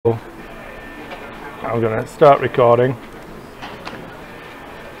I'm going to start recording.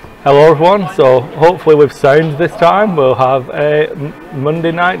 Hello everyone, so hopefully with sound this time we'll have a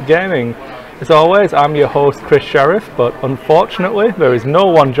Monday night gaming. As always, I'm your host Chris Sheriff, but unfortunately there is no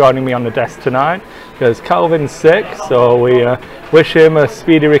one joining me on the desk tonight because Calvin's sick, so we wish him a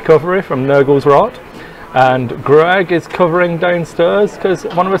speedy recovery from Nurgle's rot. And Greg is covering downstairs because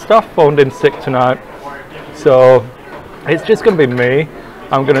one of the staff phoned in sick tonight. So it's just going to be me.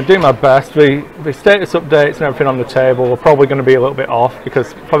 I'm going to do my best. The status updates and everything on the table are probably going to be a little bit off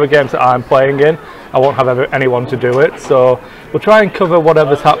because for the games that I'm playing in, I won't have anyone to do it. So we'll try and cover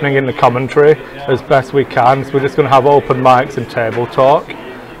whatever's happening in the commentary as best we can. So we're just going to have open mics and table talk.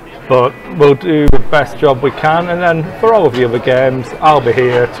 But we'll do the best job we can. And then for all of the other games, I'll be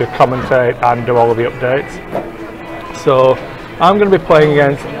here to commentate and do all of the updates. So I'm going to be playing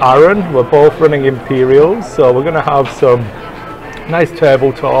against Aaron. We're both running Imperials. So we're going to have some nice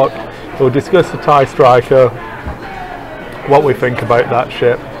table talk. We'll discuss the TIE Striker, what we think about that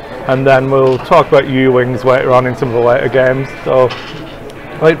ship, and then we'll talk about U-Wings later on in some of the later games. So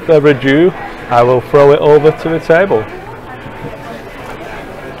without further ado, I will throw it over to the table.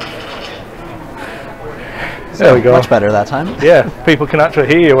 There we go. Much better that time. Yeah, people can actually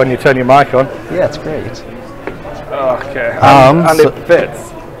hear you when you turn your mic on. Yeah, it's great. Okay, and it fits.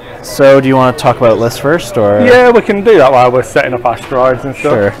 So do you want to talk about lists first, or? Yeah, we can do that while we're setting up asteroids and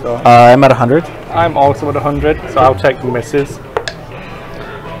stuff. Sure. So. I'm at 100. I'm also at 100, so I'll take misses.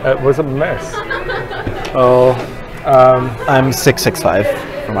 It was a miss. Oh, I'm 665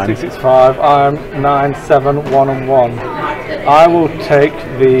 for mine. 665. I'm 971 and 1. I will take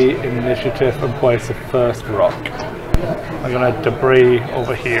the initiative and place the first rock. I'm going to debris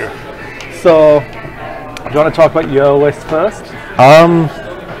over here. So, do you want to talk about your list first?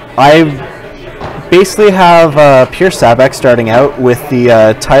 I basically have pure Sabek starting out with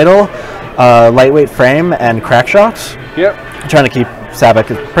the title, lightweight frame, and crack shots. Yep. I'm trying to keep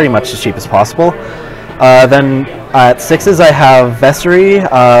Sabek pretty much as cheap as possible. Then at 6s I have Vessery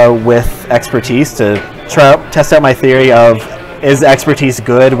with expertise to test out my theory of is expertise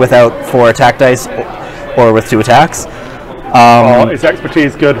good without 4 attack dice or with 2 attacks. Is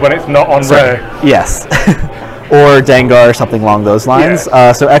expertise good when it's not on Ray? Yes. Or Dengar or something along those lines.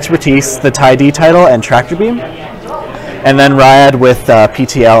 Yeah. So expertise, the TIE D title, and tractor beam. And then Ryad with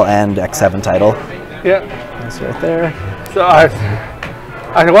PTL and X7 title. Yeah. That's right there. So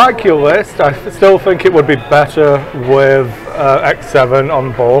I like your list. I still think it would be better with X7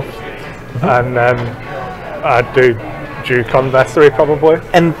 on both. And then I'd do Duke on Vessery probably.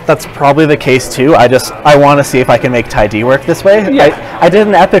 And that's probably the case too. I want to see if I can make TIE D work this way. Yeah. I did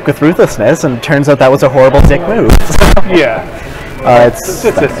an epic with Ruthlessness, and turns out that was a horrible dick move. Yeah. It's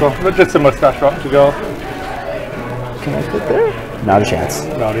just this one, but just a mustache rock to go. Can I fit there? Not a chance.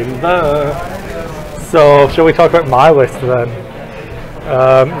 Not even there. So, shall we talk about my list then?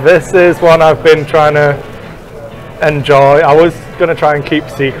 This is one I've been trying to enjoy. I was going to try and keep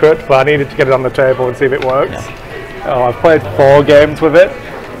secret, but I needed to get it on the table and see if it works. Yeah. I've played 4 games with it,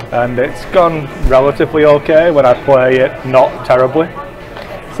 and it's gone relatively okay when I play it not terribly.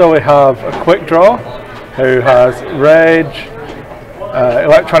 So we have a Quick Draw, who has Rage,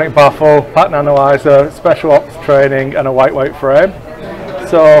 Electronic Baffle, Pattern Analyzer, Special Ops Training, and a lightweight frame.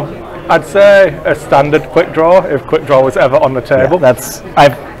 So I'd say a standard Quick Draw if Quick Draw was ever on the table. Yeah,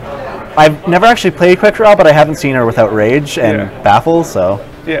 I've never actually played Quick Draw, but I haven't seen her without Rage and Baffle, so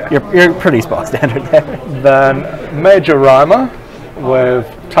yeah, you're pretty spot standard there. Then Major Rhymer with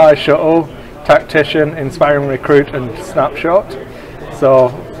TIE Shuttle, Tactician, Inspiring Recruit, and Snapshot. So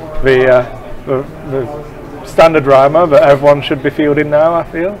the standard Rhymer that everyone should be fielding now, I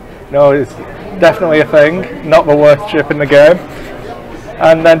feel. No, it's definitely a thing. Not the worst ship in the game.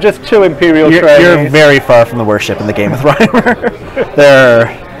 And then just 2 Imperial trainees. You're very far from the worst ship in the game with Rhymer.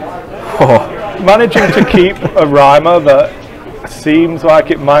 Managing to keep a Rhymer that seems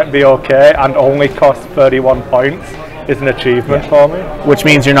like it might be okay and only costs 31 points is an achievement for me. Which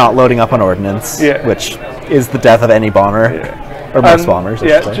means you're not loading up on ordnance, which is the death of any bomber. Or most bombers.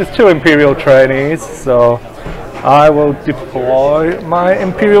 Yeah, it's just 2 Imperial trainees, so I will deploy my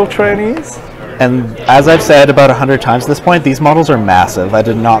Imperial trainees. And as I've said about 100 times at this point, these models are massive. I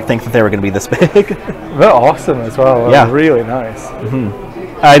did not think that they were going to be this big. They're awesome as well. They're really nice.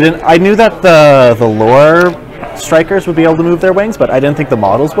 I knew that the lore strikers would be able to move their wings, but I didn't think the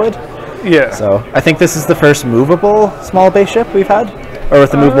models would. Yeah. So I think this is the first movable small base ship we've had, or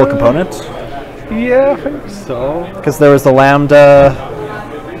with the movable component. Yeah, I think so. Because there was the Lambda,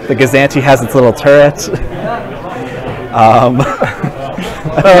 the Gazanti has its little turret.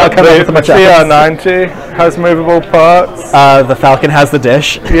 Not coming up with The much else. CR90 has movable parts. The Falcon has the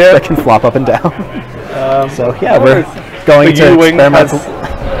dish Yeah. that can flop up and down. So yeah, we're The going to U-Wing experiment.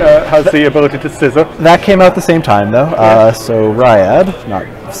 has the ability to scissor. That came out at the same time though. So Ryad, not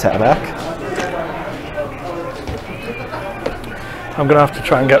Sabak. I'm going to have to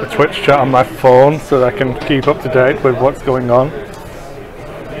try and get the Twitch chat on my phone so that I can keep up to date with what's going on.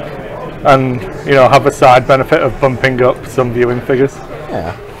 And, you know, have a side benefit of bumping up some viewing figures.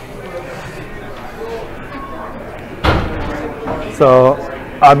 Yeah. So,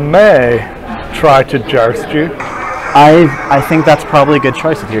 I may try to joust you. I think that's probably a good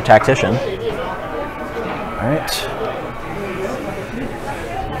choice with your tactician. Alright.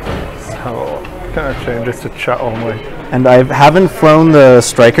 So, can I change this to chat only? And I haven't flown the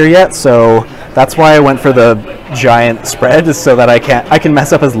striker yet, so that's why I went for the giant spread, is so that I can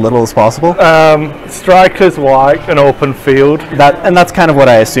mess up as little as possible. Strikers like an open field. That's kind of what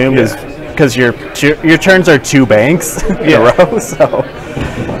I assumed, is because your turns are 2 banks in a row. So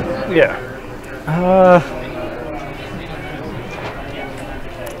Yeah. I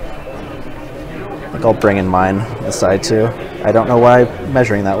think I'll bring in mine this side too. I don't know why I'm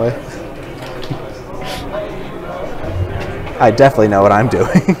measuring that way. I definitely know what I'm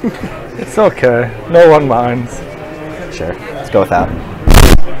doing. It's okay. No one minds. Sure, let's go with that.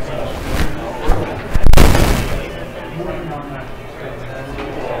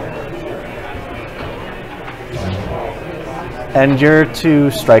 And your 2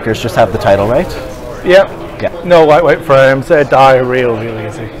 strikers just have the title, right? Yep. Yeah. No lightweight frames. They die real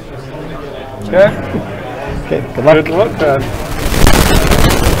easy. Okay. Okay, good luck. Good luck then.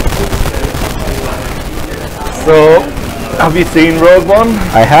 So, have you seen Rogue One?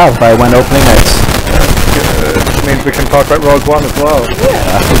 I have, by when opening night. It means we can talk about Rogue One as well.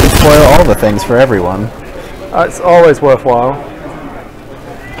 Yeah, we can spoil all the things for everyone. It's always worthwhile.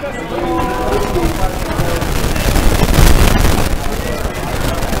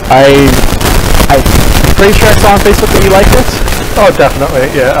 I'm pretty sure I saw on Facebook that you liked it. Oh, definitely.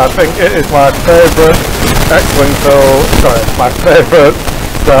 Yeah, I think it is my favourite X-Wing film. Sorry, my favourite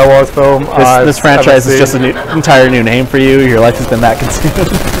Star Wars film. This franchise is just an entire new name for you. Your life has been that consumed.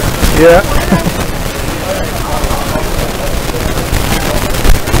 Yeah.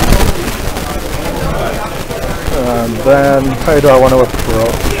 And then, how do I want to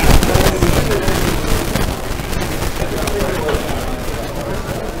approach?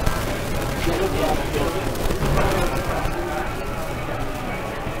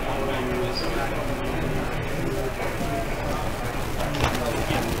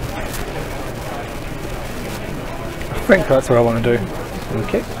 I think that's what I want to do.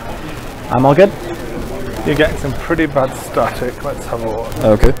 Okay. I'm all good. You're getting some pretty bad static. Let's have a look.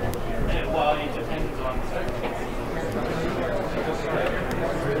 Okay.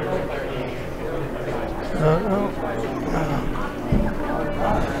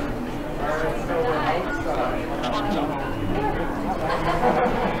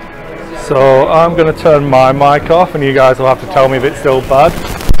 So I'm going to turn my mic off and you guys will have to tell me if it's still bad.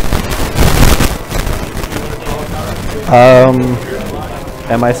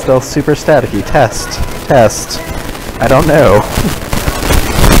 Am I still super staticky? Test. I don't know.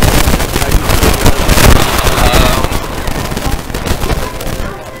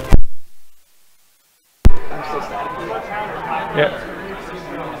 Yeah.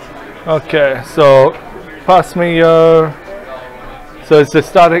 Okay, so pass me your... So is the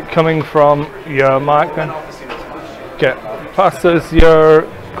static coming from your mic then? Okay, pass us your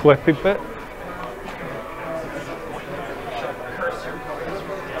clippy bit.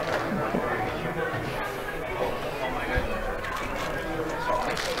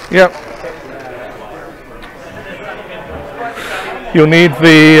 Yep. You'll need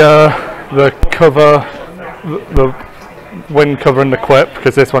the cover, the wind cover and the clip,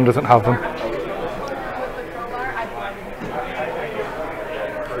 because this one doesn't have them.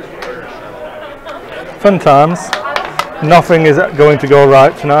 Fun times. Nothing is going to go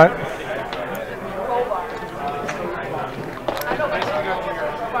right tonight.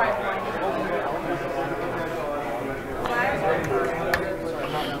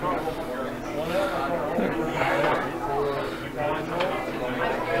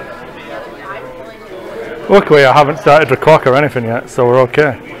 Luckily I haven't started the clock or anything yet, so we're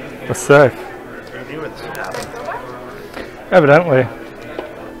okay. We're safe. Evidently.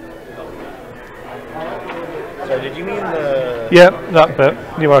 So did you mean the... Yep, that bit.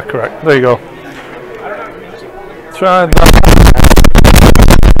 You are correct. There you go. Try that.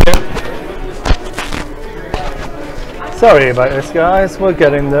 Yep. Sorry about this, guys. We're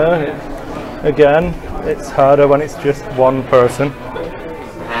getting there. Again, it's harder when it's just one person.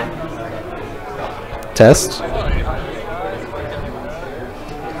 Test.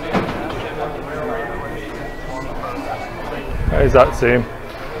 How does that seem?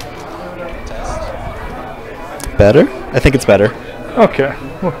 Better? I think it's better. Okay.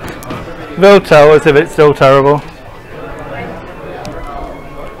 They'll tell us if it's still terrible.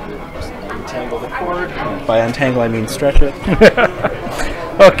 Untangle the cord. By untangle, I mean stretch it.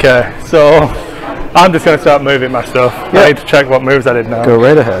 Okay, so I'm just going to start moving my stuff. Yep. I need to check what moves I did now. Go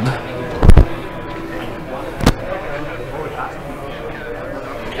right ahead.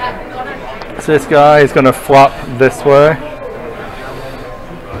 So this guy is going to flap this way.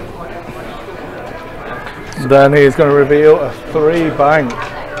 Then he's going to reveal a 3 bank.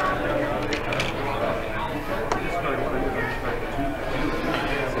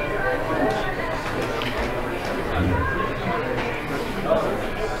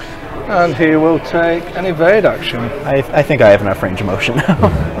 And he will take an evade action. I think I have enough range of motion now.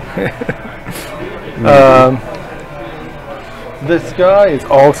 This guy is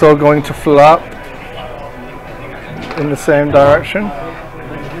also going to flap in the same direction.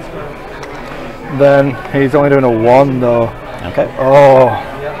 Then he's only doing a 1 though. Okay. Oh.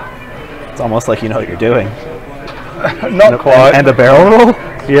 It's almost like you know what you're doing. Not quite. And a barrel roll?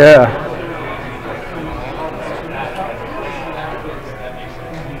 Yeah.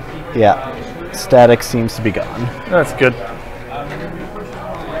 Yeah. Static seems to be gone. That's good.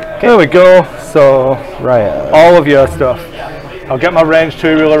 There we go. So, right. All of your stuff. I'll get my range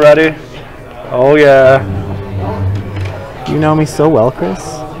 2 ruler ready. Oh yeah. You know me so well,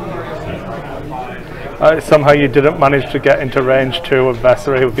 Chris. Somehow you didn't manage to get into range 2 of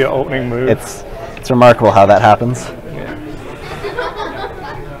Vessery with your opening move. It's remarkable how that happens. Yeah.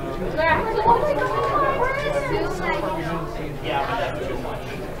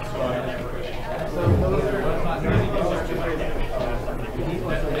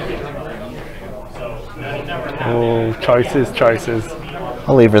 Oh, choices.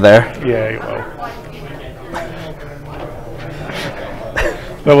 I'll leave her there. Yeah, you will.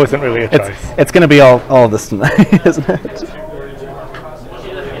 That wasn't really a choice. It's going to be all of this tonight, isn't it?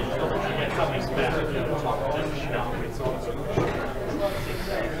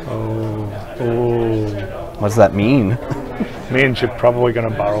 Oh. What does that mean? Means you're probably going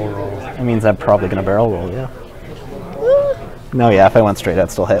to barrel roll. It means I'm probably going to barrel roll, yeah. No, yeah, if I went straight,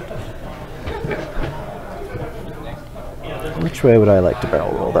 I'd still hit. Which way would I like to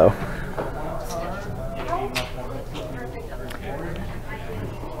barrel roll, though?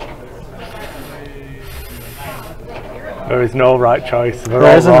 There is no right choice.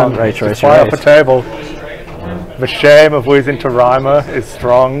 There isn't a right choice. Fly up a table. The shame of losing to Reimer is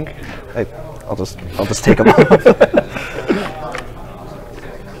strong. I'll just take them off.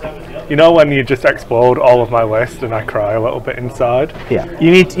 You know when you just explode all of my list and I cry a little bit inside? Yeah,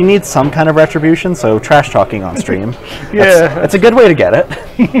 you need some kind of retribution, so trash talking on stream. Yeah. That's a good way to get it.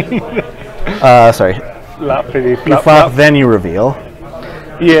 Sorry. Lappity, You flap, then you reveal.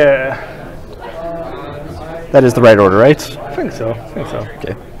 Yeah. That is the right order, right? I think so.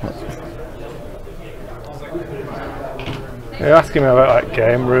 Okay. You're asking me about like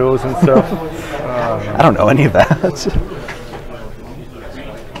game rules and stuff. I don't know any of that.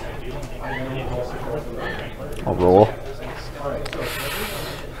 I'll roll.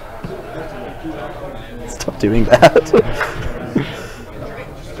 Stop doing that.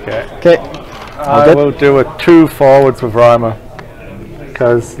 Okay. I will do a 2 forwards with Reimer.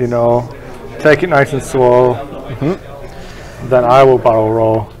 Because, you know, take it nice and slow. Then I will barrel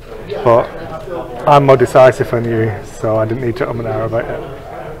roll. But I'm more decisive than you, so I didn't need to and ahh about it.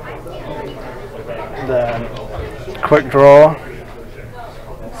 Then, quick draw.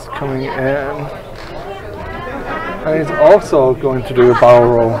 It's coming in. And he's also going to do a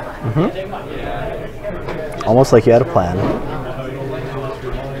barrel roll. Almost like you had a plan.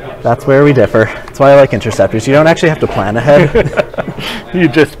 That's where we differ. That's why I like interceptors. You don't actually have to plan ahead. You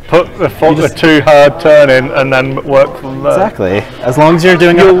just put the 2 hard turn in and then work from there. Exactly. As long as you're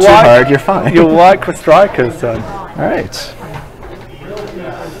doing it too hard, you're fine. You'll like the strikers then. All right.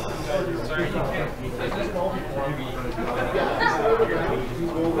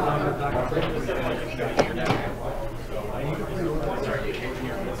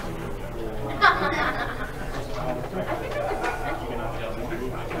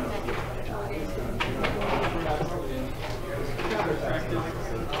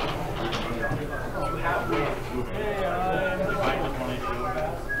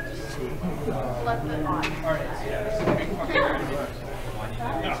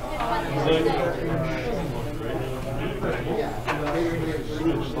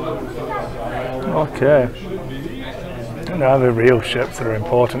 Okay. Now the real ships that are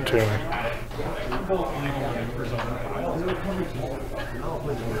important to me.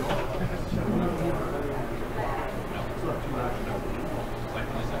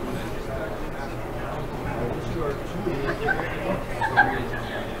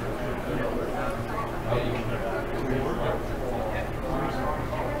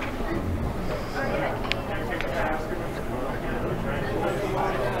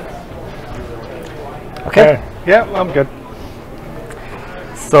 Okay. Yeah, I'm good.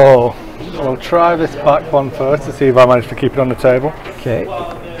 So I'll try this back one first to see if I manage to keep it on the table. Okay.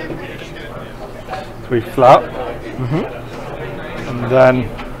 3 flat. And then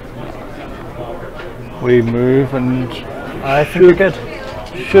we move, and I think you're good.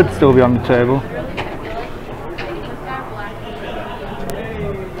 should still be on the table.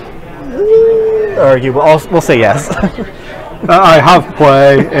 Argue. We'll say yes. I have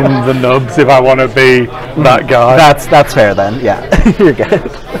play in the nubs if I want to be that guy. That's fair then. Yeah, you're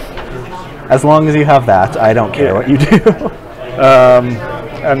good. As long as you have that, I don't care what you do.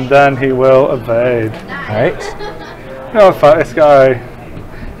 And then he will evade. All right. No, in fact, this guy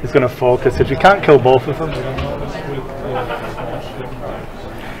is going to focus. If you can't kill both of them.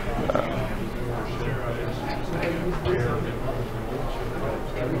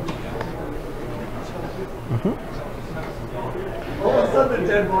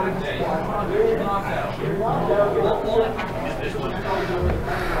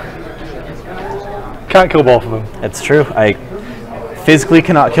 Can't kill both of them. It's true. I physically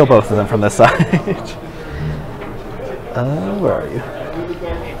cannot kill both of them from this side. Where are you?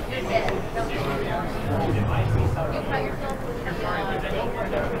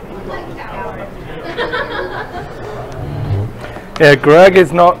 Yeah, Greg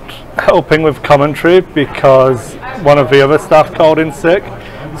is not helping with commentary because one of the other staff called in sick,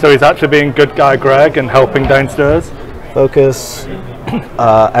 so he's actually being good guy Greg and helping downstairs. Focus.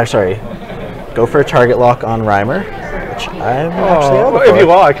 I'm sorry. Go for a target lock on Reimer, which I'm actually out Well, if you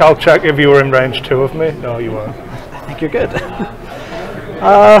like, I'll check if you were in range 2 of me. No, you weren't. I think you're good.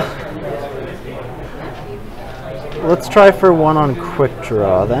 Let's try for 1 on quick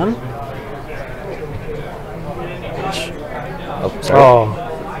draw then. Oh, sorry.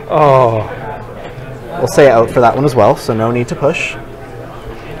 Oh. We'll say out for that one as well, so no need to push.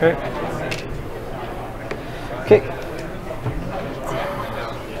 Okay. Okay.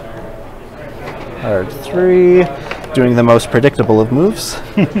 Hard 3, doing the most predictable of moves.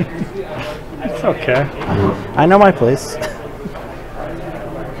 It's okay. I know my place.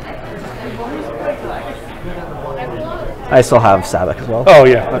 I still have Sabak as well. Oh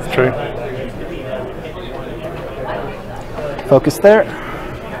yeah, that's true. Focus there.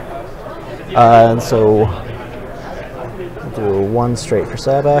 And so we'll do 1 straight for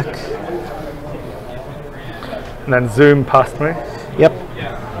Sabak. And then zoom past me. Yep.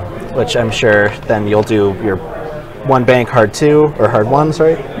 Which I'm sure then you'll do your 1 bank hard 2 or hard 1,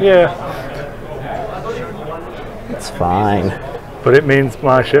 sorry. Yeah. It's fine. But it means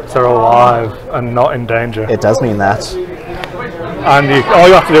my ships are alive and not in danger. It does mean that. And all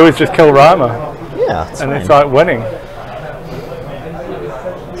you have to do is just kill Reimer. Yeah, it's And fine. it's like winning.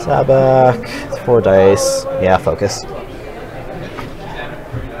 Sabak, 4 dice. Yeah, focus.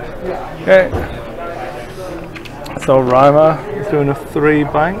 Okay. So Reimer is doing a 3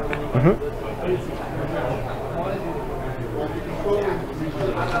 bank.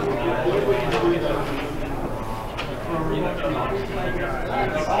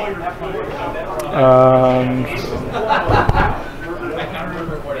 And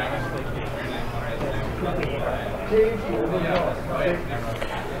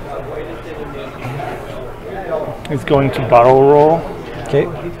he's going to barrel roll. Okay.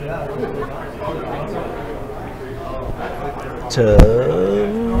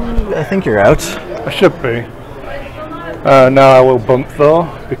 I think you're out. I should be. Now I will bump though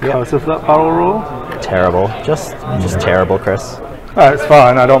because of that barrel roll. Terrible. Just terrible, Chris. It's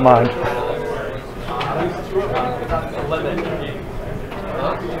fine, I don't mind.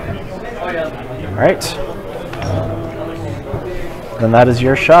 Alright. Then that is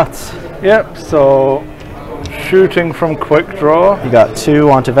your shots. Yep, so shooting from quick draw. You got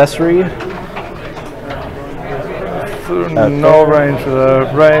 2 onto Vessery. No range for the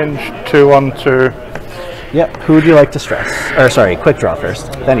range, 2 on 2. Yep. Who would you like to stress? Or sorry, quick draw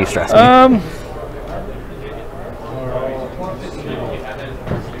first. Then you stress me.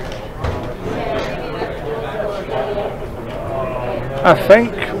 I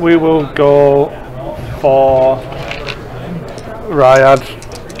think we will go for Ryad.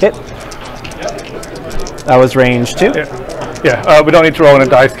 Okay. That was range 2. Yeah, we don't need to roll on a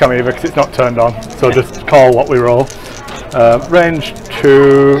dice cam either because it's not turned on. So just call what we roll. Range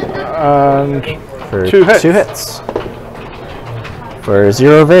 2 and For 2 hits. 2 hits. For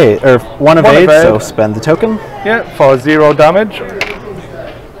 0 evade, or 1 evade, so spend the token. Yeah, for 0 damage.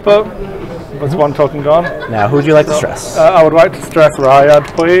 But what's 1 token gone? Now, who would you like to stress? I would like to stress Ryad,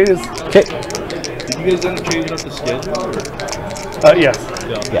 please. Okay. Did you guys end up changing up the schedule? Yes.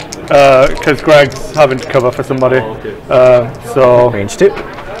 Yeah. Because Greg's having to cover for somebody. So Range 2.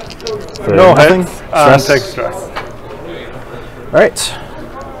 For No nothing. hits and Stress. take stress. Alright.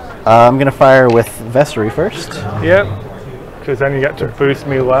 I'm going to fire with Vessery first. Yep. Because then you get to boost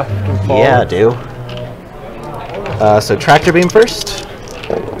me left and forward. Yeah, I do. So Tractor Beam first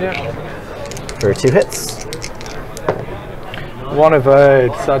Yeah. for 2 hits. One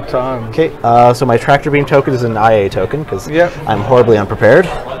evade, sad time. Okay, so my Tractor Beam token is an IA token because Yep. I'm horribly unprepared.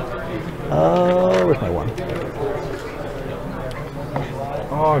 Where's my 1?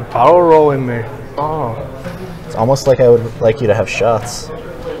 Oh, barrel rolling me. Oh. It's almost like I would like you to have shots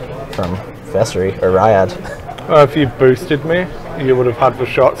from Vessery or Ryad. Well, if you boosted me, you would have had the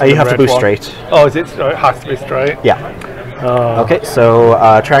shots. You have to boost straight. Oh, is it? It has to be straight. Yeah. Okay, so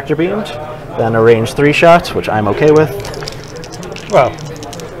Tractor Beamed, then a range 3 shot, which I'm okay with. Well,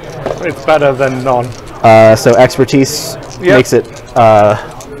 it's better than none. So Expertise makes it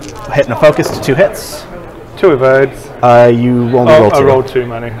hit and a focus to 2 hits. 2 evades. You only roll 2. I rolled too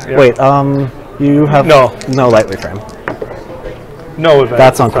many. Yeah. Wait, you have No lightweight frame. No evades.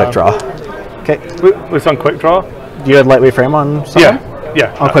 That's on quick draw. Okay. It's on quick draw. You had lightweight frame on something?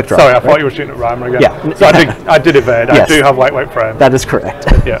 Yeah. On quick draw. Sorry, I right? thought you were shooting at Reimer again. Yeah. So I did evade. Yes. I do have lightweight frame. That is correct.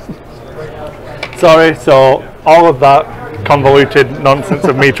 Yeah. Sorry. So all of that convoluted nonsense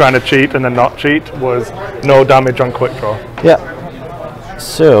of me trying to cheat and then not cheat was no damage on quick draw. Yeah.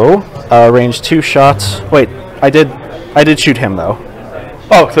 So range 2 shots. Wait, I did shoot him though.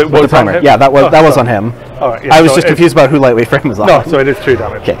 Oh, so it With was the primer. on him? Yeah, that was sorry. on him. All right, yeah, I was so just confused about who lightweight frame was on. No, so it is 2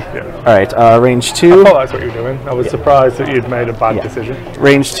 damage. Okay. Yeah. All right. Range 2. I thought that's what you were doing. I was surprised that you'd made a bad decision.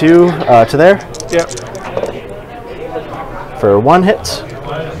 Range 2 to there Yeah. for 1 hit.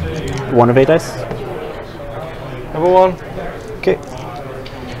 1 evade dice. Number 1. Okay.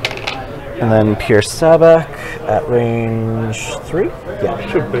 And then Pure Sabak at range 3.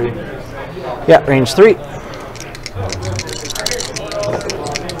 Yeah. Should be. Yeah, range 3.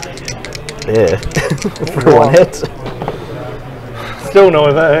 Yeah. For 1 hit. Still no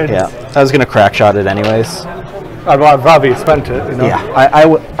evades. Yeah. I was gonna crack shot it anyways. I'd rather you spent it, you know.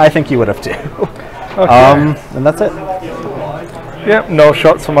 Yeah. I think you would have too. Okay. And that's it. Yep, no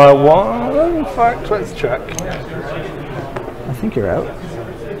shots for my 1. In fact, let's check. I think you're out.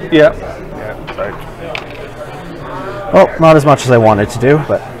 Yeah. Yeah, right. Well, not as much as I wanted to do,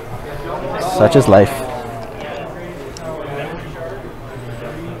 but such is life.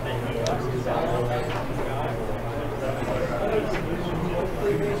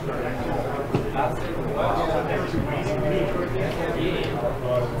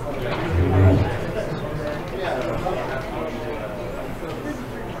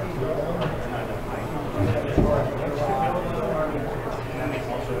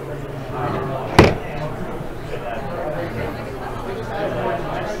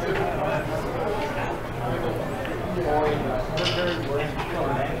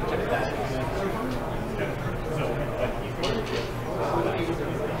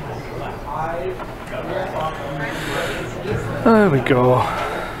 There we go.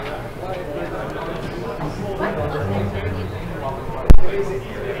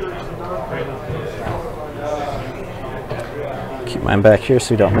 Keep mine back here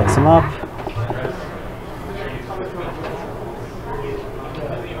so we don't mix them up.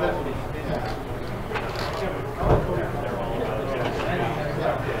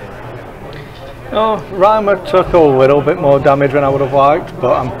 Oh, Reimer took a little bit more damage than I would have liked,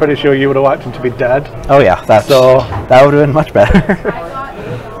 but I'm pretty sure you would have liked him to be dead. Oh yeah, that would have been much better.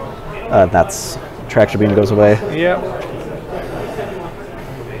 That's Tractor Beam goes away. Yep.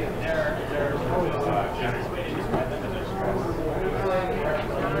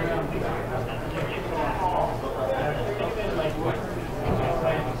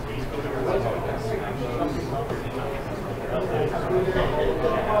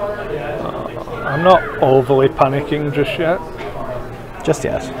 I'm not overly panicking just yet. Just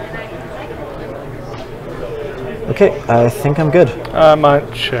yet. Okay, I think I'm good. I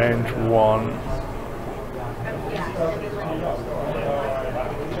might change 1. In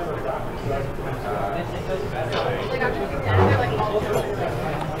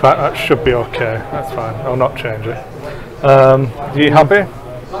fact, that should be okay. That's fine. I'll not change it. Are you happy?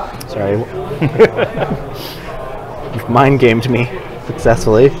 Sorry. You've mind gamed me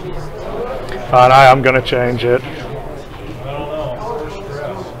successfully. And I am going to change it.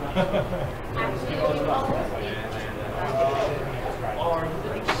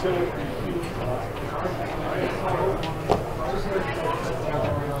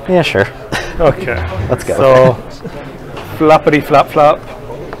 Yeah, sure. Okay. Let's go. So, flappity flap flap.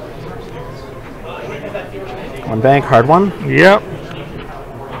 1 bank, hard 1. Yep.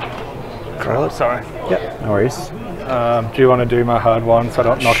 Charlotte. Sorry. Yep, no worries. Do you want to do my hard one so I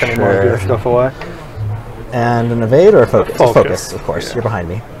don't knock any more of your stuff away? And an evade or a focus? Focus. Of course. Yeah. You're behind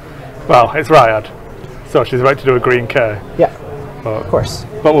me. Well, it's Ryad, so she's about to do a green K. Yeah, But, of course.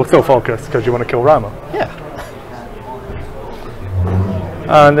 But we'll still focus because you want to kill Rama. Yeah.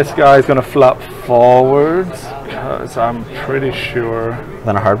 And this guy's going to flap forwards because I'm pretty sure.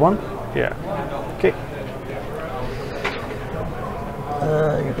 Then a hard one? Yeah. Okay.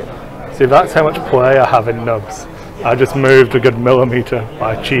 You're good. See, that's how much play I have in nubs. I just moved a good millimeter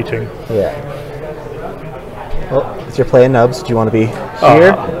by cheating. Yeah. Well, if you're playing nubs, do you want to be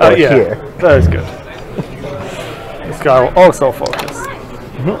here or yeah, here? that is good. This guy will also focus.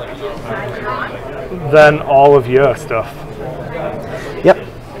 Then all of your stuff. Yep.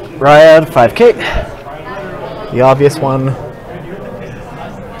 Ryad, 5k. The obvious one.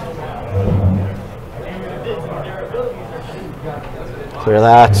 Clear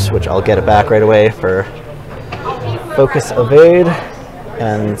that, which I'll get it back right away for focus evade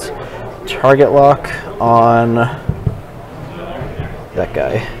and target lock on that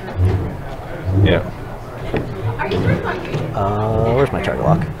guy. Yeah. Where's my target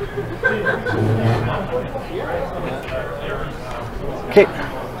lock? Okay.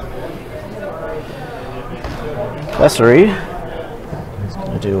 Accessory. It's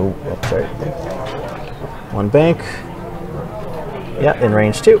gonna do. Oh, sorry. One bank. Yeah, in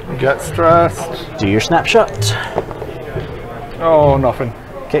range 2. Get stressed. Do your snapshot. Oh, nothing.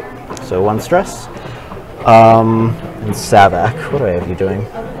 Okay, so 1 stress. And Savak, what do I have you doing?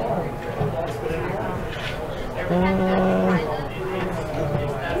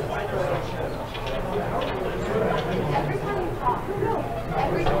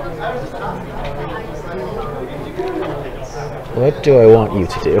 What do I want you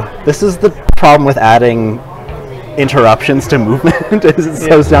to do? This is the problem with adding interruptions to movement is it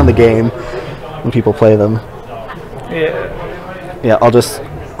slows down the game when people play them. Yeah. Yeah, I'll just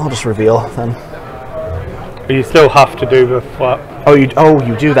reveal then. But you still have to do the flap. Oh, you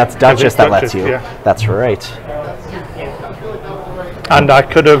do. That's Duchess that lets Duchess, you. yeah. That's right. And I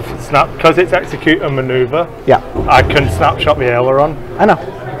could have snapped because it's execute a maneuver. Yeah, I can snapshot the aileron. I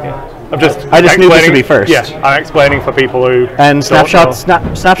know. I just knew this would be first. Yeah, I'm explaining for people who And snapshot,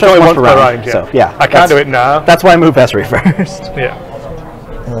 snapshot once per round. Yeah. So yeah, I can't do it now. That's why I moved Vessery first. Yeah.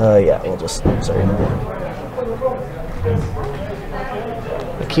 Yeah, we'll just sorry.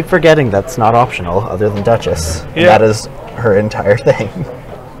 I keep forgetting that's not optional, other than Duchess. Yeah. That is her entire thing.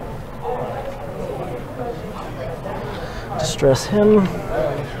 Distress him.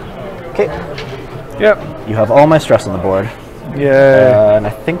 Okay. Yep. You have all my stress on the board. Yeah. And I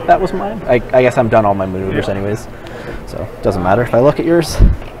think that was mine. I guess I'm done all my maneuvers anyways. So it doesn't matter if I look at yours.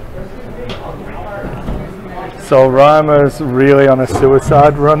 So Rama's really on a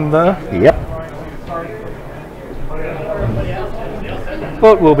suicide run there. Yep.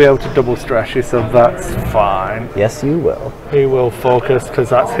 But we'll be able to double stress you, so that's fine. Yes, you will. He will focus because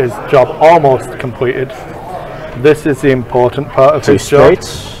that's his job almost completed. This is the important part of his job.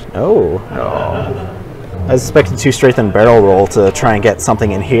 Straight? No. No. I was expecting 2 straight then barrel roll to try and get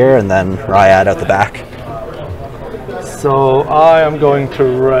something in here and then Ryad out the back. So I am going to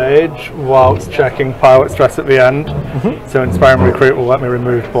rage whilst checking pilot stress at the end. So Inspiring Recruit will let me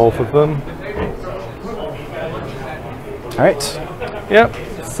remove both of them. Alright. Yep.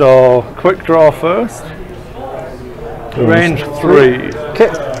 So quick draw first. Range 3. Okay.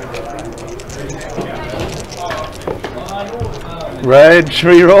 Rage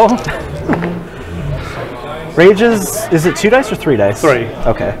reroll. Rages, is it 2 dice or 3 dice? 3.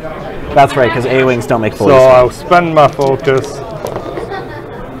 Okay. That's right, because A-Wings don't make full So I'll spend my focus.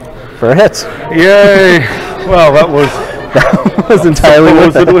 for a hit. Yay! Well, that was entirely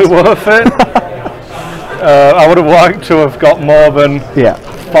worth supposedly it. worth it. I would have liked to have got more than Yeah.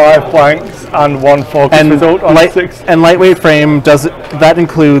 5 blanks and 1 focus result on 6. And lightweight frame that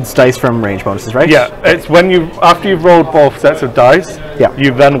includes dice from range bonuses, right? Yeah, it's when after you've rolled both sets of dice, Yeah.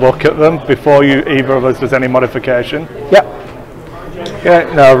 you then look at them before either of us does any modification. Yep. Okay,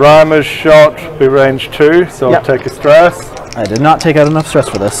 now Rama's shot be range 2, so Yep. take a stress. I did not take out enough stress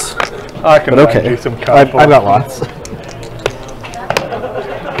for this. I can But lend okay. you some I've cardboard. got lots.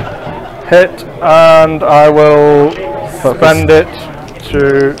 Hit, and I will spend it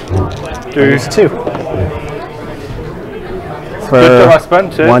to do Use 2. Good that I For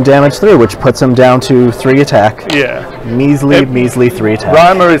spent it. 1 damage through, which puts him down to 3 attack. Yeah. Measly 3 attack.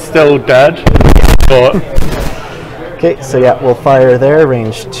 Rama is still dead, but Okay, so yeah, we'll fire there,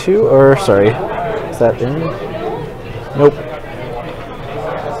 range 2, or sorry, is that in? Nope.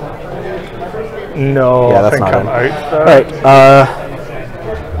 no, Yeah, I that's think not I'm in. out there. Alright,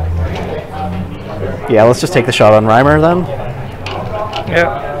 Yeah, let's just take the shot on Rhymer then.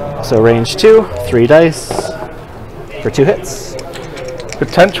 Yeah. So range 2, 3 dice for 2 hits.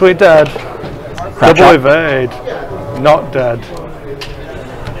 Potentially dead. Crap Double shot. evade. Not dead.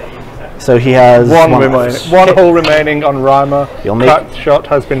 So he has One left. remaining. One Okay. hull remaining on Rhymer. You'll make- Cracked shot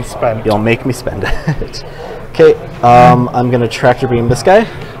has been spent. You'll make me spend it. Okay, I'm gonna tractor beam this guy.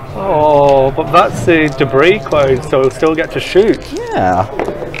 Oh, but that's the debris cloud, so he'll still get to shoot. Yeah.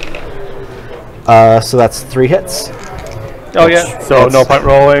 So that's 3 hits. Oh yeah. So no point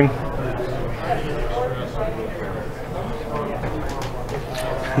rolling.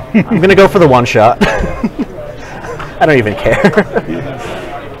 I'm gonna go for the 1 shot. I don't even care.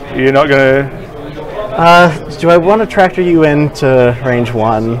 You're not gonna. Do I want to tractor you into range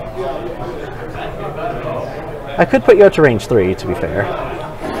 1? I could put you out to range 3, to be fair.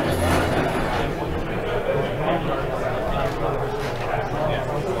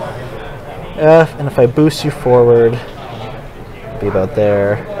 And if I boost you forward, be about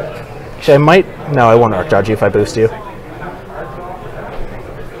there. Actually, I might. No, I won't arc dodge you if I boost you.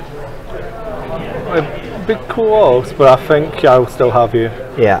 A bit close, but I think I'll still have you.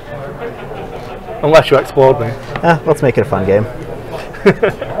 Yeah. Unless you explode me. Let's make it a fun game.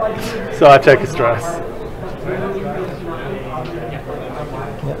 So I take a stress.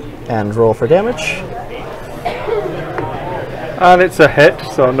 And roll for damage. And it's a hit,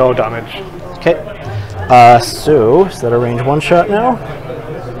 so no damage. Okay. So is that a range 1 shot now?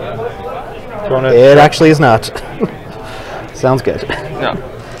 Do you wanna It check? actually is not. Sounds good. No.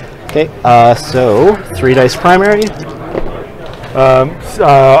 Okay. So 3 dice primary. So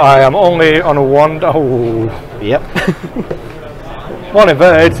I am only on a 1. Oh. Yep. 1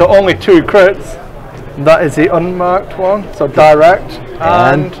 evade, so only 2 crits. That is the unmarked one, so direct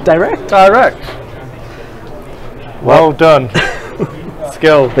and direct. direct. Well done.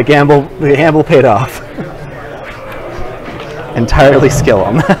 Skill. The gamble paid off. Entirely skill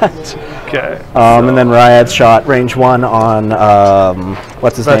on that. Okay. And then Ryad's shot range 1 on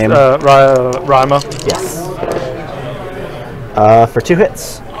what's his name? Rhymer. Yes. For 2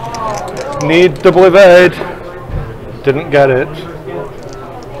 hits. Need double evade. Didn't get it.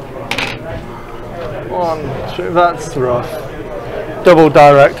 1, 2. That's rough. Double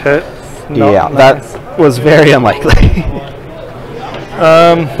direct hits. Not Yeah, nice. that was very unlikely.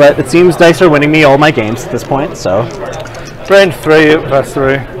 But it seems dice are winning me all my games at this point, so. Range 3 at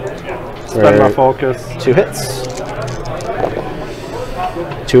Vestry. Spend my focus. 2 hits.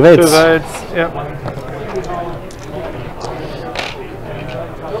 2 evades. 2 evades. Yep.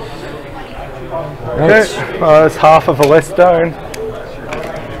 Right. Okay. Well, it's half of a list down.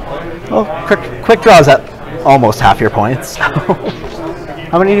 Well, quick draws at almost half your points.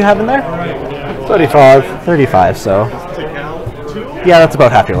 How many do you have in there? 35. 35, so. Yeah, that's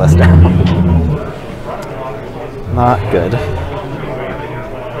about half your list now. Not good.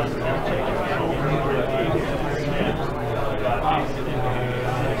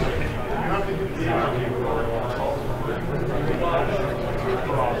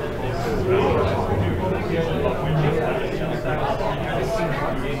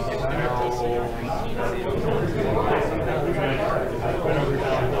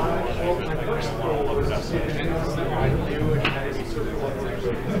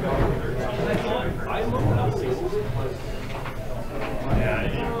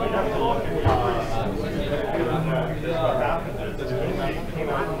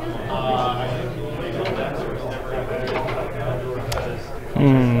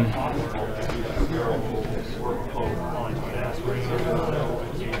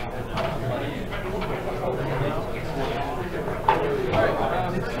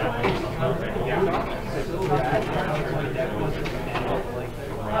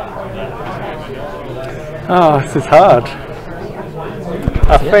 Oh, this is hard.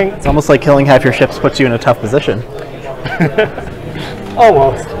 I think It's almost like killing half your ships puts you in a tough position.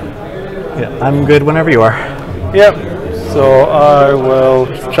 almost. Yeah, I'm good whenever you are. Yep. So I will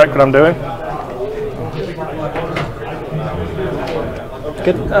check what I'm doing.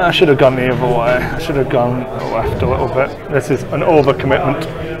 Good. I should have gone the other way. I should have gone left a little bit. This is an overcommitment.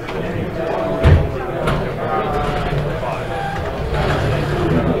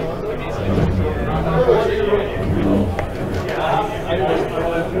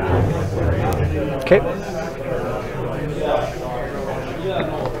 Okay.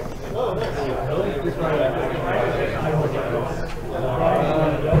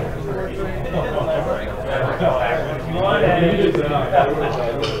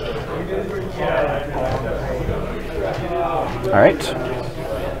 All right.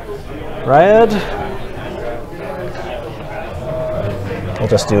 Ryad. We'll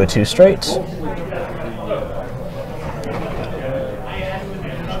just do a 2 straight.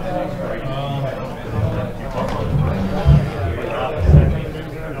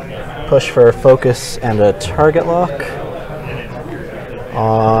 push for focus and a target lock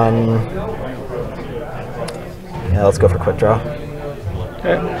on. Yeah, let's go for quick draw.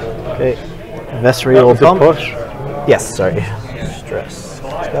 Okay. Okay. Vestry will bump. Push. Yes, sorry. Stress.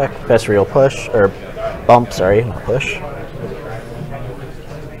 Back. Vestry will push or bump. Sorry, not push.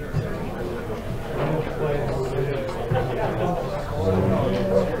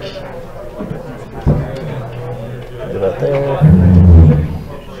 About there.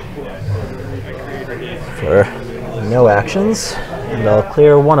 For no actions, and I'll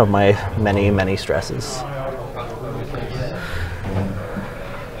clear one of my many stresses.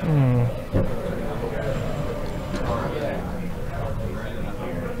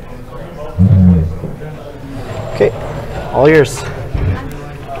 Okay, all yours.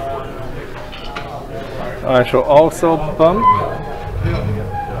 I shall also bump.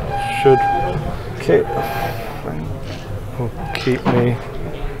 Should Okay. will keep me.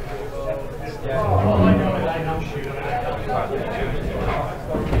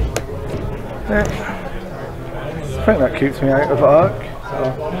 Yeah. I think that keeps me out of arc.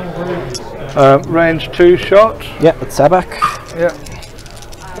 So. Range 2 shot. Yeah, it's Sabak. Yeah.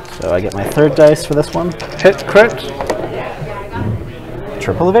 So I get my third dice for this one. Hit crit.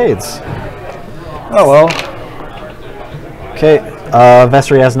 Triple evades. Oh well. Okay,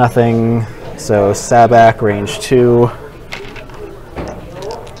 Vestry has nothing, so Sabak, range 2.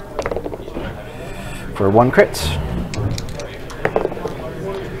 For 1 crit.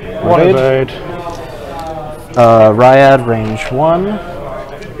 One evade. Ryad, range 1.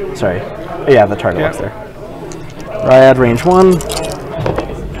 Sorry. Yeah, the target lock's there. Ryad, range 1.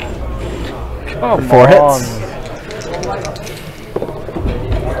 Come 4 hits.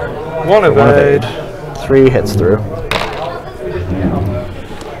 One evade. 3 hits through.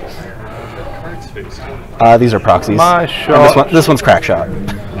 These are proxies. My And shot. this one's crack shot.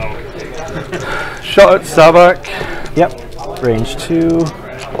 Shot at Sabak. Yep. Range 2.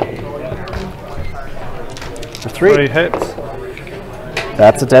 For 3. 3 hits.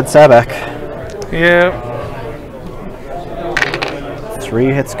 That's a dead Sabak. Yeah. 3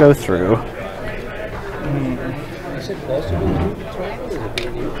 hits go through.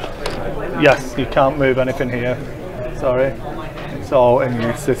 Yes, you can't move anything here. Sorry. It's all in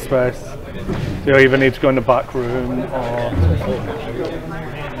useless space. You either need to go in the back room or.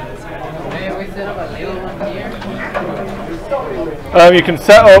 You can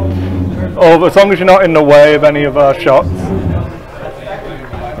set up over as long as you're not in the way of any of our shots.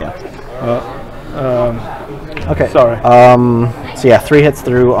 Yeah. Okay. Sorry. So yeah, 3 hits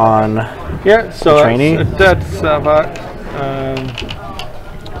through on. Yeah. So the trainee. that's a dead Sabak.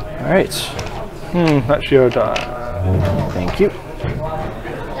 All right. That's your die. Thank you.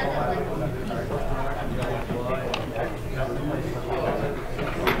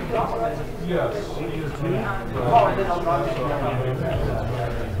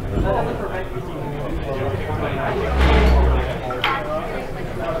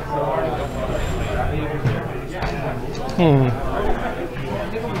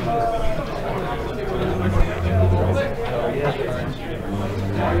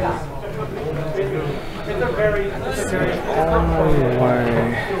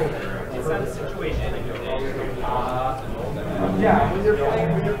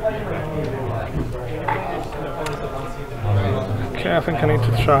 Okay, I think I need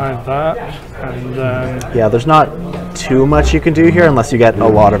to try that, and then Yeah, there's not too much you can do here unless you get a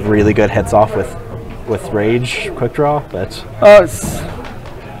lot of really good hits off with rage quick draw, but it's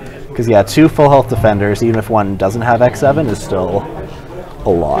because yeah, 2 full health defenders, even if one doesn't have X7, is still a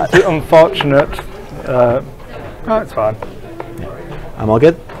lot. unfortunate. It's fine. I'm all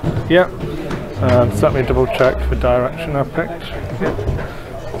good. Yep. So let me double check the direction I picked. Yep.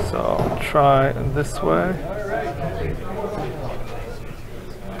 So I'll try this way.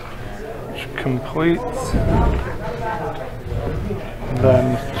 Which completes.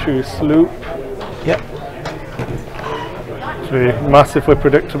 Then choose sloop. Yep. To be massively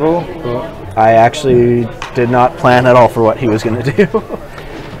predictable, but I actually did not plan at all for what he was going to do.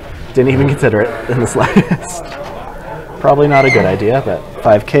 Didn't even consider it in the slightest. Probably not a good idea, but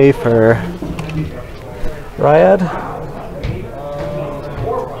 5k for Ryad.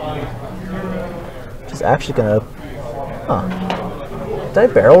 Just actually gonna. Huh. Did I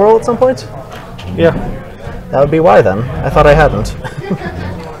barrel roll at some point? yeah, That would be why then. I thought I hadn't.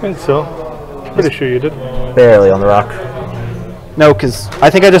 I think so. Pretty sure you did. Barely on the rock. No, because I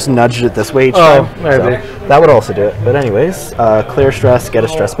think I just nudged it this way each Oh, time. maybe. So that would also do it. But anyways, clear stress, get a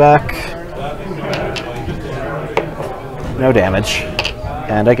stress back. No damage.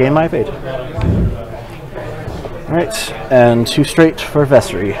 And I gain my evade. Alright, and 2 straight for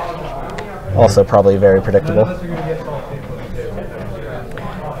Vestry. Also probably very predictable.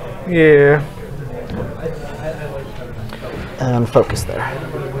 Yeah. And focus there.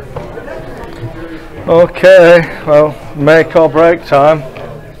 Okay, well, make or break time.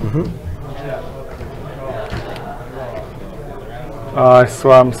 I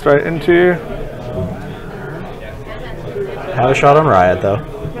swam straight into you. Had a shot on Riot though.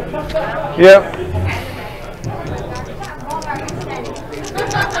 Yep.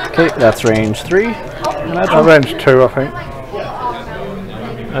 Okay, that's range 3. Range 2, I think.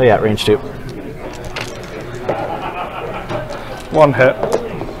 Oh yeah, range 2. 1 hit.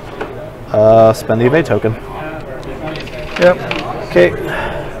 Spend the evade token. Yep. Okay.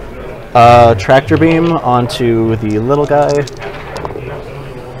 Tractor beam onto the little guy,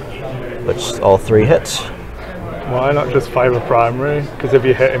 which all 3 hit. Why not just fire a primary? Because if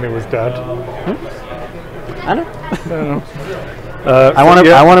you hit him, he was dead. I know. I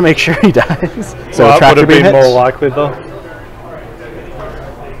I want to make sure he dies. So well, that would tractor have beam been hits. more likely though.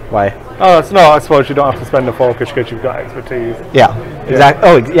 Why? Oh, it's no. I suppose you don't have to spend a focus because you've got expertise. Yeah. Exactly.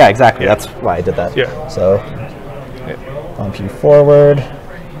 Oh, yeah. Exactly. That's why I did that. Yeah. So bump you forward.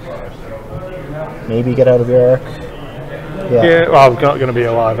 Maybe get out of your arc. Yeah. Well, I'm not going to be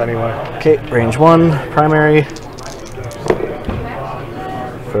alive anyway. Okay. Range 1 primary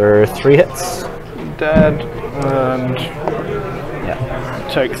for 3 hits. Dead and Yeah.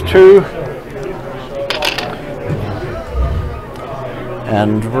 takes 2.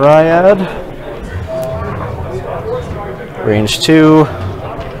 And Ryad. Range 2.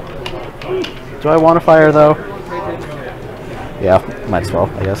 Do I want to fire though? Yeah, might as well,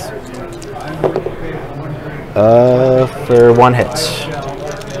 I guess. For 1 hit.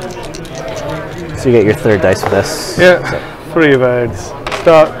 So you get your 3rd dice for this. Yeah. So, 3 evades.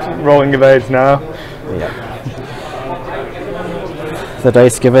 Start rolling evades now. yeah. The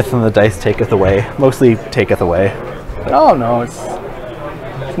dice giveth and the dice taketh away. Mostly taketh away. Oh no, it's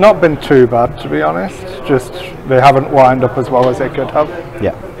not been too bad to be honest. Just they haven't wound up as well as they could have.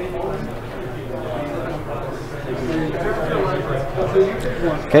 Yeah.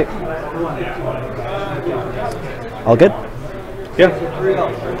 Okay. All good? Yeah.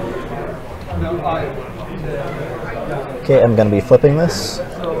 Okay, I'm going to be flipping this.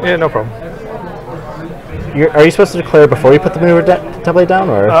 Yeah, no problem. Are you supposed to declare before you put the maneuver template down,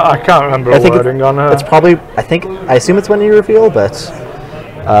 or? I can't remember I the think wording on her. it's probably. I assume it's when you reveal, but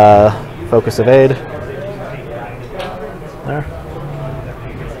focus evade. There.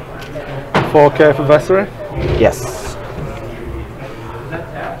 4K for Vessery. Yes.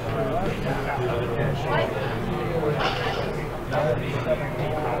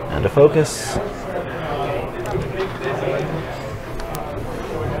 And a focus.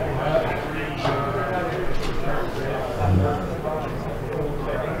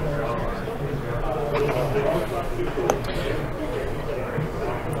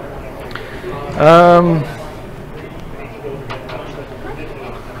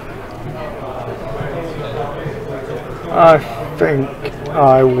 I think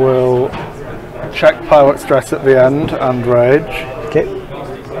I will check pilot stress at the end and rage. Okay.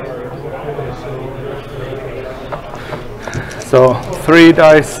 So 3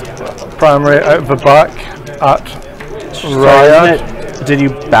 dice primary out of the back at Ryad. Did you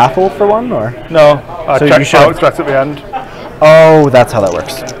baffle for 1 or? No, I So you checked should- pilot stress at the end. Oh, that's how that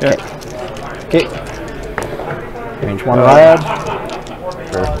works. Yeah. Okay. Range 1 Ryad.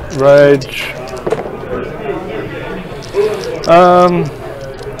 Rage.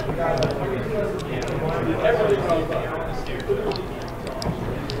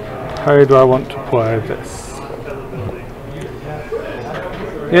 How do I want to play this?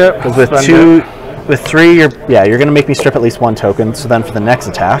 Yep. Because with spend 2, it. with 3, you're going to make me strip at least 1 token. So then for the next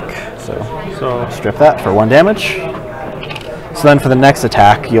attack, so strip that for 1 damage. So then for the next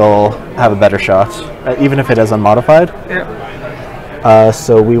attack, you'll have a better shot, even if it is unmodified. Yep.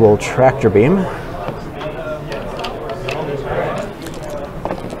 So we will tractor beam.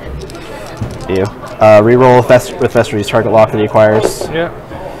 You. Reroll with Vestry's target lock that he acquires Yeah.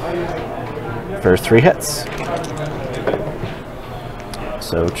 for 3 hits.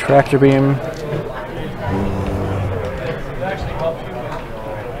 So tractor beam.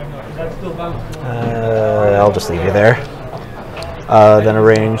 I'll just leave you there. Then a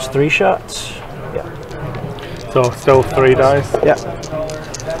range 3 shot. Yeah. So still 3 dice. Yeah.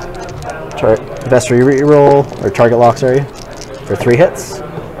 Vestry reroll, or target lock, sorry, for 3 hits.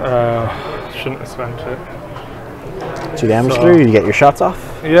 Shouldn't have spent it. 2 damage So- through, you get your shots off.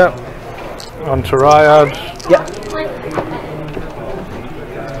 Yep. On to Ryad. Yep.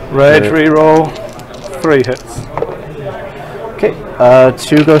 Rage reroll. 3 hits. Okay.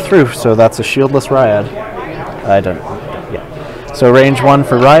 2 go through, so that's a shieldless Ryad. I don't. Yeah. So range 1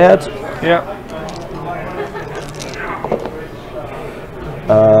 for Ryad. Yeah.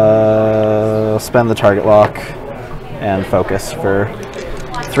 Spend the target lock and focus for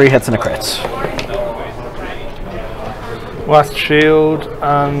 3 hits and a crit. Last shield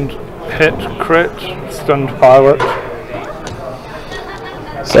and hit crit, stunned pilot.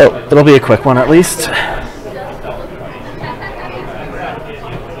 So it'll be a quick one at least.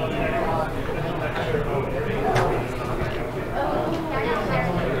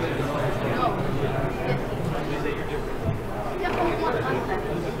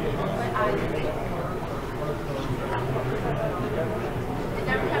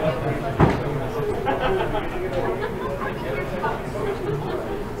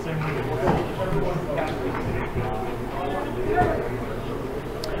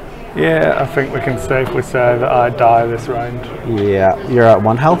 Yeah, I think we can safely say that I die this round. Yeah, you're at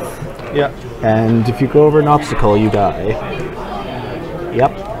 1 health. Yeah. And if you go over an obstacle, you die.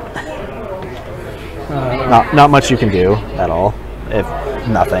 Yep. Not much you can do at all, if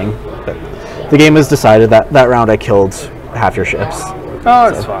nothing. But the game has decided that that round I killed half your ships. Oh,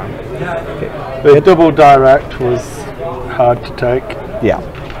 it's fine. Okay. The double direct was hard to take. Yeah,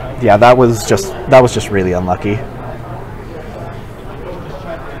 yeah, that was just really unlucky.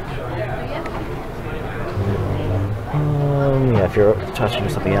 Yeah, if you're touching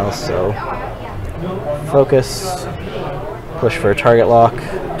something else, so focus, push for a target lock.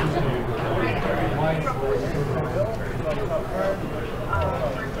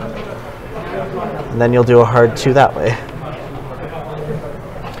 And then you'll do a hard 2 that way.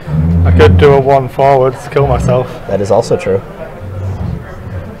 I could do a 1 forwards, kill myself. That is also true.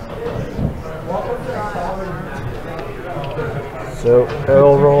 So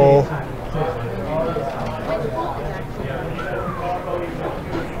barrel roll.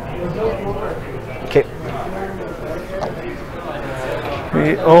 Okay.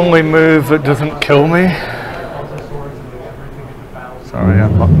 The only move that doesn't kill me. Sorry,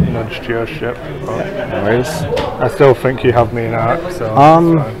 I've not nudged your ship. No worries. I still think you have me in arc, so.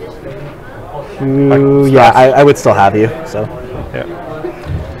 Yeah, I would still have you. So. Yeah.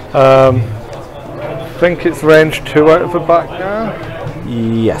 I think it's range 2 out of the back now.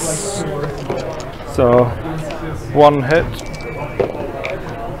 Yes. So 1 hit.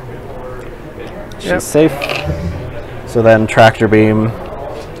 She's safe. So then tractor beam,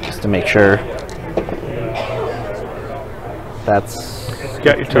 just to make sure. That's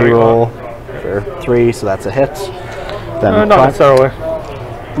Get your 3 roll for 3, so that's a hit. Then not necessarily.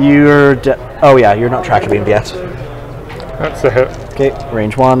 You're oh yeah, you're not tractor beamed yet. That's a hit. Okay,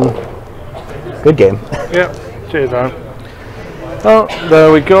 range 1. Good game. Yep. Cheers, Aaron. Oh,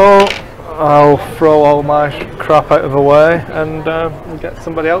 there we go. I'll throw all my crap out of the way and get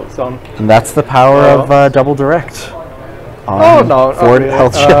somebody else on. And that's the power of double direct. Oh no, 4 really.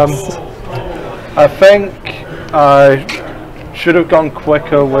 health ships. I think I should have gone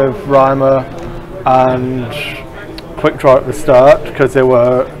quicker with Reimer and quick draw at the start because they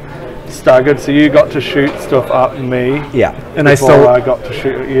were staggered. So you got to shoot stuff at me. Yeah, and I got to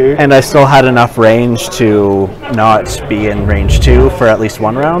shoot at you. And I still had enough range to not be in range 2 for at least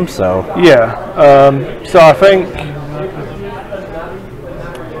 1 round. So yeah, so I think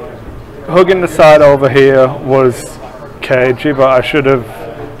hugging the side over here was cagey, but I could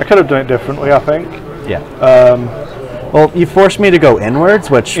have done it differently, I think. yeah. Well, you forced me to go inwards,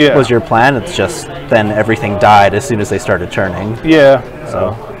 which was your plan. It's just then everything died as soon as they started turning. Yeah.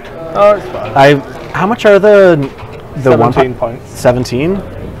 So. Oh, it's fine. How much are the 17 points. 17?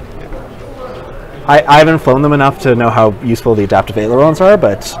 I haven't flown them enough to know how useful the adaptive ailerons are,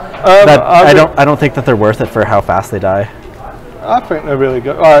 but I don't think that they're worth it for how fast they die. I think they're really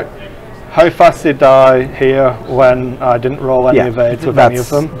good. All right. How fast they die here when I didn't roll any evades with any of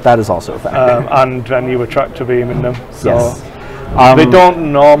them. That is also a factor. And then you were tractor beaming them. So yes. they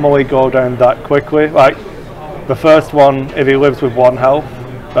don't normally go down that quickly. Like the first one, if he lives with 1 health,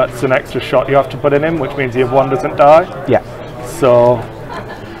 that's an extra shot you have to put in him, which means if 1 doesn't die. Yeah. So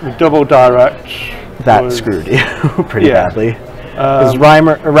the double direct. That screwed you pretty badly. Because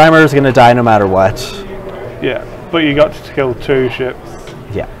Reimer is going to die no matter what. Yeah, but you got to kill 2 ships.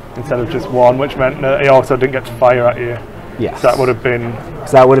 Yeah. Instead of just 1, which meant that he also didn't get to fire at you. Yes. So that would have been.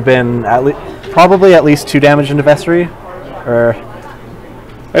 So that would have been probably at least 2 damage into Vestry, or.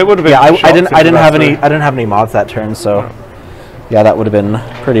 It would have been. Yeah, I didn't have any mods that turn, so. Yeah, that would have been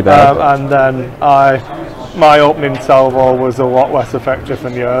pretty bad. And then my opening salvo was a lot less effective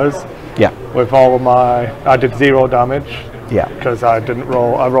than yours. Yeah. With all of I did 0 damage. Yeah. Because I didn't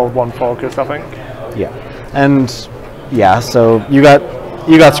roll. I rolled 1 focus, I think. Yeah, and Yeah, so you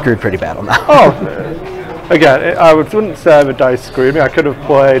got screwed pretty bad on that. Oh, again, wouldn't say the dice screwed me. I could have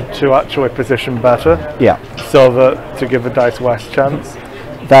played to actually position better. Yeah. So that to give the dice West chance.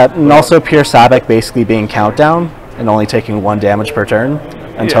 That, and also Pure Sabak basically being countdown and only taking 1 damage per turn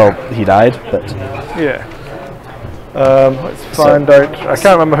until he died. But yeah. Let's find out. I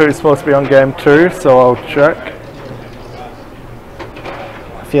can't remember who's supposed to be on game 2, so I'll check.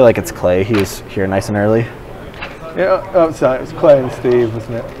 I feel like it's Clay. He was here nice and early. Yeah, oh, sorry, it was Clay and Steve,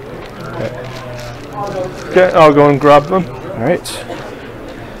 wasn't it? Okay, I'll go and grab them. Alright.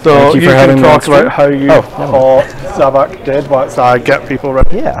 So you can talk about how you thought Sabak did once I get people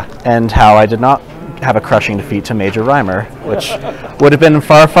ready. Yeah, and how I did not have a crushing defeat to Major Rhymer, which would have been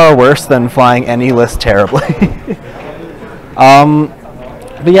far, far worse than flying any list terribly.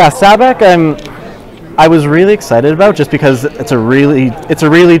 But yeah, Sabak I was really excited about just because it's a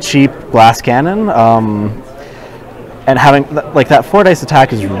really cheap glass cannon. And having like that 4 dice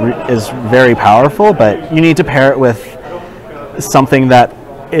attack is very powerful, but you need to pair it with something that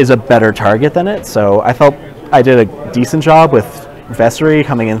is a better target than it. So I felt I did a decent job with Vessery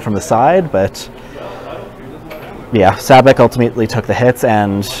coming in from the side, but yeah, Sabak ultimately took the hits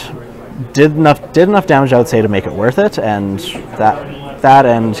and did enough damage, I would say, to make it worth it. And that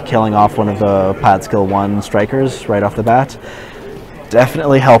and killing off one of the Pad Skill 1 strikers right off the bat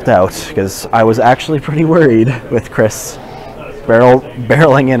definitely helped out, because I was actually pretty worried with Chris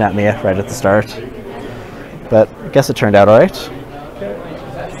barreling in at me right at the start. But I guess it turned out all right.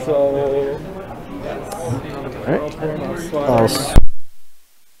 So, All right.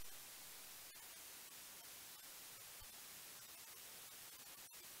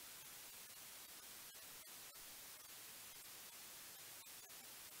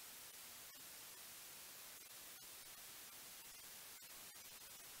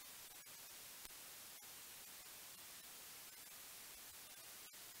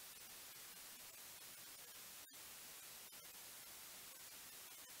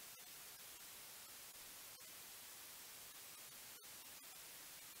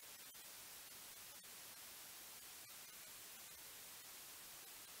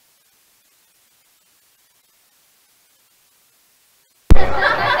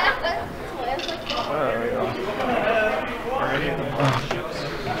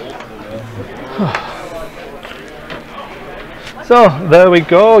 So there we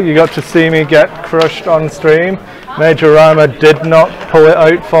go, you got to see me get crushed on stream. Major Rhymer did not pull it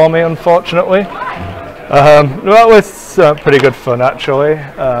out for me, unfortunately. That was pretty good fun, actually.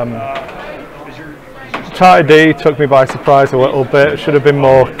 Ty D took me by surprise a little bit. Should have been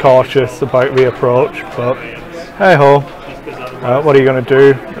more cautious about the approach, but hey ho. What are you going to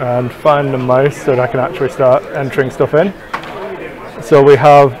do? And find the mouse so that I can actually start entering stuff in. So we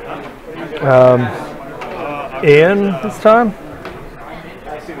have Ian this time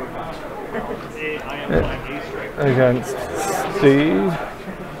against Steve.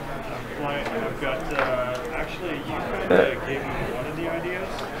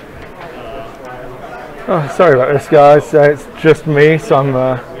 Oh, sorry about this, guys. It's just me, so I'm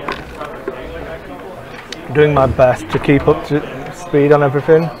doing my best to keep up to speed on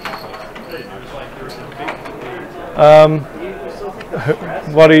everything.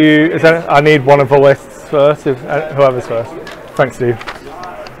 What are you? I need one of the lists first. Whoever's first. Thanks, Steve.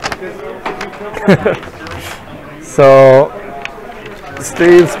 So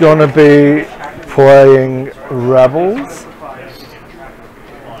Steve's gonna be playing Rebels.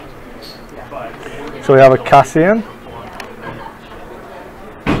 So we have a Cassian.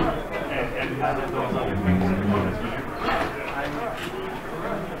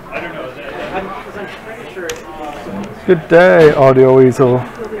 Good day, Audio Weasel.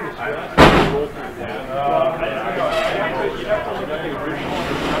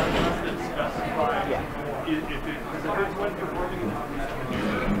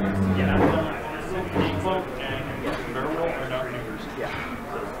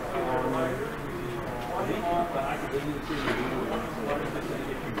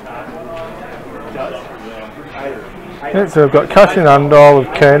 Yeah, so I've got Cassian and all of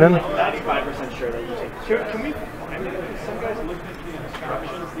Kanan. Can we? I mean, some guys looked at the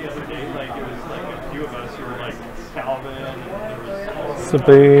instructions the other day. Like it was like a few of us who were like Calvin, and there was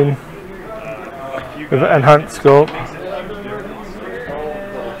Sabine with enhanced scope. Yeah.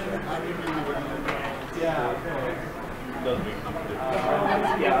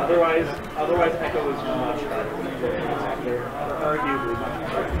 Otherwise, Echo was much better. Arguably much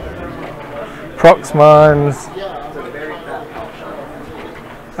better. Prox Mines,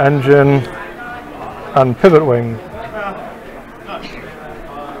 Engine, and Pivot Wing.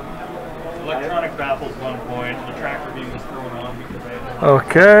 Electronic baffles 1 point. The tracker beam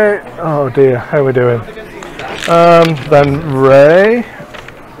Okay. Oh dear, how are we doing? Then Ray.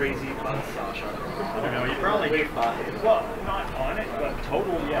 Crazy bus Sasha. I don't know, you probably well, not on it, but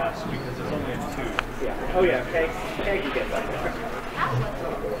total yes, because it's only in 2. Yeah. Oh yeah, Keg you get that.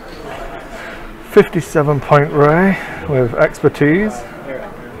 57-point Ray with expertise.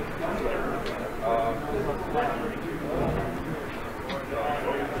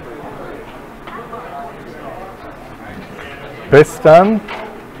 Bistan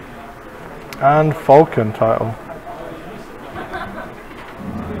and Falcon title.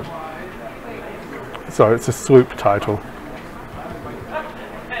 Sorry, it's a swoop title.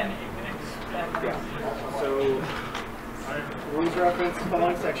 So, rules reference,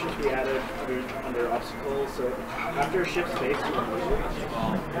 following sections we added under obstacles. So, after a ship's face,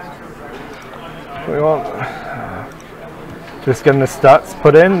 We want just getting the stats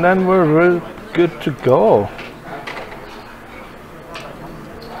put in, then we're good to go.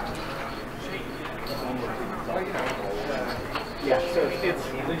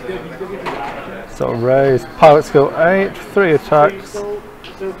 So Ray's pilot skill 8, 3 attacks,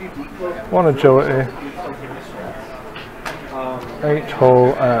 1 agility, 8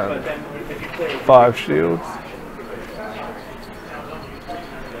 hull and 5 shields.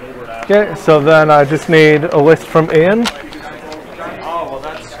 Okay, so then I just need a list from Ian. Oh, well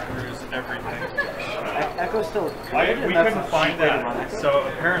that screws everything. Echo's still. We couldn't find that, so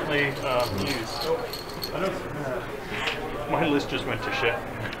apparently, my list just went to shit.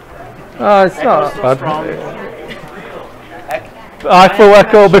 It's not bad. I flew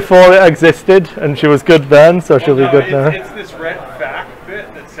Echo before it existed, and she was good then, so she'll be good now. It's this red fact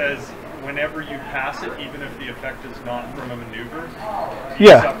bit that says whenever you pass it, even if the effect is not from a maneuver, you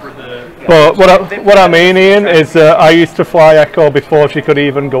suffer the... But what I mean, Ian, is I used to fly Echo before she could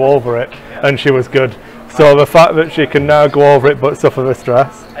even go over it, and she was good. So the fact that she can now go over it but suffer the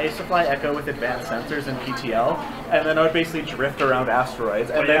stress. I used to fly Echo with advanced sensors and PTL, and then I would basically drift around asteroids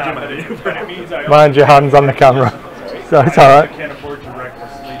and then do my maneuver. Mind your hands on the camera. So it's alright. I can't afford to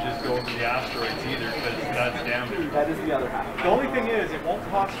recklessly just go over the asteroids either, because that's damage. That is the other half. The only thing is, it won't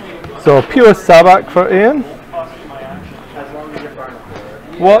cost me... So pure Sabak for Ian. It won't cost me my action. As long as you're far enough for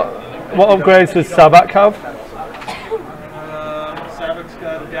it. What upgrades does Sabak have? Sabak's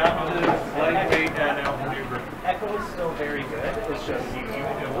got adaptive, lightweight, and outmaneuver. Echo is still very good. It's just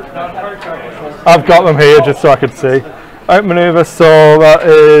I've got them here just so I could see. Outmaneuver, so that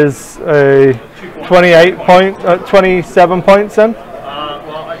is a 27 points then?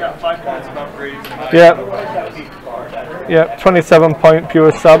 Well, I got 5 points of upgrades. Yep, 27 point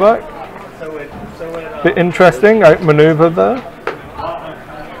pure Sabak. Bit interesting, outmaneuver there. I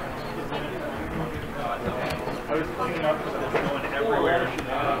was cleaning up with this going everywhere.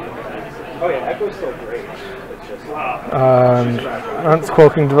 Oh yeah, Echo's still great. It's just And advanced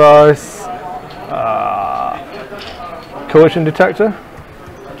cloaking device. Collision detector.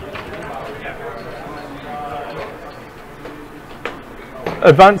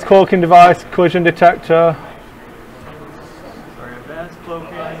 Advanced cloaking device, collision detector. Sorry, advanced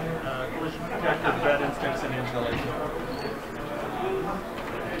cloaking, collision detector, bed instincts, and installation.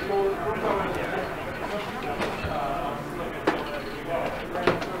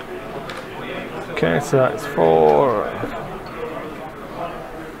 Okay, so that's 4.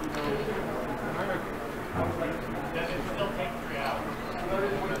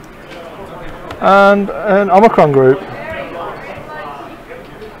 And an Omicron group.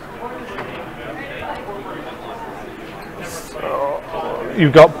 So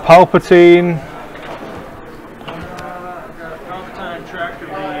you've got Palpatine. Palpatine, tractor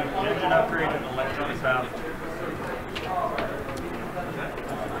beam, engine upgrade, and electronic valve.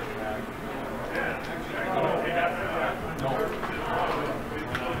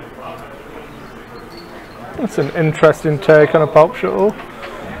 That's an interesting take on a pulp shuttle.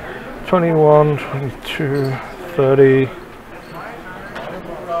 21, 22, 30,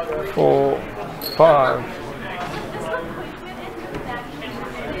 4, 5.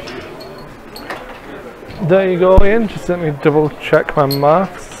 There you go, Ian. Just let me double check my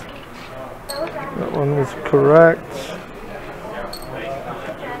maths. That one was correct.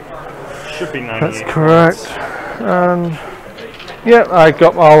 Should be 98. That's correct. And yeah, I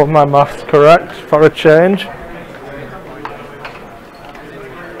got all of my maths correct for a change.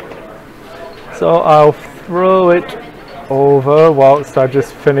 So I'll throw it over whilst I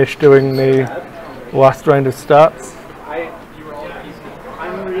just finish doing the last round of stats.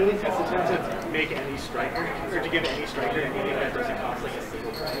 I'm really hesitant to make any striker, or to give any striker anything that doesn't cost like a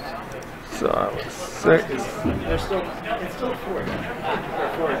single price. So 6. It's still 4.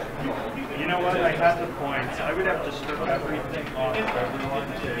 You know what? I had the points. I would have to strip everything off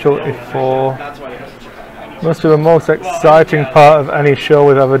everyone. 24. That's why I have to strip. Must be the most exciting part of any show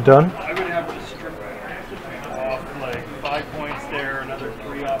we've ever done. I would have to strip off like 5 points there, another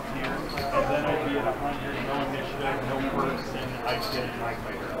 3 off here, and then I'd be at 100, no initiative, no perks, and I'd get my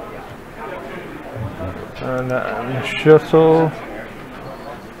fighter. And then shuttle.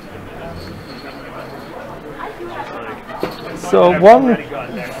 So one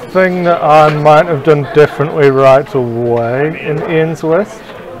thing that I might have done differently right away in Ian's list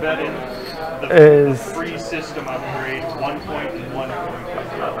is free system upgrade, 1 point and 1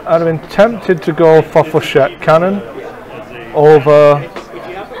 point. I'd have been tempted to go for Flechette Cannon over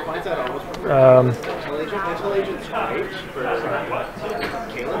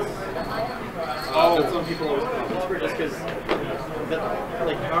Some people always call it whisper just because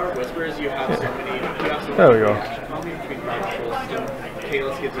like power whispers you have so many there we go.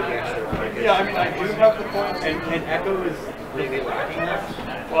 Kalis gives you the extra focus. Yeah, I mean I do have the points and Echo is really lacking that.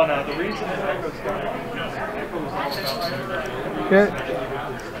 Well no, the reason Echo's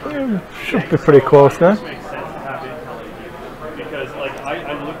Yeah, should be pretty close now. Because like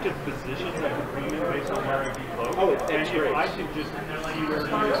I looked at positions I could bring in based on where I can float. Oh, it's and if I could just see where he is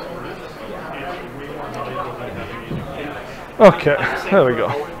first, it's way more valuable than having Okay, there we go.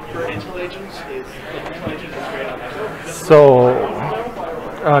 for intel agents is great on Echo. So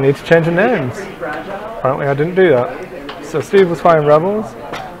I need to change the names. Apparently I didn't do that. So Steve was flying Rebels.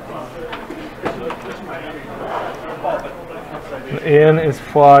 And Ian is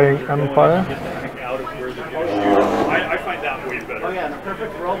flying Empire. I find that way better. Oh yeah, in a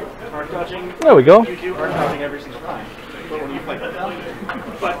perfect world, arc dodging. There we go. You do arc dodging every single time. But when you play but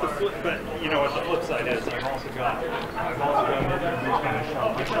you know what the flip side is, I've also got kind of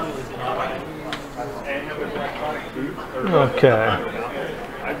shot. My shot is not and with electronic boot. Okay.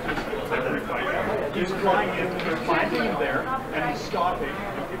 He's flying in, they're finding him there, and he's stopping.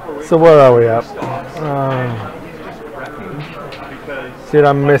 And So where are we at? See,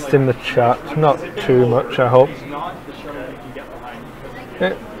 I missed in the chat. Not too much, I hope.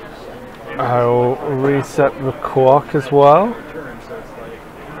 Yeah. I'll reset the clock as well.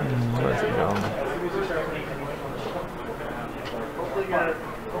 Where's it gone?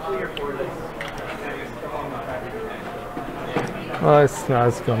 Oh, it's now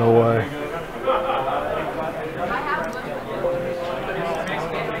it's gone away.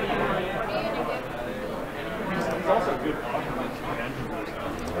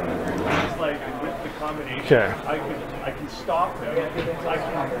 Okay. I can stop him.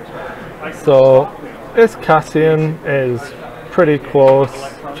 So this Cassian is pretty close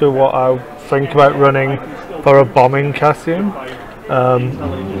to what I think about running for a bombing Cassian.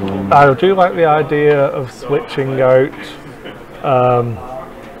 I do like the idea of switching out.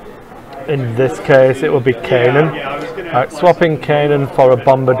 In this case, it would be Kanan. Swapping Kanan for a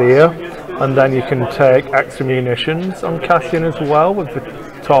bombardier, and then you can take extra munitions on Cassian as well with the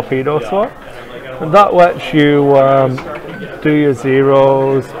torpedo swap. And that lets you do your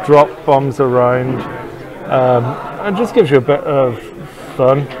zeros, drop bombs around, and just gives you a bit of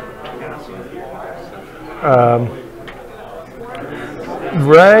fun.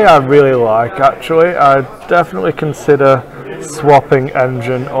 Rey I really like actually. I definitely consider swapping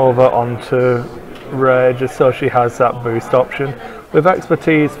engine over onto Rey just so she has that boost option. With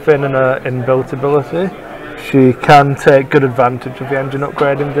expertise, Finn and her inbuilt ability, she can take good advantage of the engine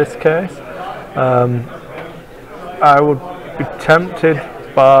upgrade in this case. I would be tempted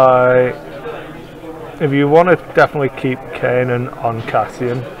by, if you want to definitely keep Kanan on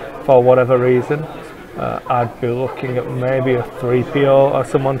Cassian for whatever reason, I'd be looking at maybe a 3PO or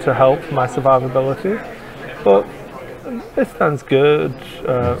someone to help my survivability. But this stands good,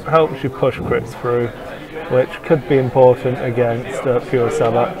 helps you push crits through, which could be important against pure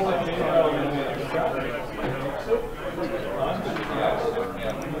Sabbath.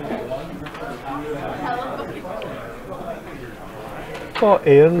 For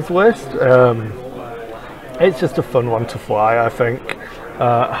Ian's list, it's just a fun one to fly, I think.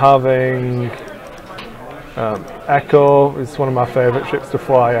 Having Echo is one of my favourite ships to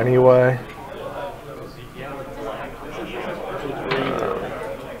fly anyway.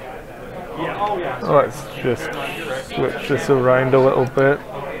 Let's just switch this around a little bit.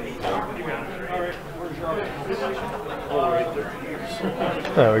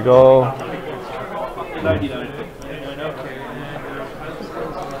 There we go.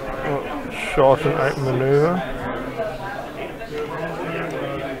 Shorten out maneuver.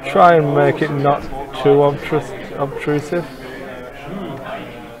 Try and make it not too obtrusive.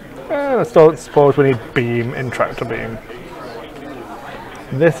 I don't suppose we need beam in tractor beam.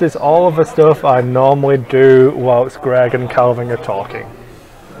 This is all of the stuff I normally do whilst Greg and Calvin are talking.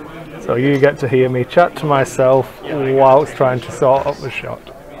 So you get to hear me chat to myself whilst trying to sort up the shot.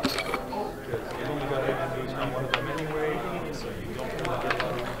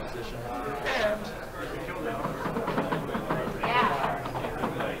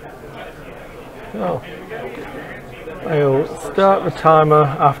 So, I'll start the timer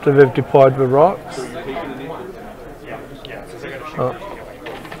after they've deployed the rocks. Oh.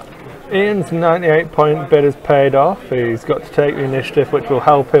 Ian's 98-point bid has paid off. He's got to take the initiative, which will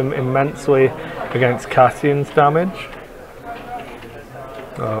help him immensely against Cassian's damage.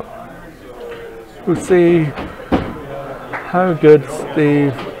 So, we'll see how good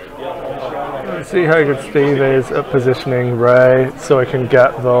Steve is at positioning Ray so he can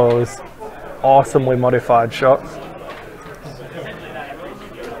get those awesomely modified shots.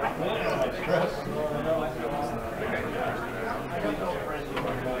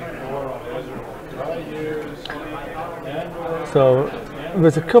 So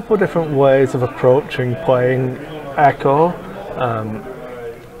there's a couple of different ways of approaching playing Echo.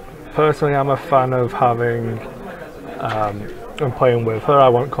 Personally, I'm a fan of having and playing with her. I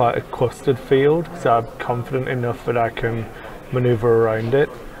want quite a clustered field, so I'm confident enough that I can maneuver around it.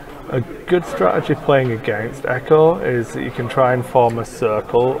 A good strategy playing against Echo is that you can try and form a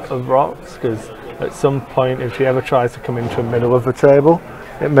circle of rocks, because at some point if she ever tries to come into the middle of the table,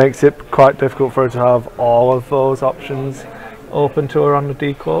 it makes it quite difficult for her to have all of those options open to her on the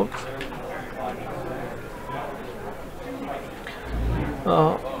decloaks.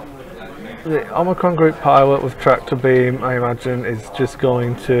 The Omicron Group pilot with tractor beam, I imagine, is just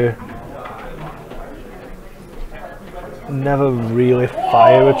going to never really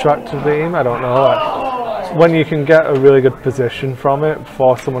fire a tractor beam. I don't know, like, when you can get a really good position from it,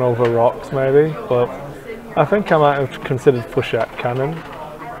 force someone over rocks maybe, but I think I might have considered flechette cannon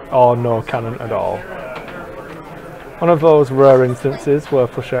or no cannon at all. One of those rare instances where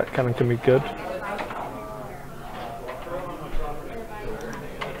flechette cannon can be good.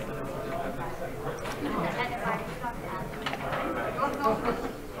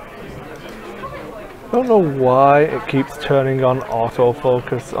 I don't know why it keeps turning on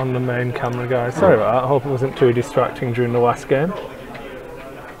autofocus on the main camera, guys. Sorry about that. I hope it wasn't too distracting during the last game.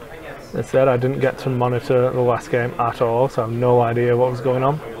 As I said, I didn't get to monitor the last game at all, so I have no idea what was going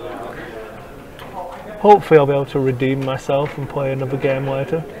on. Hopefully I'll be able to redeem myself and play another game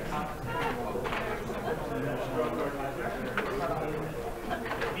later.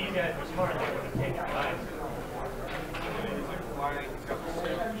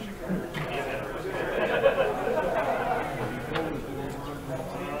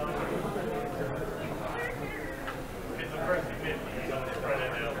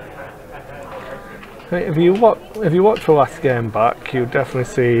 If you watch the last game back, you'll definitely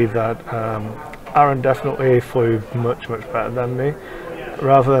see that Aaron definitely flew much better than me.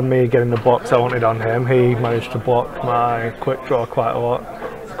 Rather than me getting the blocks I wanted on him, he managed to block my quick draw quite a lot.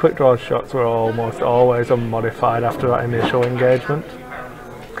 His quick draw shots were almost always unmodified after that initial engagement.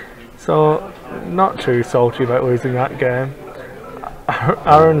 So, not too salty about losing that game.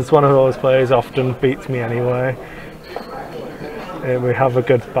 Aaron's one of those players often beats me anyway. We have a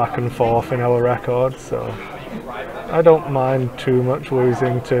good back and forth in our records, so I don't mind too much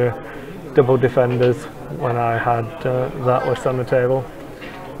losing to double defenders when I had that list on the table.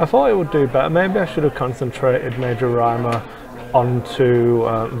 I thought it would do better. Maybe I should have concentrated Major Reimer onto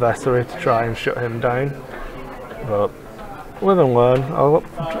Vessery to try and shut him down, but live and learn.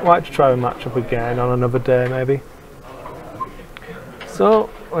 I'd like to try a matchup again on another day maybe. So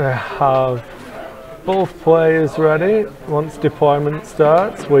we have both players ready. Once deployment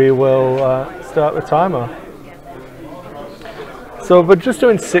starts, we will start the timer. So we're just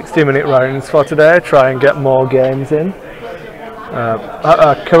doing 60-minute rounds for today, try and get more games in. At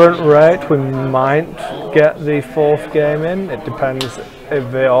our current rate, we might get the 4th game in. It depends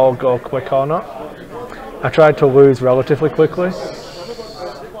if they all go quick or not. I tried to lose relatively quickly.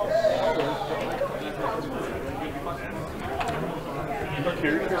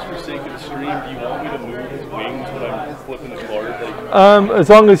 As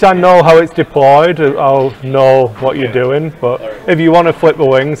long as I know how it's deployed, I'll know what you're doing, but if you want to flip the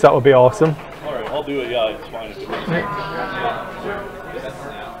wings, that would be awesome. Alright, I'll do it, yeah, it's fine.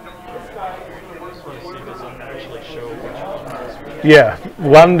 Yeah,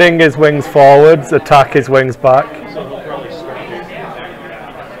 landing is wings forwards, attack is wings back.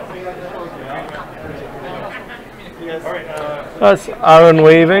 That's Aaron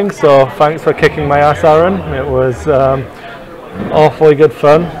leaving, so thanks for kicking my ass, Aaron. It was awfully good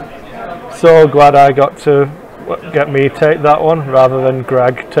fun. so glad I got to get me take that one rather than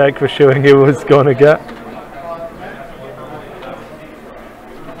Greg take the shoeing he was going to get.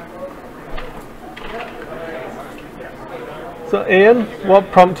 So Ian,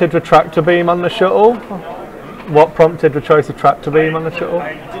 what prompted the tractor beam on the shuttle? What prompted the choice of tractor beam on the shuttle?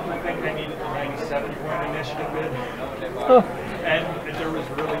 I didn't think I needed the 97-point initiative bid. Oh. And there was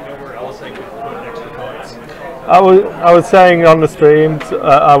really nowhere else I could put extra points. I was saying on the streams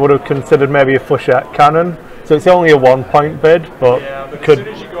I would have considered maybe a Flechette cannon. So it's only a 1-point bid, but yeah, but could. As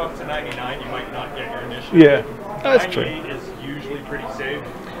soon as you go up to 99, you might not get your initiative. Yeah, that's true. 98 is usually pretty safe.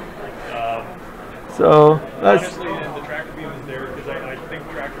 So that's. Honestly, and the tractor beam is there because I think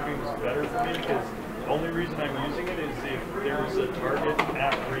tractor beam is better for me because the only reason I'm using it is if there's a target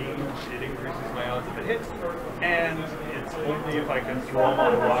at range, it increases my odds of a hit, and it's only if I can throw them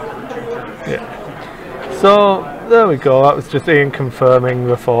on a rock for 2 turns. Yeah. So there we go. That was just Ian confirming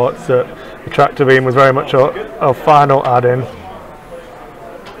the thoughts that the tractor beam was very much a final add-in.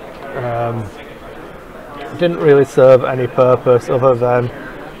 Didn't really serve any purpose other than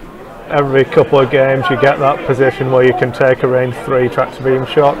every couple of games you get that position where you can take a range 3 tractor beam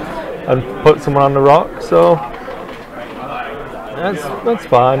shot and put someone on the rock. So that's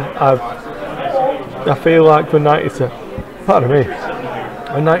fine. I feel like the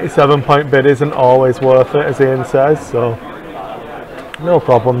 97-point bid isn't always worth it, as Ian says. So no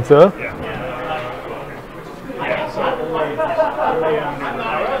problem, sir.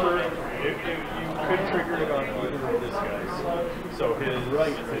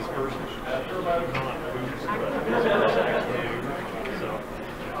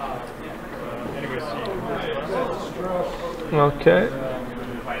 Okay,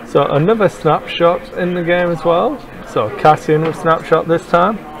 so another snapshot in the game as well. So Cassian with snapshot this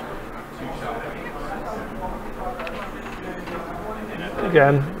time.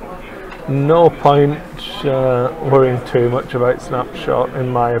 Again, no point worrying too much about snapshot in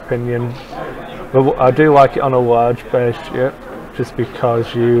my opinion. But I do like it on a large base ship, just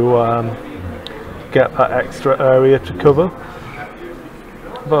because you get that extra area to cover.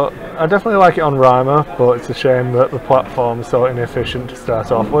 But I definitely like it on Rhymer, but it's a shame that the platform is so inefficient to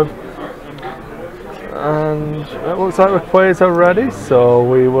start off with. And it looks like the players are ready, so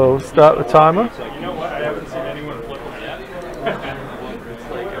we will start the timer. You know what? I haven't seen anyone flip them yet. It's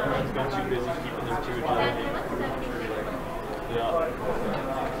like everyone's been too busy keeping their 2 agility.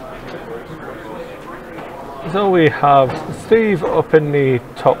 Yeah. So we have Steve up in the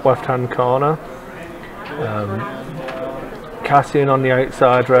top left-hand corner. Cassian on the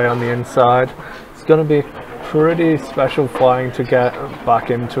outside, Ray on the inside. It's going to be pretty special flying to get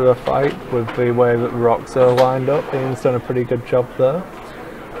back into a fight with the way that the rocks are lined up. Ian's done a pretty good job there.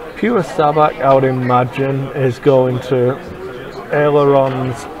 Pure Sabak, I would imagine, is going to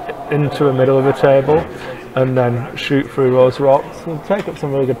ailerons into the middle of the table and then shoot through those rocks and take up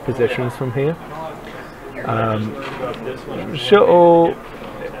some really good positions from here. Shuttle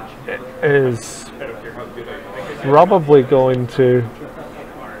is probably going to.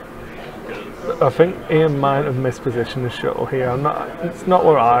 I think Ian might have mispositioned the shuttle here. It's not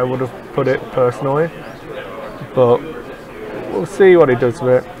where I would have put it personally, but we'll see what he does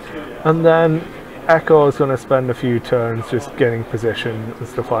with it. And then Echo is going to spend a few turns just getting position and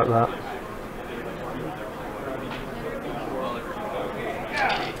stuff like that.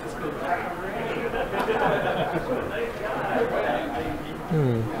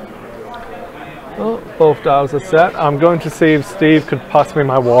 Well, both dials are set. I'm going to see if Steve could pass me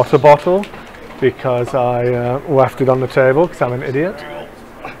my water bottle because I left it on the table because I'm an idiot.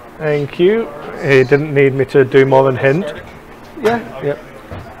 Thank you. He didn't need me to do more than hint. Yeah, yep.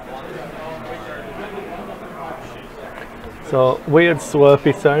 So weird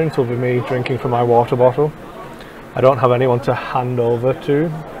slurpy sounds will be me drinking from my water bottle. I don't have anyone to hand over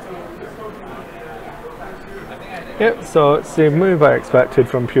to. Yep, so it's the move I expected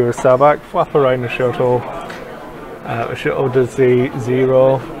from Pure Sabak. Flap around the shuttle. The shuttle does the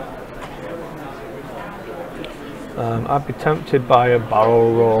 0. I'd be tempted by a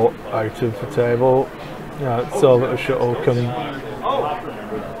barrel roll out of the table so that the shuttle can.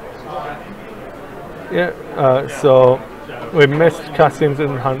 Yeah, so we missed Cassian's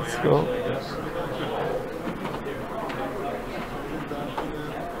enhanced scope.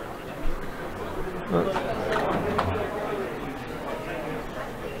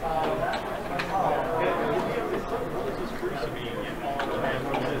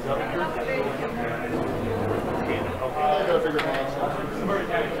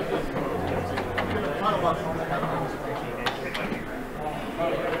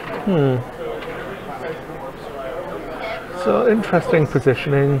 So interesting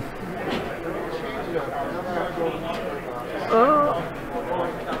positioning.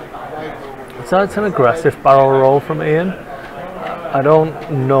 So it's an aggressive barrel roll from Ian. I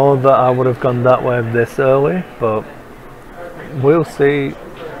don't know that I would have gone that way this early, but we'll see.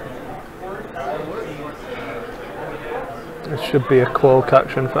 It should be a cloak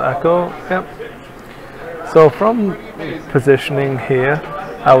action for Echo. Yep. So from positioning here,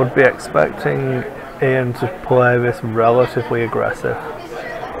 I would be expecting Ian to play this relatively aggressive.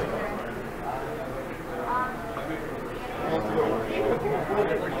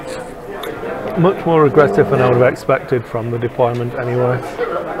 Much more aggressive than I would have expected from the deployment anyway.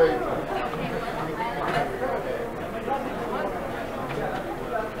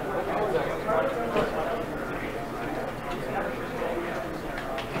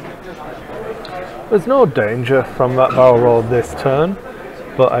 There's no danger from that barrel roll this turn,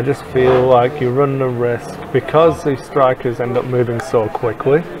 but I just feel like you run the risk, because the strikers end up moving so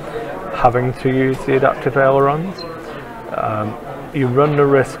quickly, having to use the adaptive ailerons. You run the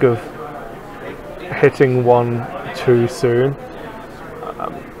risk of hitting one too soon.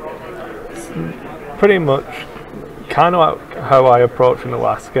 Pretty much kind of how I approached in the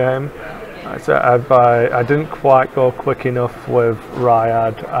last game. I didn't quite go quick enough with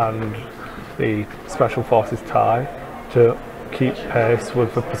Ryad and the Special Forces tie to keep pace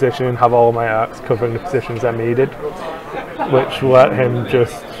with the position and have all my arcs covering the positions I needed, which let him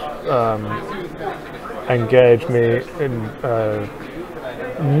just engage me in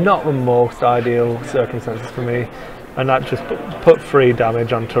not the most ideal circumstances for me, and that just put 3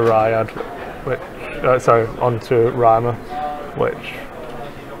 damage onto Ryad, onto Rima, which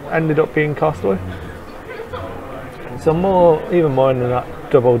ended up being costly. So even more than that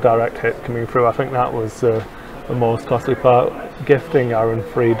double direct hit coming through, I think that was the most costly part, gifting Aaron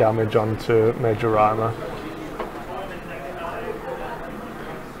 3 damage onto Major Rima.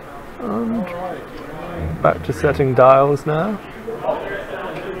 And back to setting dials now.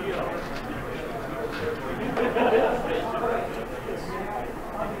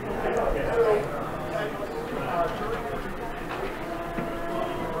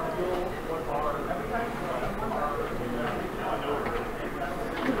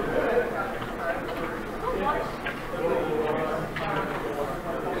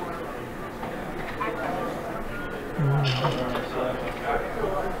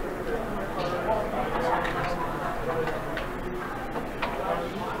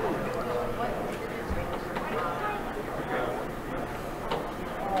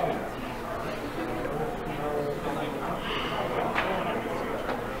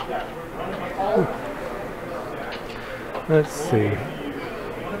 Let's see.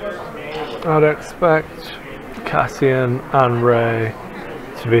 I'd expect Cassian and Ray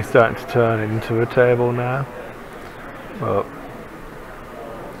to be starting to turn into a table now, but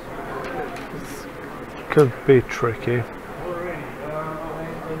it could be tricky.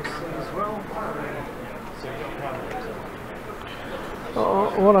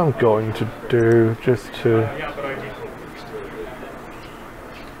 What I'm going to do,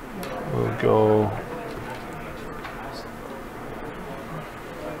 we'll go.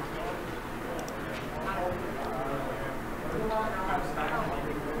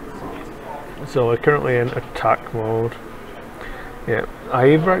 So we're currently in attack mode. Yeah,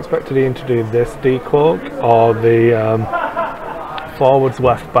 I either expected Ian to do this decloak or the forwards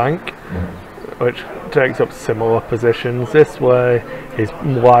left bank, which takes up similar positions. This way he's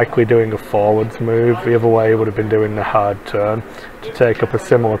likely doing a forwards move, the other way he would have been doing the hard turn to take up a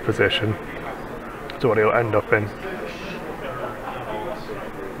similar position to what he'll end up in.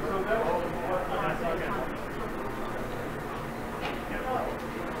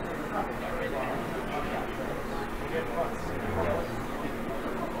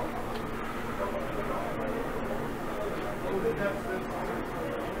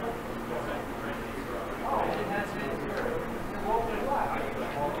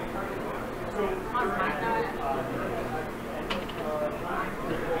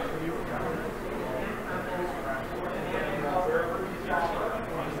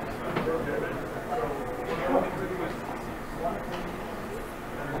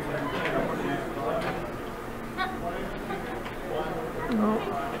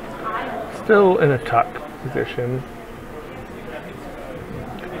 Still in attack position.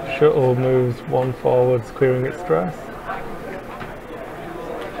 Shuttle moves 1 forwards, clearing its stress.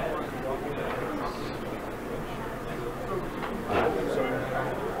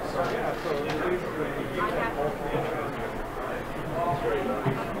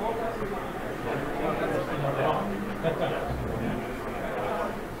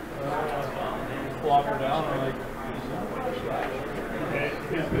 Flop her down, or like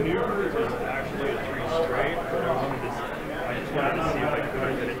his maneuver is actually a 3 straight, but I just wanted to see if I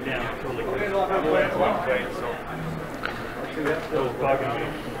could get it down really quick.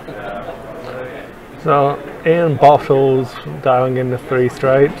 So Ian Bottles dialing in the 3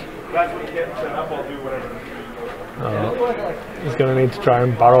 straight. He's going to need to try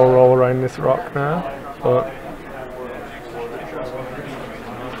and barrel roll around this rock now, but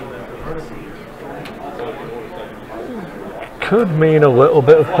could mean a little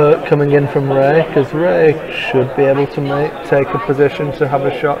bit of hurt coming in from Ray, because Ray should be able to take a position to have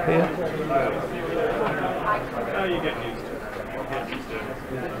a shot here.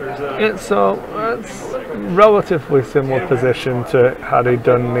 It's relatively similar position to had he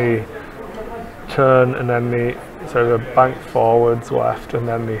done the turn and then the sort of bank forwards left, and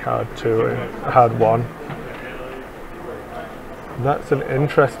then he had one. That's an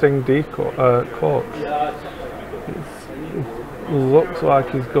interesting cork. Looks like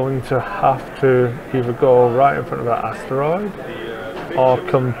he's going to have to either go right in front of that asteroid or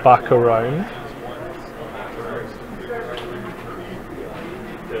come back around.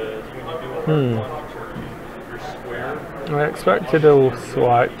 I expected a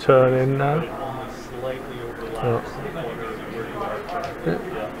slight turn in now.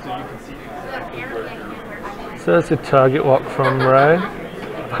 So there's a target lock from Ray.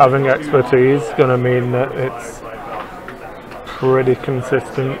 Having expertise is going to mean that it's pretty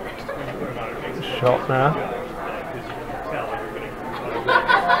consistent shot now.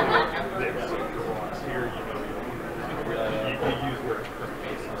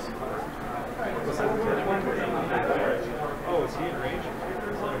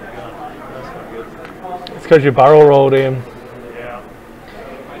 It's because you barrel rolled him.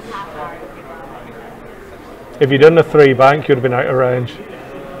 If you'd done the 3 bank, you'd have been out of range.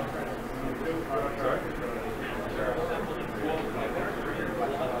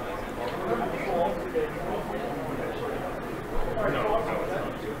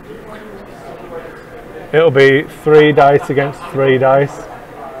 It'll be 3 dice against 3 dice.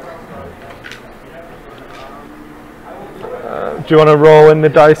 Do you want to roll in the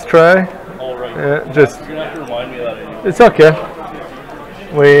dice tray? Alright. Yeah, just. You're gonna have to remind me of that anyway. It's okay.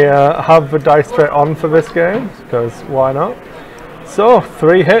 We have the dice tray on for this game, because why not? So,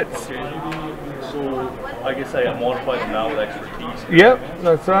 3 hits. So, I guess I modify them now with expertise. Yep,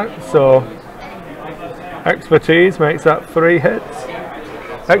 that's right. So, expertise makes that 3 hits.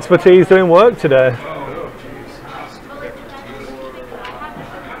 Expertise doing work today.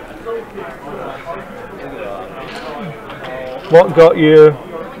 What got you?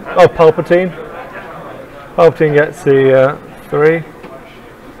 Oh, Palpatine. Palpatine gets the 3.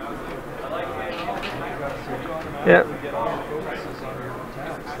 Yep.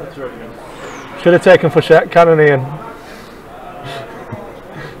 Should have taken Fouchette Cannon, Ian.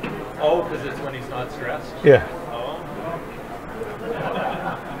 Oh, because it's when he's not stressed? Yeah. Oh.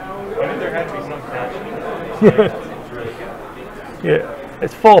 I mean, there had to be some catch. Yeah.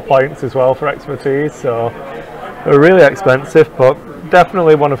 It's 4 points as well for expertise, so they're really expensive, but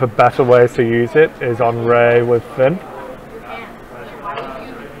definitely one of the better ways to use it is on Ray with Finn.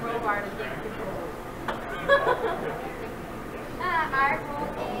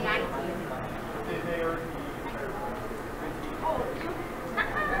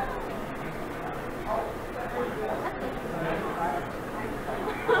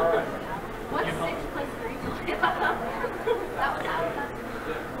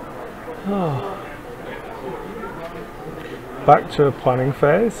 Back to the planning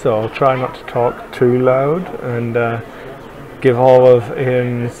phase, so I'll try not to talk too loud and give all of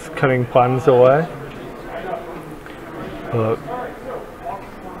Ian's cunning plans away. But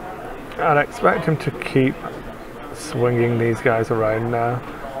I'd expect him to keep swinging these guys around now.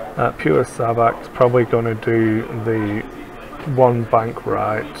 Pure Sabac's probably going to do the 1 bank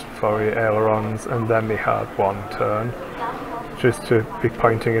right for the ailerons and then the hard 1 turn, just to be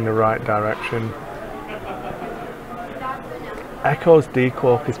pointing in the right direction. Echo's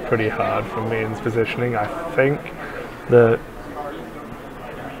decloak is pretty hard from Ian's positioning. I think that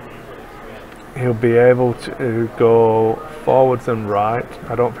he'll be able to go forwards and right.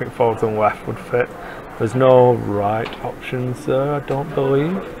 I don't think forwards and left would fit. There's no right options there, I don't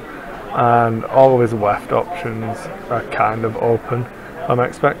believe. And all of his left options are kind of open. I'm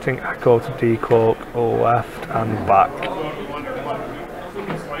expecting Echo to decloak left and back.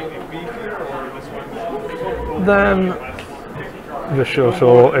 Then the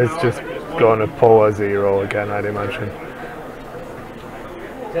shuttle is just going to pull a 0 again, I'd imagine.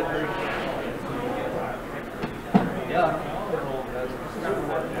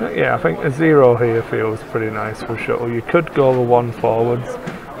 Yeah, I think a 0 here feels pretty nice for shuttle. You could go the 1 forwards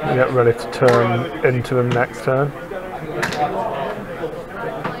and get ready to turn into them next turn.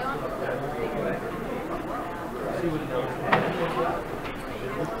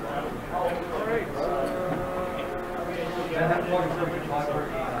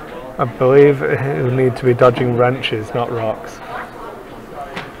 I believe it will need to be dodging wrenches, not rocks.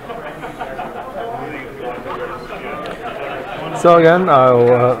 So again,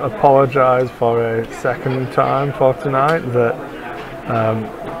 I'll apologise for a second time for tonight that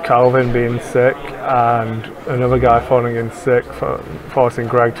Calvin being sick and another guy falling in sick, forcing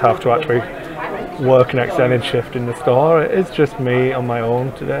Greg to have to actually work an extended shift in the store. It's just me on my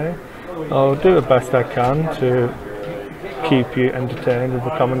own today. I'll do the best I can to keep you entertained with the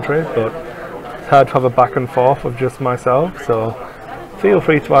commentary, but it's hard to have a back and forth of just myself, so feel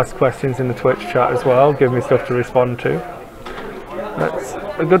free to ask questions in the Twitch chat as well, give me stuff to respond to. That's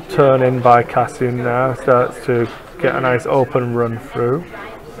a good turn in by Cassian now, starts to get a nice open run through.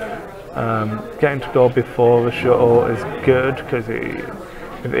 Getting to go before the shuttle is good, because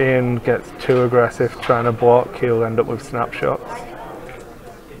if Ian gets too aggressive trying to block, he'll end up with snapshots.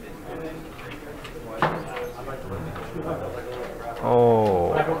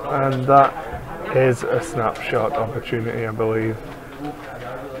 Oh, and that is a snapshot opportunity, I believe.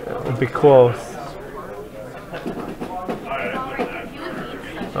 It would be close.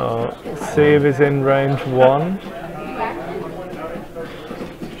 Oh, see if he's in range 1.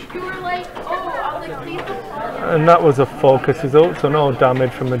 And that was a focus result, so no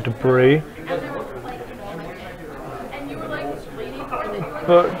damage from the debris.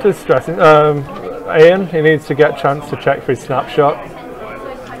 But distressing. Ian, he needs to get a chance to check for his snapshot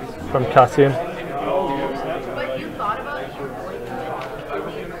from Cassian.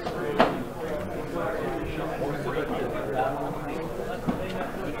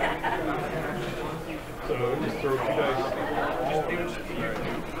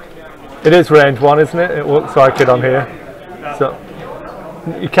 It is range 1, isn't it? It looks like it on here. So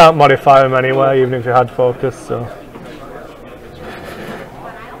you can't modify them anyway, even if you had focus. So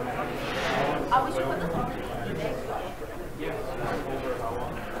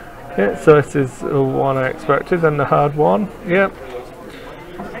yeah, so this is the one I expected, and the hard one. Yep,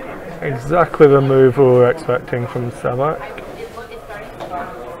 exactly the move we were expecting from Savak.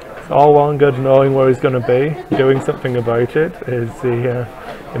 It's all well and good knowing where he's going to be. Doing something about it is the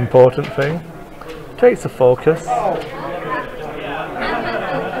important thing. Takes the focus.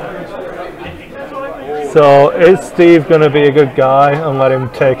 So is Steve going to be a good guy and let him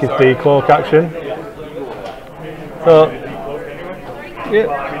take his decloak action? So yeah,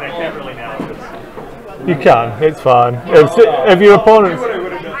 you can. It's fine. If your opponent's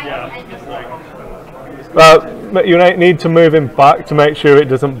you need to move him back to make sure it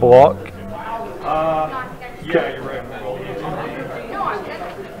doesn't block. Yeah, you're right.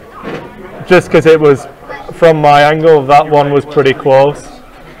 Just because it was, from my angle, that one was pretty close.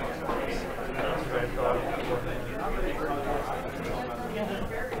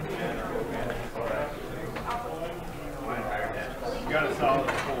 You got a solid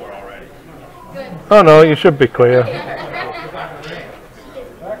 4 already. Oh no, you should be clear.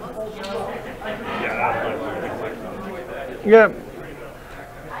 Yep.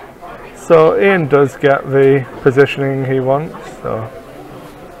 So Ian does get the positioning he wants. So.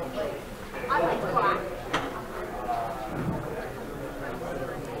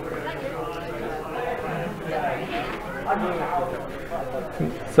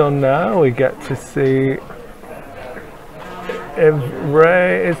 So now we get to see if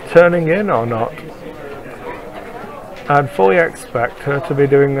Ray is turning in or not. I'd fully expect her to be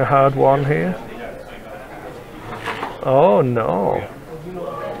doing the hard one here. Oh no.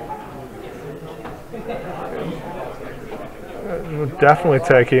 It would definitely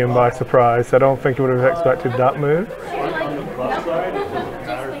take Ian by surprise. I don't think he would have expected that move.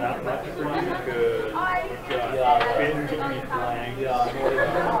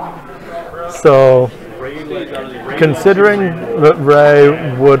 So, considering that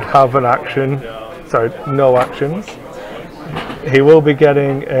Ray would have an action, sorry, no actions, he will be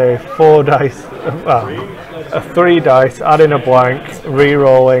getting a 4 dice, a 3 dice, adding a blank,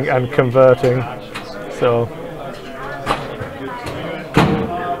 re-rolling and converting. So,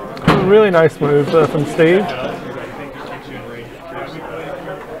 really nice move there from Steve.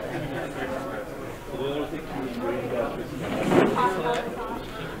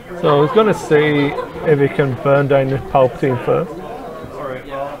 So I was going to see if he can burn down the Palpatine first.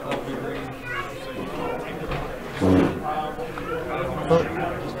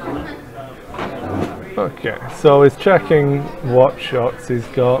 Okay, so he's checking what shots he's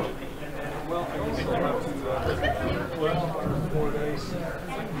got.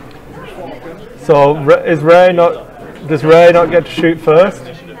 So is Ray not? Does Ray not get to shoot first?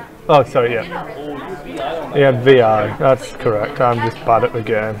 Oh, sorry, yeah. Yeah, VI. That's correct. I'm just bad at the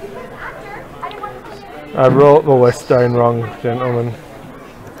game. I wrote the list down wrong, gentlemen.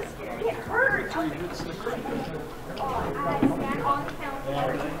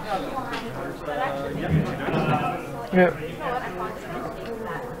 Yeah.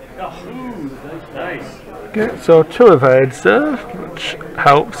 Nice. Okay, so 2 evades there, which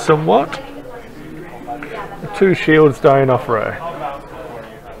helps somewhat. 2 shields dying off Ray.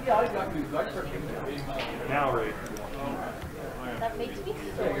 Now, Ray. That makes me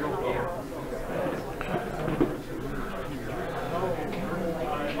so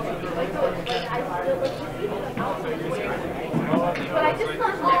but I just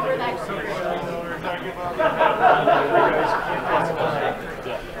not remember that.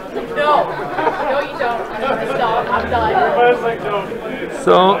 No, you don't. I'm gonna stop. I'm done.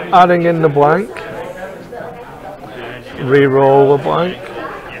 So, adding in the blank. Reroll a blank.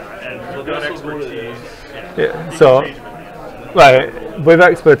 And we've got expertise. Yeah, so, right, with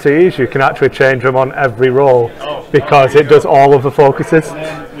expertise you can actually change them on every roll because it does all of the focuses.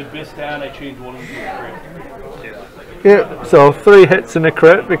 And with Bistan, I changed one of them to a crit. Yeah, so 3 hits and a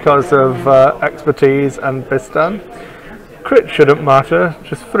crit because of expertise and Bistan. Crit shouldn't matter,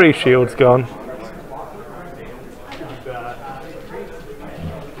 just 3 shields gone.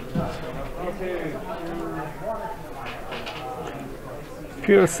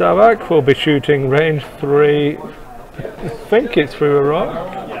 Pure Savak will be shooting range 3, I think it's through a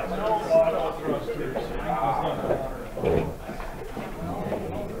rock.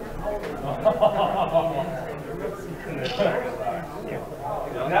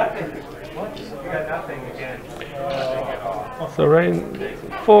 So range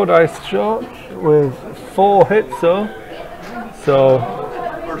 4 dice shot with 4 hits though. So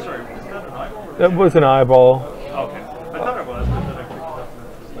it was an eyeball. Okay. I thought it was, but then I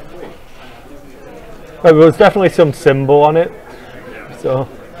There was definitely some symbol on it. So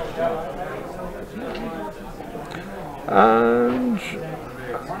and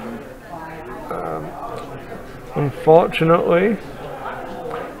unfortunately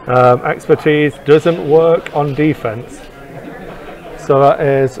expertise doesn't work on defense. So that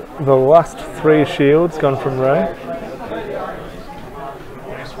is the last 3 shields gone from Ray.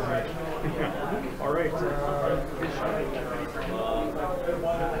 all right.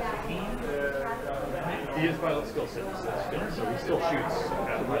 He is pilot skill 6 still, so he still shoots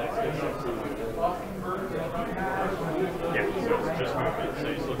at pilot skill 6. Yeah, so it's just movement, so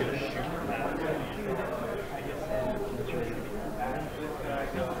he's still going to shoot from that.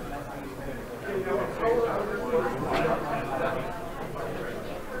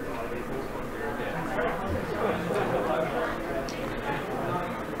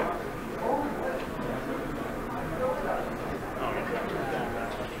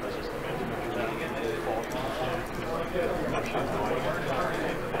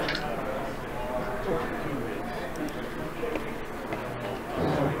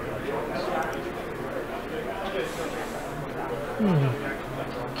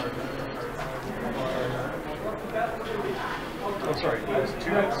 Oh, sorry, it was 2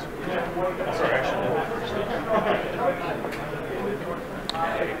 hits? Sorry, actually.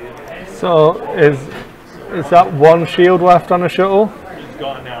 So is that 1 shield left on a shuttle? He's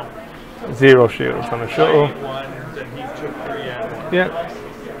gone now. 0 shields on a shuttle. 1, then he took 3 and 1. Yeah.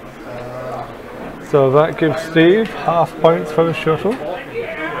 So that gives Steve half points for the shuttle.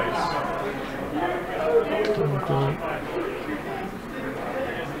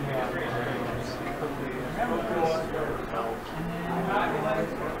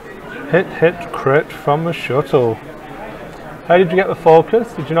 Hit, crit from the shuttle. How did you get the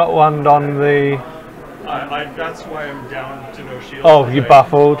focus? Did you not land on the... That's why I'm down to no shield. Oh, you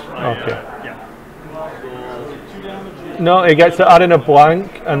baffled? Okay. Yeah. No, he gets to add in a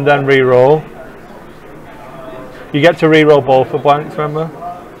blank and then re-roll. You get to re-roll both the blanks, remember?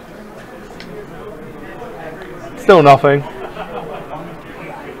 Still nothing.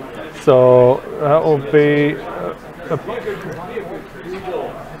 So that will be...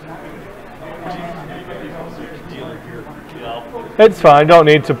 It's fine, don't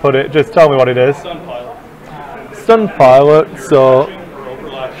need to put it, just tell me what it is. Stun pilot, so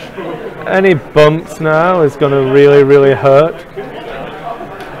any bumps now is going to really hurt. Given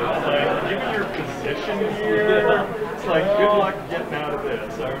your position here, it's like good luck getting out of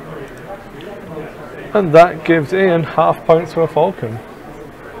this. And that gives Ian half points for a Falcon.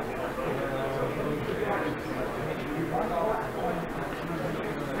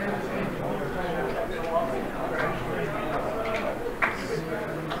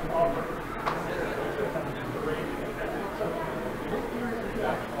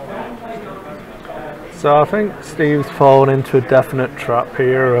 So I think Steve's fallen into a definite trap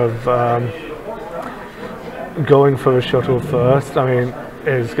here of going for a shuttle first. I mean,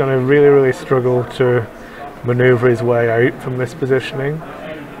 is going to really struggle to manoeuvre his way out from this positioning.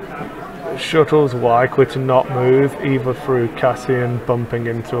 Shuttle's likely to not move either through Cassian bumping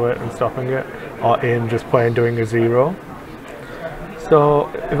into it and stopping it, or Ian just doing a 0. So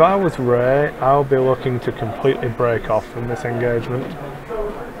if I was Ray, I'll be looking to completely break off from this engagement.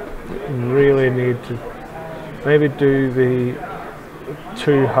 Really need to maybe do the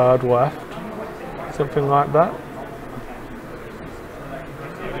 2 hard left, something like that.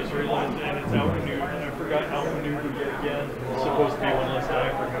 I just realized that it's outmaneuvered, and I forgot outmaneuvered yet again. It's supposed to be one less die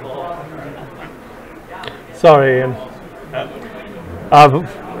for him. Sorry, Ian.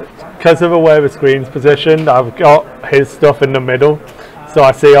 Because of the way the screen's positioned, I've got his stuff in the middle, so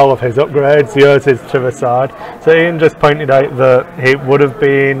I see all of his upgrades. Yours is to the side. So Ian just pointed out that it would have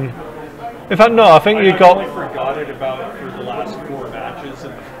been. In fact, no, I think you got. I forgot it about for the last 4 matches.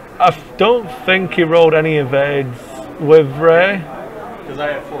 I don't think he rolled any evades with Ray. Because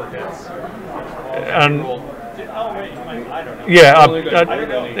I had 4 hits. And Oh, wait, I don't know. yeah, I don't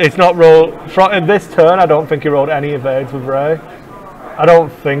know. it's not rolled. In this turn, I don't think he rolled any evades with Ray. I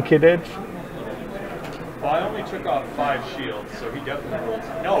don't think he did. Well, I only took off 5 shields, so he definitely rolled.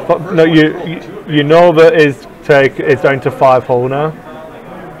 No, But no, you know that his take is down to 5 hull now.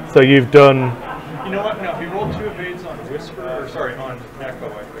 So you've done. You know what? No, he rolled 2 evades on Whisper, or sorry, on Echo,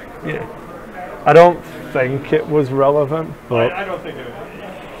 I think. Yeah. I don't think it was relevant, but I don't think it.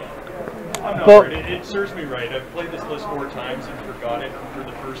 I'm not But- worried. It serves me right. I've played this list 4 times and forgot it for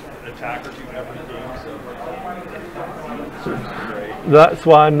the first attack or 2 every game, so it serves me right. that's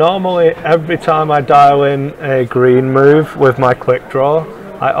why normally every time I dial in a green move with my quick draw,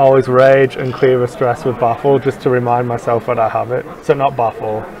 I always rage and clear a stress with baffle just to remind myself that I have it. So not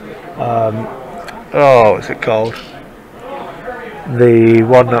baffle. What's it called? The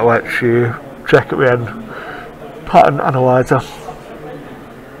one that lets you check at the end. Pattern analyzer.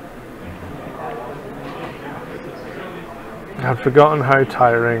 I've forgotten how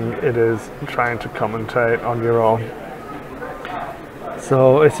tiring it is trying to commentate on your own.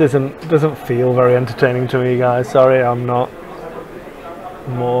 So this doesn't feel very entertaining to me, guys. Sorry, I'm not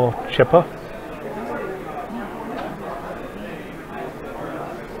more chipper.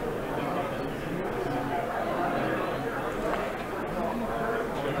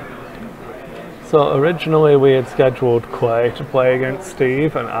 So originally we had scheduled Clay to play against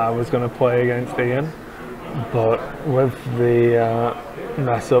Steve and I was going to play against Ian, but with the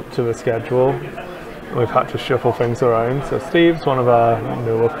mess up to the schedule we've had to shuffle things around. So Steve's one of our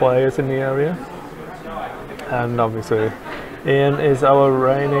newer players in the area, and obviously Ian is our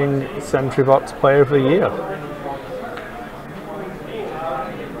reigning Sentry Box Player of the Year.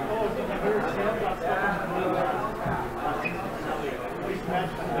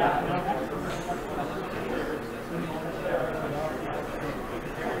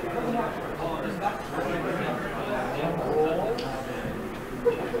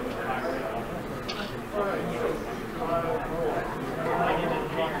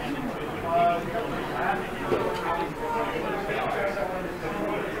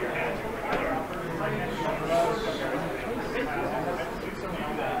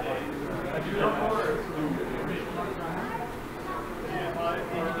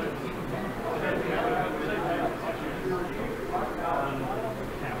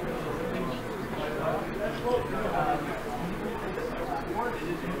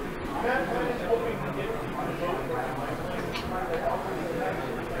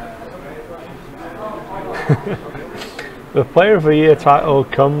 The Player of the Year title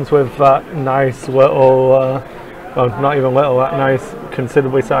comes with that nice little, well not even little, that nice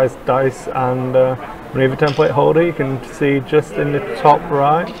considerably sized dice and maneuver template holder you can see just in the top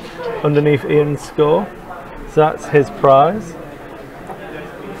right underneath Ian's score. So that's his prize.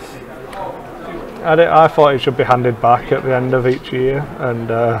 I thought it should be handed back at the end of each year and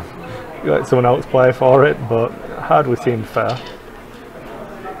let someone else play for it, but hardly seemed fair.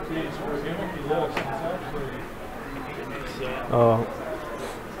 Oh.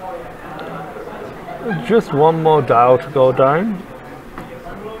 Just one more dial to go down.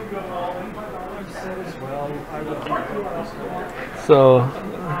 So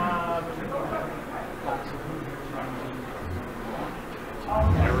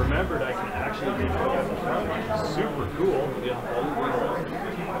I remembered I can actually get it at the front, which is super cool.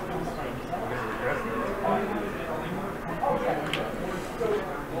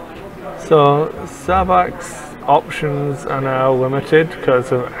 So Savak's options are now limited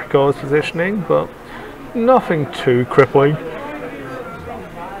because of Echo's positioning, but nothing too crippling.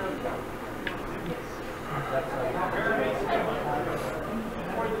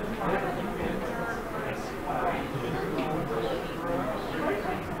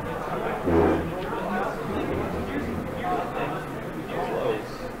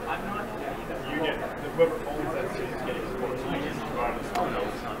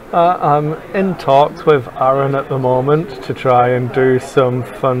 I'm in talks with Aaron at the moment to try and do some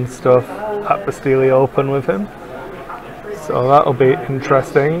fun stuff at the Steely Open with him. So that'll be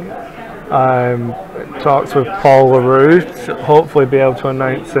interesting. I'm in talks with Paul LaRue to hopefully be able to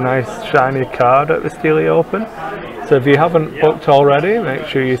announce a nice shiny card at the Steely Open. So if you haven't booked already, make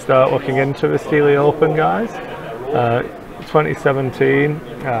sure you start looking into the Steely Open, guys. 2017,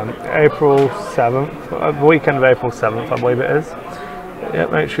 April 7th, the weekend of April 7th, I believe it is. Yeah,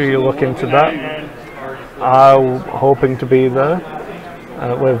 make sure you look into that. I'm hoping to be there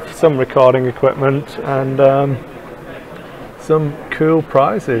with some recording equipment and some cool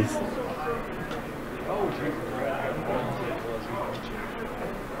prizes.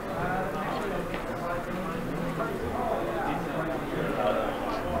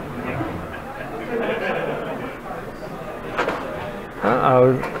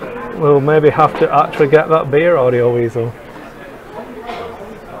 We'll maybe have to actually get that beer audio weasel.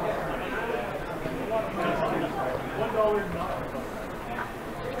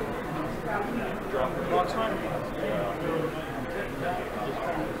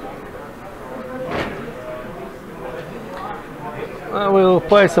 We'll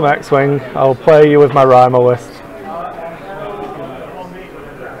play some X-Wing. I'll play you with my rhymer list.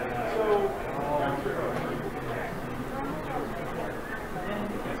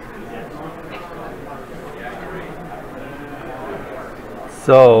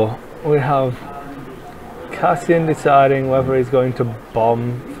 So we have Cassian deciding whether he's going to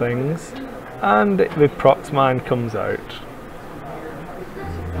bomb things, and the Prox Mine comes out.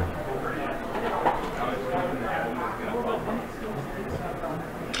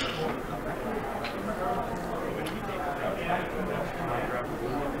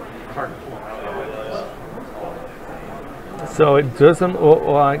 So it doesn't look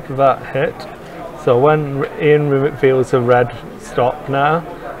like that hit. So when Ian reveals a red stop now,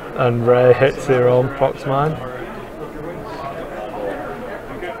 and Ray hits their own Prox Mine.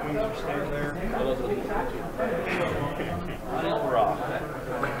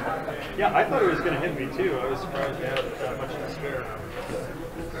 Yeah, I thought it was going to hit me too. I was surprised they had that much to spare.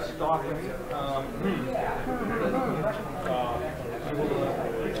 Stalking.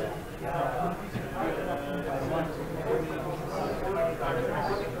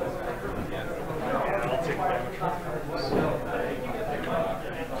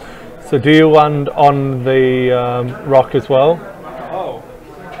 So do you land on the rock as well? Oh,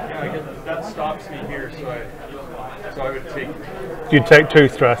 yeah, I guess that stops me here, so I would take... You'd take 2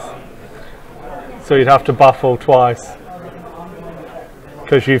 stress. So you'd have to baffle twice.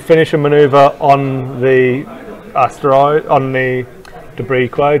 Because you finish a maneuver on the asteroid, on the debris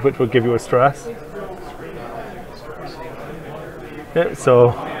cloud, which would give you a stress. Yeah,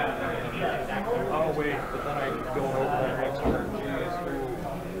 so... Oh wait, but then I go over there expert.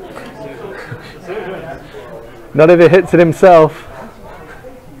 Not if he hits it himself.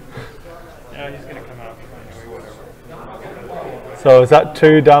 Yeah, he's gonna come out anyway, whatever. So is that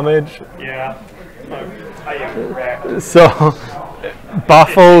 2 damage? Yeah. I am wrecked. So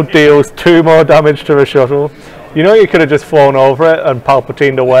baffle deals 2 more damage to the shuttle. You know you could have just flown over it and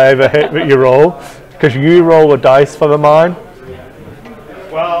Palpatined away the hit that you roll, because you roll a dice for the mine.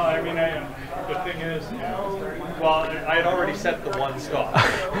 Well, I mean, the thing is, well, I had already set the 1 stop.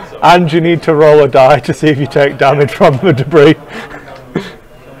 So. And you need to roll a die to see if you take damage from the debris.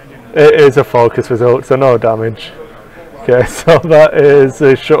 It is a focus result, so no damage. Okay, so that is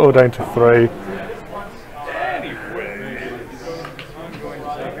a shuttle down to 3.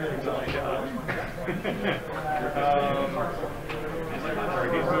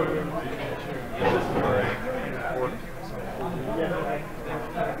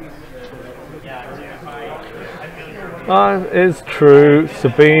 That is true.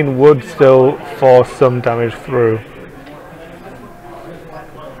 Sabine would still force some damage through.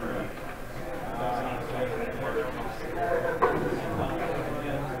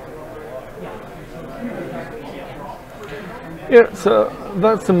 Yeah, so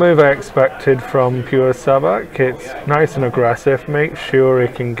that's the move I expected from Pure Sabak. It's nice and aggressive, make sure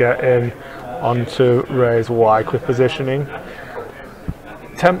he can get in onto Ray's likely positioning.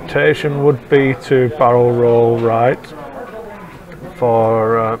 Temptation would be to barrel roll right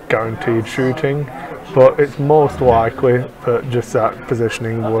for guaranteed shooting, but it's most likely that just that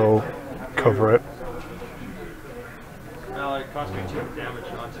positioning will cover it. Well, it cost me 2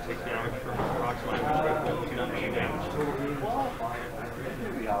 damage not to take damage from approximately 2 damage.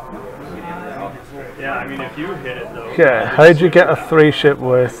 Yeah, I mean, if you hit it though. Okay, how did you get a 3-ship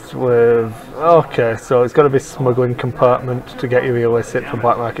list with... Okay, so it's got to be smuggling compartment to get you the illicit for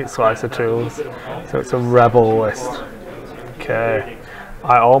black market slicer tools. So it's a rebel list. Okay,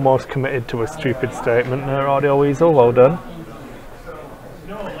 I almost committed to a stupid statement there, Audio Weasel. Well done.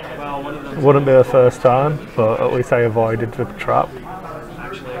 Well, one of them. Wouldn't be the first time, but at least I avoided the trap.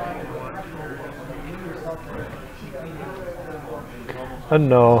 Actually, And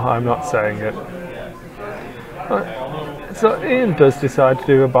no, I'm not saying it. So Ian does decide to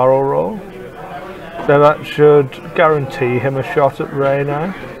do a barrel roll. So that should guarantee him a shot at Ray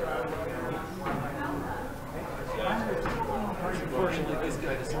now. unfortunately, this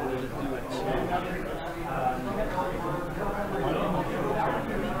guy decided to do it too.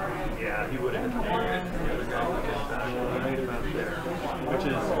 Yeah, he would have. Right about there.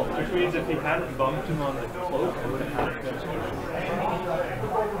 Which means if he hadn't bumped him on the cloak, I would have had it.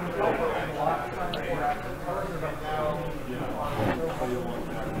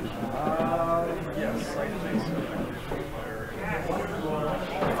 Yes, I think so.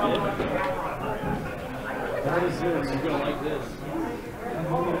 What is this? You're gonna like this.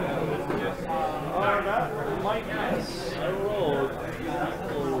 That might miss. I rolled.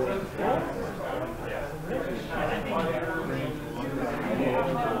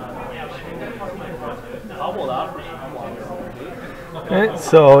 How will that be? Okay,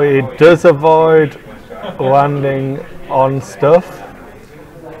 so he does avoid landing on stuff.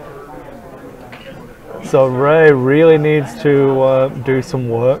 So Ray really needs to do some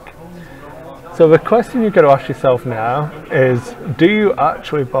work. So the question you've got to ask yourself now is, do you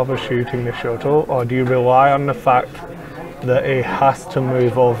actually bother shooting the shuttle, or do you rely on the fact that he has to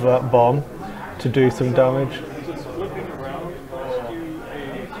move over that bomb to do some damage?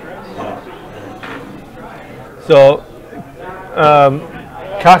 So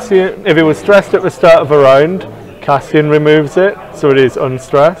Cassian, if he was stressed at the start of a round, Cassian removes it, so it is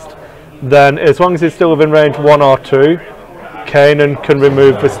unstressed. Then as long as he's still within range 1 or 2, Kanan can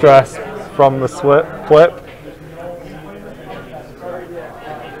remove the stress from the flip.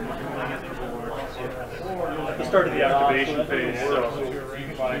 At the start of the activation phase,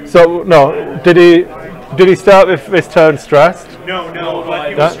 So no, did he start with this turn stressed? No, but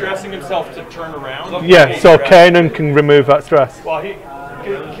he was stressing himself to turn around. Yeah, so Kanan can remove that stress. Well,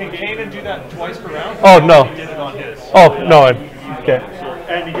 can Kanan do that twice per round? Oh no. He did it on his. Oh no. Okay.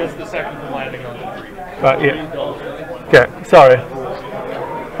 And he gets the second from landing on the 3. Right. Yeah. Okay. Sorry.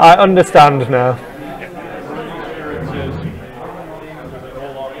 I understand now.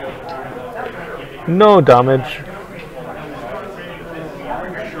 No damage.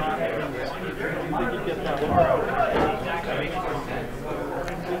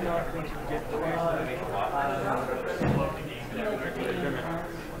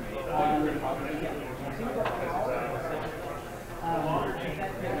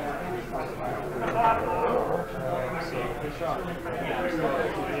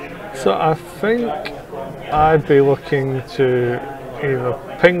 So I think I'd be looking to either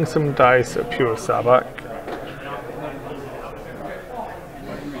ping some dice at Pure Sabak.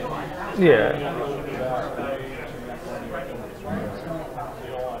 Yeah.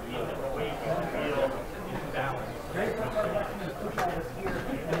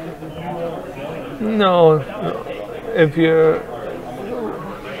 No, if you're...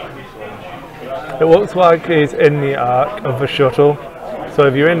 It looks like he's in the arc of the shuttle. So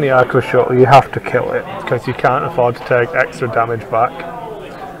if you're in the arc of the shuttle, you have to kill it, because you can't afford to take extra damage back.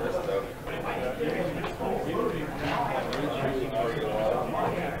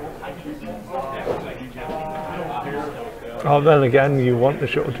 Oh, then again, you want the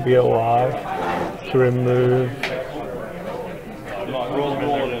shuttle to be alive to remove.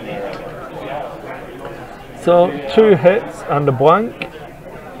 So 2 hits and a blank.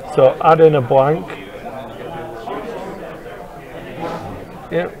 So add in a blank.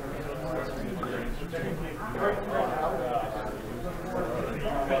 Yep.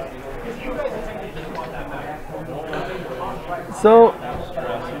 So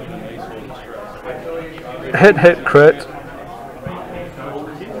hit crit.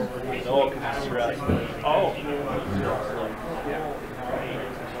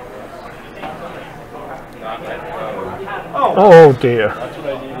 Oh dear.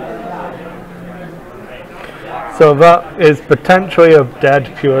 So that is potentially a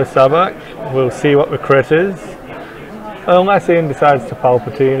dead Pure Sabak. We'll see what the crit is. Unless Ian decides to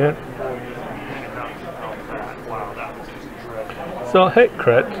Palpatine it. So hit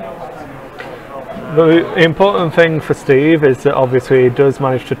crit. The important thing for Steve is that obviously he does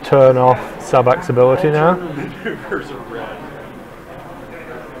manage to turn off Sabak's ability now.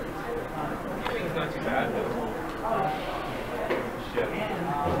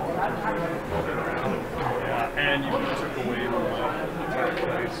 And you took away the attack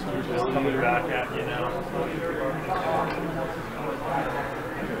dice, which is coming back at you now.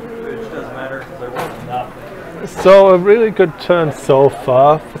 better because there was nothing. So a really good turn so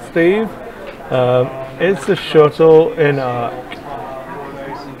far for Steve. Is the shuttle in arc?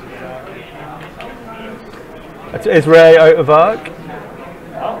 Is Ray out of arc?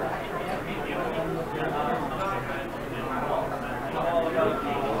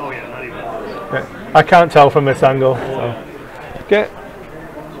 Oh yeah, not even. Yeah, I can't tell from this angle. So. Okay.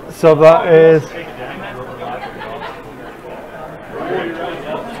 So that is.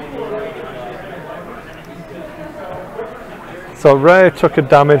 So Ray took a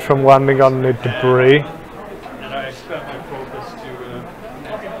damage from landing on the debris. And I expect my focus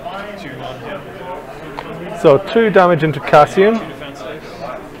to non-hit. So 2 damage into Cassian. 2 defense saves.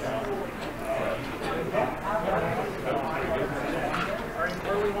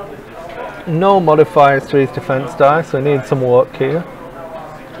 No modifiers to his defense die, so he needs some work here.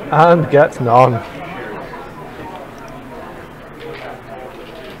 And gets none.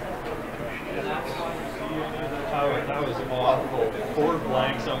 That was awful. 4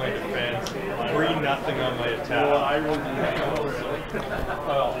 blanks on my defense, 3-0 on my attack.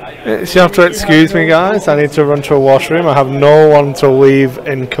 You have to excuse me, guys. I need to run to a washroom. I have no one to leave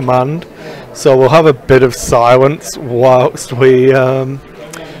in command, so we'll have a bit of silence whilst we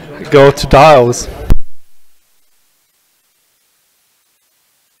go to dials.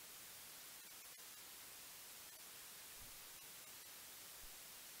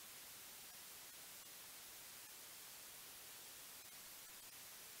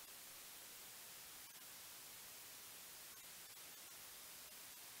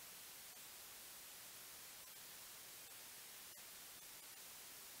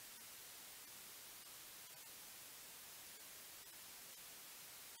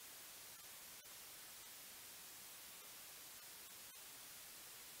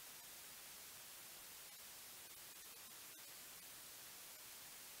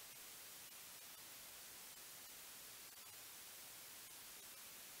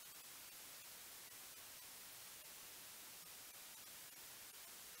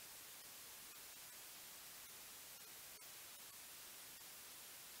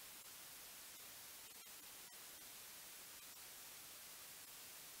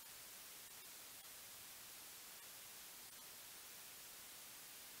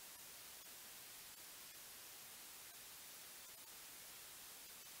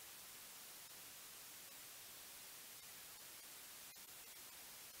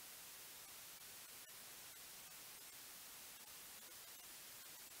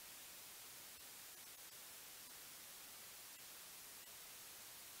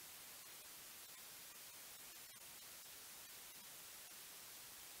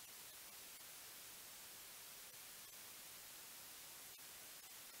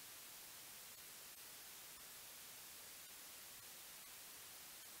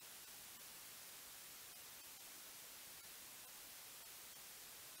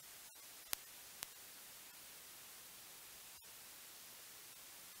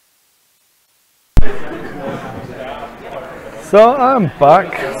 So I'm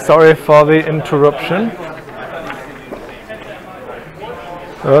back. Sorry for the interruption.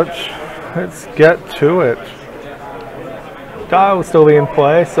 But let's get to it. Dial will still be in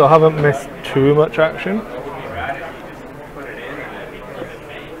play, so I haven't missed too much action.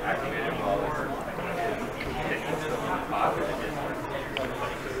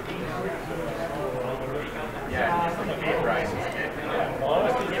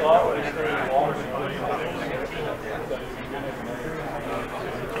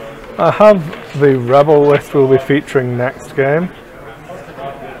 I have the Rebel list we'll be featuring next game.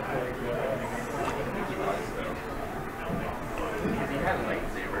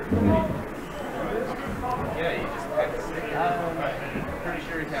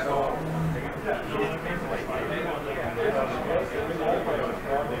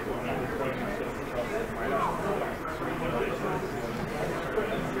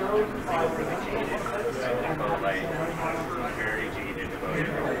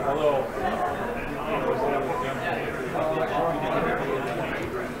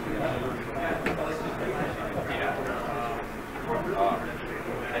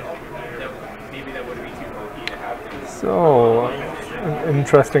 So, an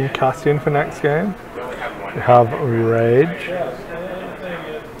interesting Cassian for next game. We have Rage.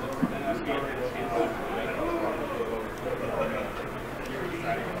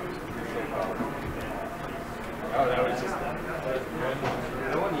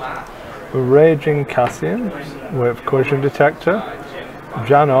 Raging Cassian with Collision Detector,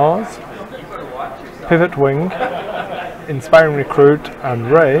 Janors, Pivot Wing, Inspiring Recruit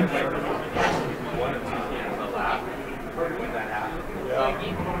and Rage.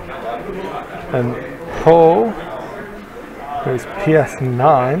 And Paul, who's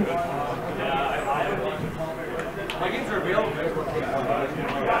PS9.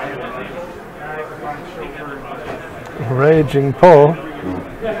 Raging Paul.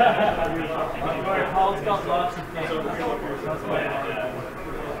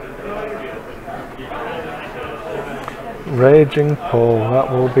 Raging Paul,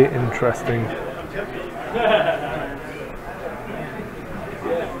 that will be interesting.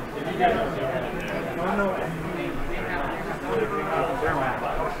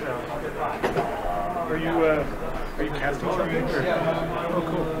 Are you casting something? Oh,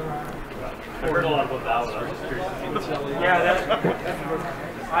 cool. I heard a lot about that one. I was just curious. Yeah, that's.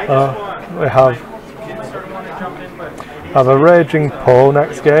 We have a Raging Paul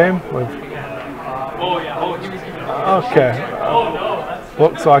next game. Okay.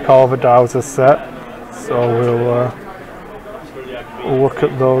 Looks like all the dials are set, so we'll look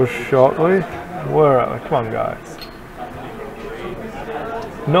at those shortly. Where are they? Come on, guys.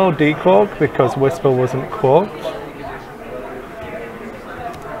 No decloak because Whisper wasn't cloaked.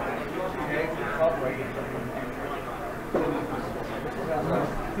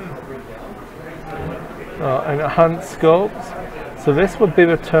 Enhanced scopes. So this would be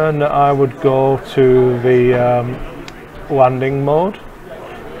the turn that I would go to the landing mode,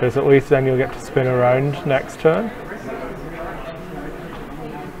 because at least then you'll get to spin around next turn.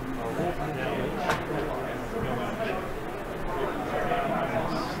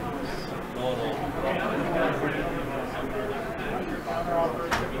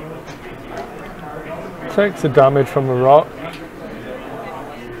 Takes the damage from the rock,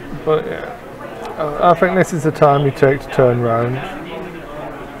 but yeah, I think this is the time you take to turn round.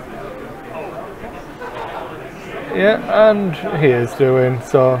 Yeah, and he is doing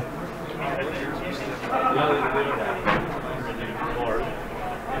so.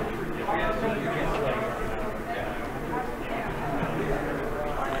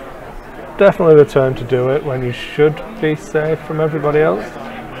 Definitely the turn to do it when you should be safe from everybody else.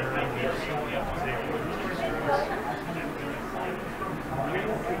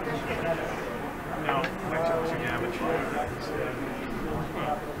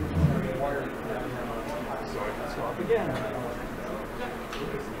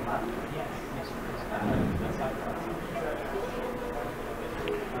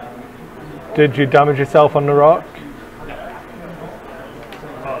 Did you damage yourself on the rock?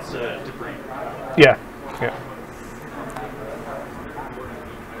 Oh, it's debris. Yeah, yeah.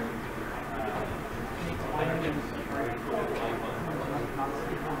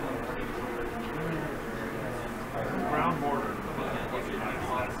 Ground border.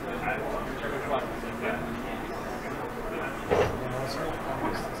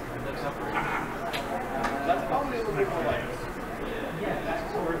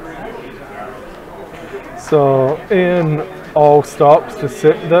 So Ian all stops to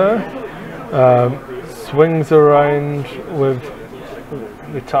sit there, swings around with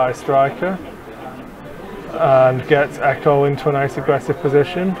the TIE Striker and gets Echo into a nice aggressive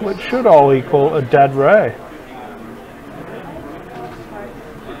position, which should all equal a dead Ray.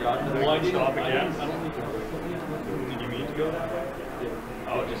 The line stop again. Did you mean to go that way?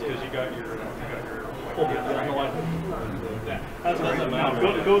 Oh, just because you got your. That's doesn't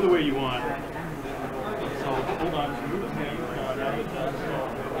matter. Go the way you want. So hold on.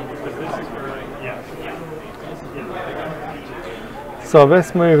 Because this is where So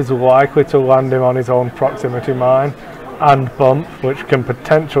this move is likely to land him on his own proximity mine and bump, which can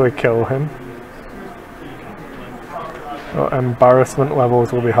potentially kill him. So embarrassment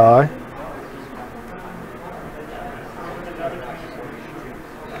levels will be high.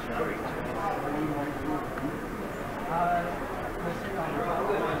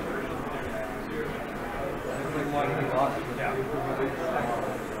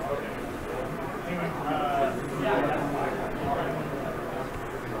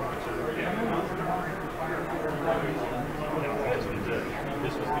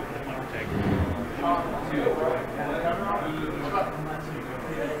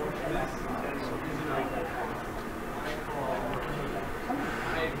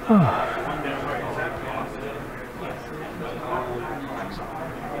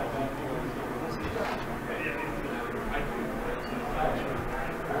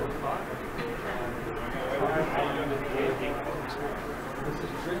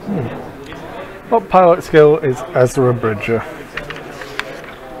 What pilot skill is Ezra Bridger?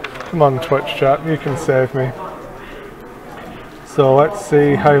 Come on, Twitch chat, you can save me. So let's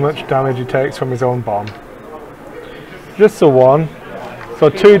see how much damage he takes from his own bomb. Just the one. So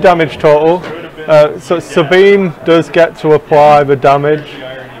 2 damage total. So Sabine does get to apply the damage.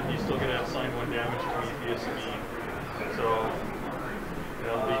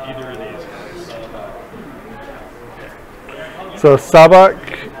 either of these guys. So Sabak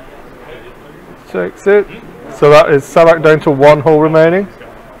takes it. So that is Sabak down to 1 hull remaining.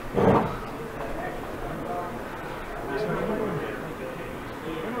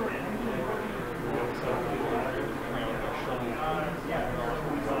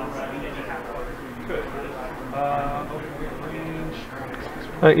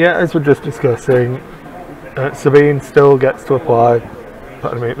 Yeah, as we're just discussing, Sabine still gets to apply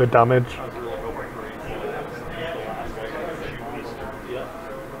the damage.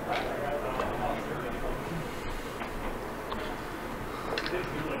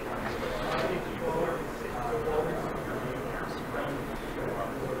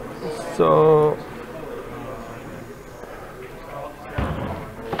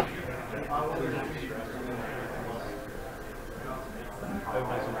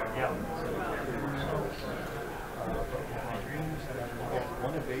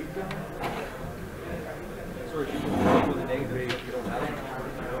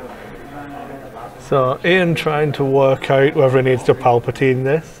 So Ian trying to work out whether he needs to Palpatine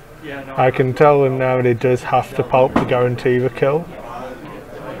this. I can tell him now that he does have to pulp to guarantee the kill.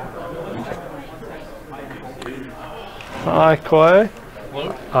 Hi Clay.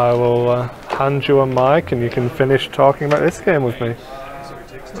 Hello? I will hand you a mic and you can finish talking about this game with me.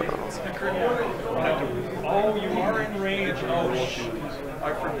 Oh, you are in range. Oh, shoot.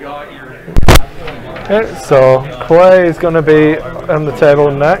 I forgot you're in. Okay, so Clay is going to be on the table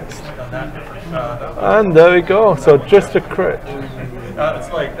next. And there we go. So just a crit.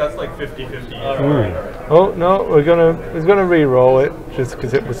 That's like 50-50. Oh no, he's gonna re-roll it just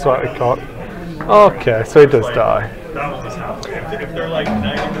because it was slightly caught. Okay, so he does die. That one was half. If they're like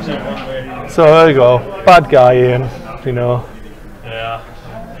 90% one way. So there you go. Bad guy Ian, you know. Yeah.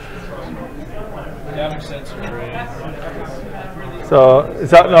 Damage sensor trade. So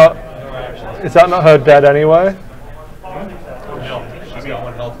is that not her dead anyway? No, she's got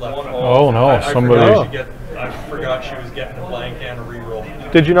 1 health left. Oh no, somebody. I forgot she was getting a blank and a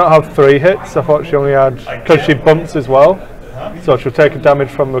reroll. Did you not have 3 hits? I thought she only had, because she bumps as well. So she'll take a damage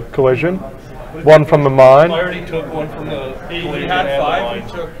from the collision. 1 from the mine. I already took 1 from the. He had 5.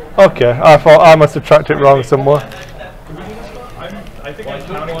 He took. Okay, I thought I must have tracked it wrong somewhere. I think I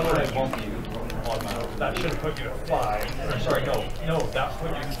took 1 when I bumped you. That should have put you at 5. Or sorry, no, that put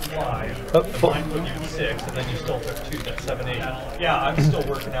you at 5. The mine put you at 6, and then you still took 2. That's 7, 8. Yeah, I'm still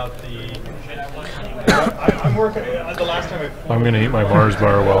working out the. I'm working. The last time I'm gonna eat my Mars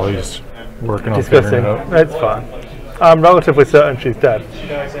bar while he's working on figuring Discussing. it out. It's fine. I'm relatively certain she's dead. She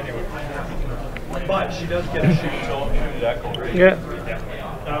dies anyway. But she does get a shoot, so shoot that goal, right? Yeah.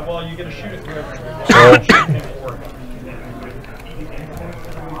 Well, you get a shoot at whoever.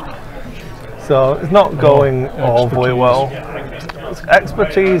 So it's not going all the way well.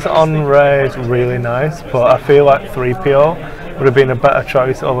 Expertise on Ray is really nice, but I feel like 3PO would have been a better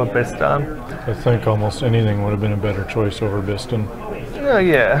choice over Bistan. I think almost anything would have been a better choice over Biston.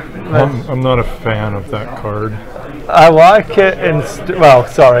 Yeah. I'm not a fan of that card. I like it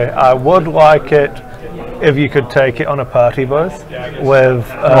I would like it if you could take it on a party bus with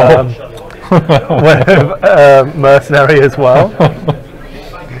Mercenary as well.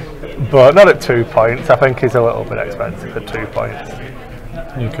 But not at 2 points. I think he's a little bit expensive at 2 points.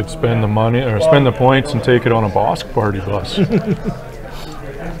 You could spend the money or spend the points and take it on a Bosk party bus.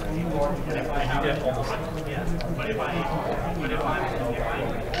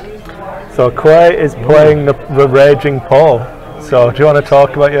 So Clay is playing the Raging Paul. So do you want to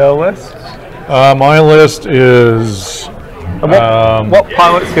talk about your list? My list is. What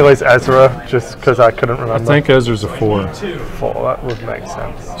pilot skill is Ezra? Just because I couldn't remember. I think Ezra's a 4. 4. That would make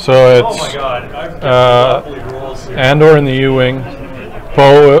sense. So it's Andor in the U-wing,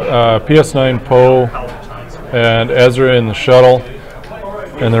 Poe, PS9 Poe, and Ezra in the shuttle,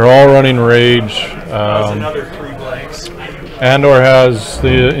 and they're all running Rage. Another 3 blanks. Andor has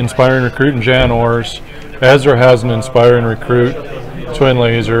the Inspiring Recruit and Jan Ors. Ezra has an Inspiring Recruit, Twin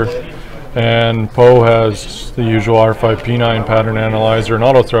Laser, and Poe has the usual R5P9 pattern analyzer and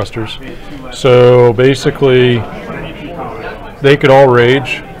auto thrusters. So basically, they could all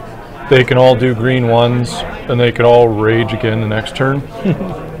rage, they can all do green 1s, and they could all rage again the next turn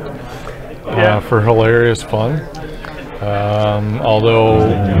for hilarious fun. Although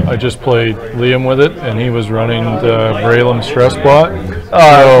I just played Liam with it, and he was running the Braylon stress bot.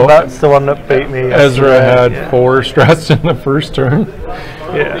 So that's the one that beat me. Ezra had 4 stress in the first turn.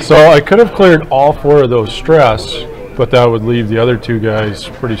 Yeah. So I could have cleared all 4 of those stress, but that would leave the other 2 guys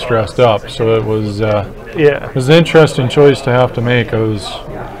pretty stressed up. So it was it was an interesting choice to have to make.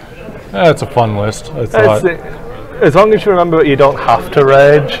 It's a fun list, I thought. as long as you remember that you don't have to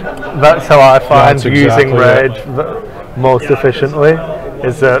rage. That's how I find That's using exactly rage most efficiently.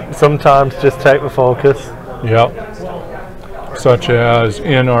 Is that sometimes just take the focus. Yep. Such as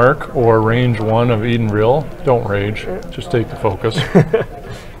in arc or range 1 of Eden Real, don't rage, just take the focus.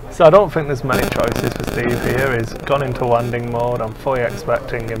 So I don't think there's many choices for Steve here. He's gone into landing mode. I'm fully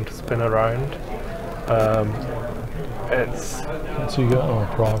expecting him to spin around. What's he got? Oh,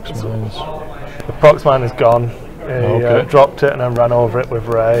 prox mines. The prox mine is gone. He dropped it and then ran over it with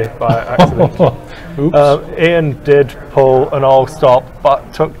Ray by accident. Oops. Ian did pull an all stop,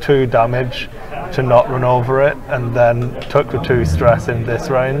 but took 2 damage to not run over it, and then took the 2 stress in this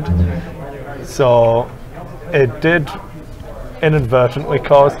round. So it did inadvertently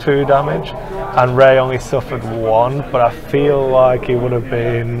cause 2 damage, and Ray only suffered 1, but I feel like he would have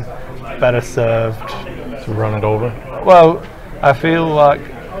been better served To run it over. Well, I feel like,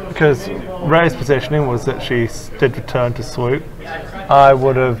 because Ray's positioning was that she did return to swoop, I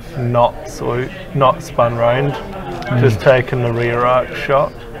would have not spun round, just taken the rear arc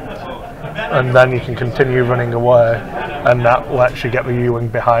shot, and then you can continue running away, and that lets you get the U-wing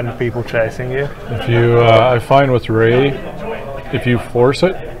behind the people chasing you. If you, I find with Ray, if you force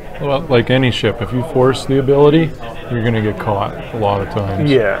it, well, like any ship, if you force the ability, you're going to get caught a lot of times.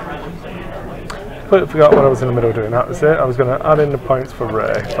 Yeah. But I forgot what I was in the middle of doing. That was it. I was going to add in the points for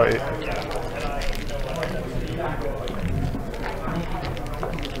Ray. But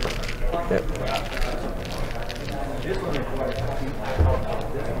yep.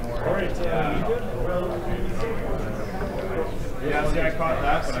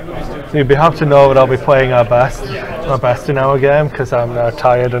 So you'd be happy to know that I'll be playing my best in our game, because I'm now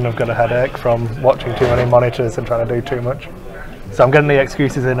tired and I've got a headache from watching too many monitors and trying to do too much. So I'm getting the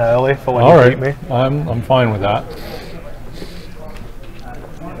excuses in early for when you beat me. I'm fine with that.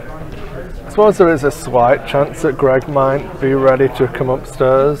 I suppose there is a slight chance that Greg might be ready to come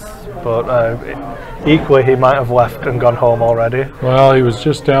upstairs, but equally he might have left and gone home already. Well, he was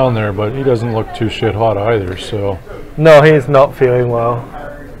just down there, but he doesn't look too shit hot either, so. No, he's not feeling well.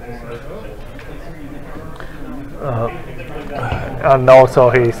 And also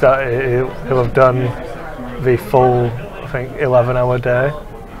he'll have done the full, I think, 11-hour day.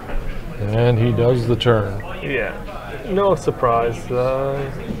 And he does the turn. Yeah, no surprise there.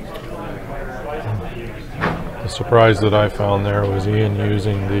 The surprise that I found there was Ian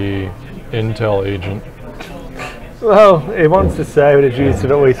using the Intel agent. Well, he wants to say that he's used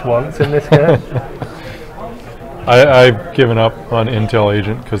it at least once in this game. I've given up on Intel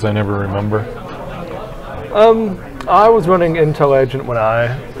agent because I never remember. I was running Intel agent when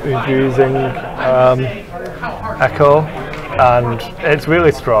I was using Echo, and it's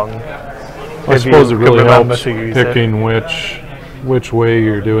really strong. I suppose it really helps picking which way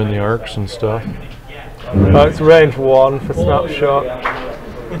you're doing the arcs and stuff. It's range 1 for snapshot.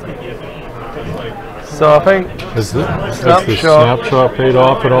 So I think has the snapshot paid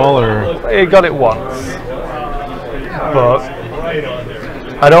off at all, or he got it once, but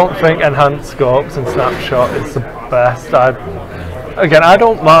I don't think enhanced scopes and snapshot is the best. I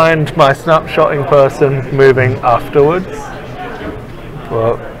don't mind my snapshotting person moving afterwards,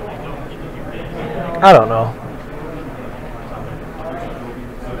 but I don't know.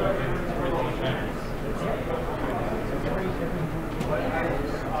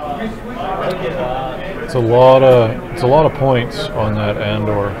 It's a lot of points on that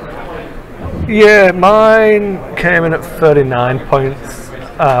Andor. Yeah, mine came in at 39 points.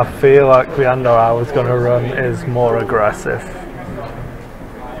 I feel like the Andor I was going to run is more aggressive.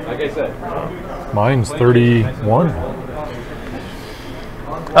 Like I said, mine's 31.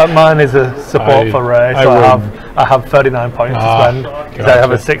 Mine is a support for Ray, so I have 39 points to spend because I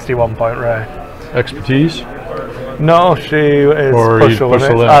have a 61 point Ray. Expertise? No, she is push the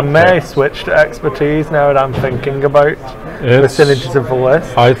limit. I may switch to expertise now that I'm thinking about the synergies of the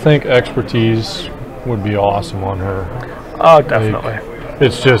list. I think expertise would be awesome on her. Oh, definitely.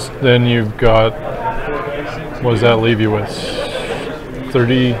 It's just then you've got, what does that leave you with?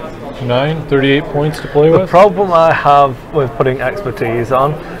 38 points to play with? The problem I have with putting expertise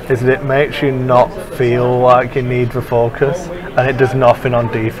on is that it makes you not feel like you need the focus, and it does nothing on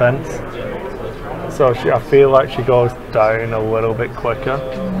defense. So I feel like she goes down a little bit quicker.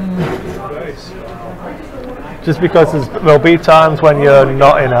 Just because there'll be times when you're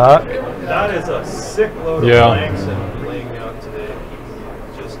not in arc. That is a sick load of blanks and laying out today.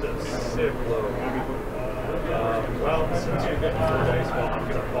 Just a sick load. Well, since you're getting 4 dice, well, I'm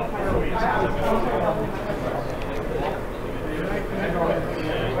going to pop for you.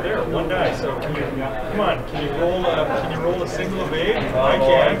 There, 1 die. So come on, can you roll a single of 8? I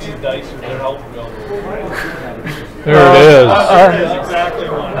can't. These dice are helping me. There it is. That's exactly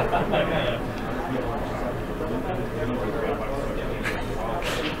one.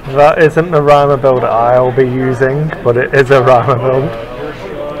 That isn't the rhymer build I'll be using, but it is a rhymer build.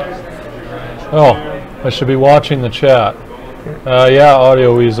 Oh, I should be watching the chat. Yeah,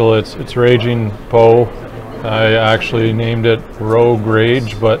 Audio Weasel, it's Raging Poe. I actually named it Rogue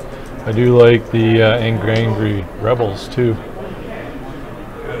Rage, but I do like the Angry Rebels too.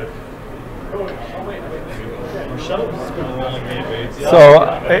 So,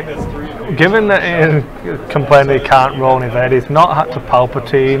 given that Ian complained he can't roll an evade, he's not had to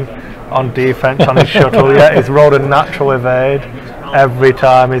Palpatine on defense on his shuttle yet. He's rolled a natural evade every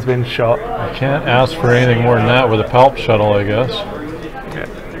time he's been shot. I can't ask for anything more than that with a Palp shuttle, I guess.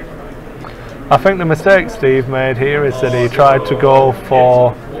 I think the mistake Steve made here is that he tried to go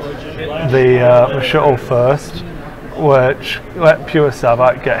for the shuttle first, which let Pure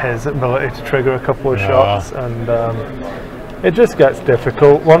Savat get his ability to trigger a couple of shots, and it just gets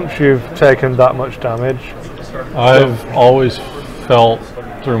difficult once you've taken that much damage. I've always felt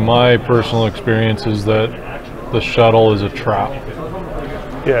through my personal experiences that the shuttle is a trap.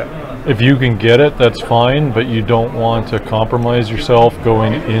 Yeah. If you can get it, that's fine, but you don't want to compromise yourself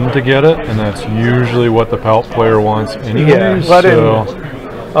going in to get it, and that's usually what the Palp player wants anyways.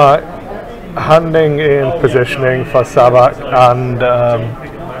 Handing in positioning for Savat and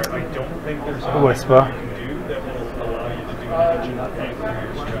Whisper.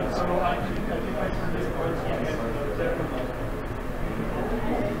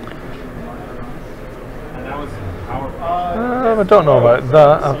 I don't know about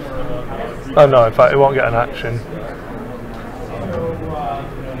that. Oh no, in fact it won't get an action.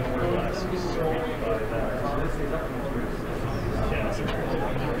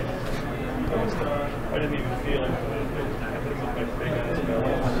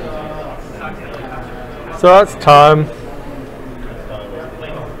 So that's time.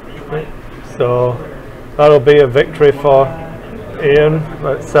 So that'll be a victory for Ian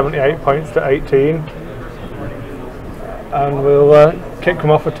at 78 points to 18. And we'll kick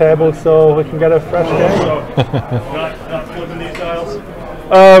them off the table so we can get a fresh game. Not flipping these dials?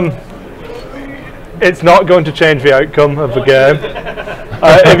 It's not going to change the outcome of the game.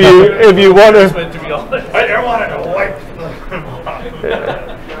 If you want to, I don't want to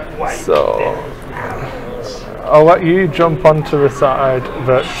wipe. So I'll let you jump onto the side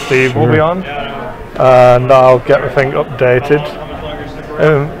that Steve will be on, and I'll get the thing updated.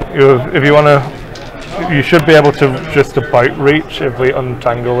 If you want to. You should be able to just about reach if we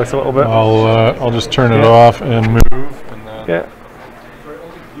untangle this a little bit. I'll just turn it off and move. And then yeah.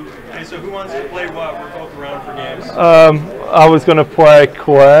 Okay, so who wants to play what? We're both around for games. I was going to play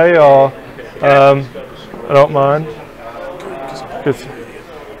Quay, or I don't mind.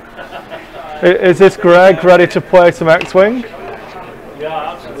 Is this Greg ready to play some X-Wing?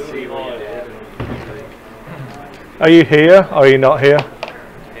 Yeah, absolutely. Are you here or are you not here?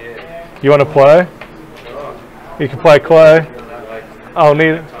 You want to play? You can play Clay. I'll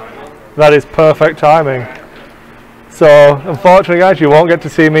need. That is perfect timing. So, unfortunately, guys, you won't get to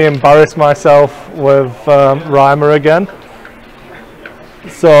see me embarrass myself with Reimer again.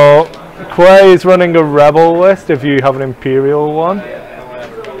 So, Clay is running a Rebel list if you have an Imperial one.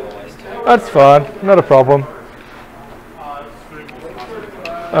 That's fine, not a problem.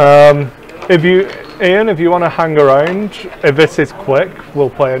 Ian, if you want to hang around, if this is quick,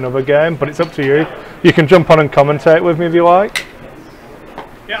 we'll play another game, but it's up to you. You can jump on and commentate with me if you like.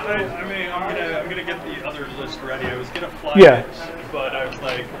 Yeah, I mean, I'm gonna get the other list ready. I was gonna fly Yeah. it, but I was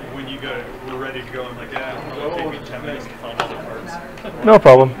like, when you we're ready to go, I'm like, yeah, it'll take me 10 minutes to find all the parts. No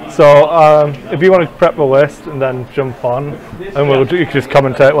problem. So, if you want to prep the list and then jump on, and you can just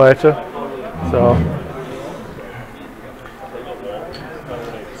commentate later.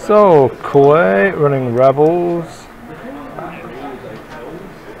 So Kuwait running Rebels,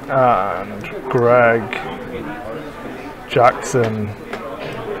 and Greg Jackson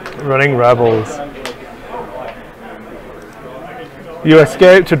running Rebels. You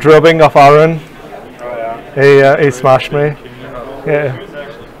escaped a drubbing off Aaron. He smashed me. Yeah,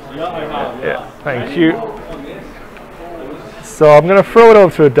 thank you. So I'm going to throw it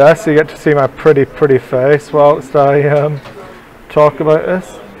over to a desk so you get to see my pretty face whilst I talk about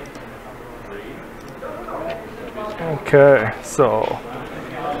this. Okay, so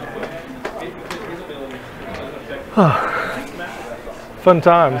fun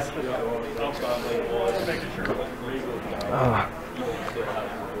times.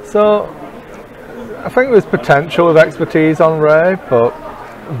 So I think there's potential of expertise on Ray, but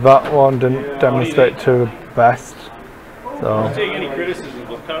that one didn't demonstrate to the best. So Take any criticism,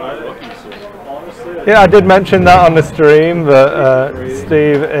 but kind of rookies. Honestly, Yeah, I did mention that on the stream that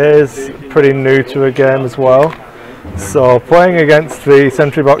Steve is pretty new to the game as well. So playing against the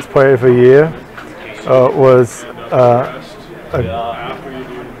Century Box Player of the Year was that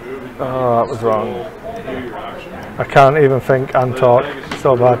was wrong. I can't even think and talk.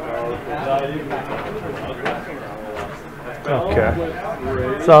 So bad. Okay.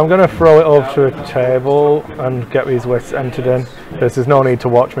 So I'm going to throw it over to a table and get these lists entered in. There's no need to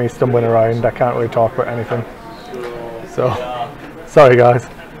watch me stumbling around. I can't really talk about anything. So, sorry guys.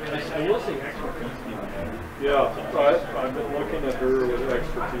 Yeah, I've been looking at her with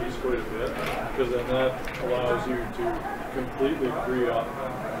expertise quite a bit, because then that allows you to completely free up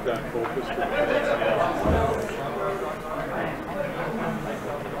that focus for the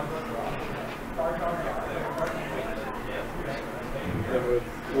and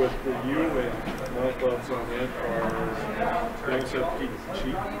with the Ewing, my thoughts on it are things have to keep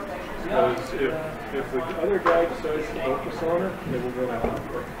cheap, because if the other guy decides to focus on it, they will go down.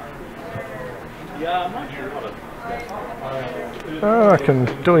 Yeah, I'm not sure how to. I can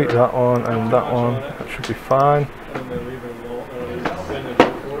delete that one and that one. That should be fine.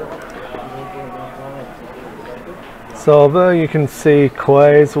 So there you can see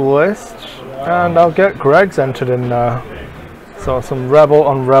Clay's list, and I'll get Greg's entered in now. So some rebel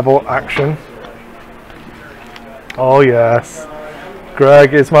on rebel action. Oh yes,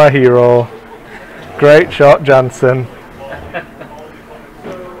 Greg is my hero. Great shot, Jansen.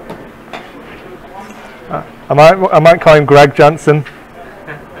 I might call him Greg Jansen.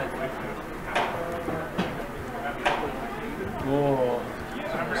 Oh,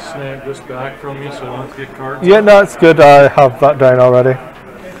 snap this back from me so I don't get cards. Yeah, no, it's good. I have that down already.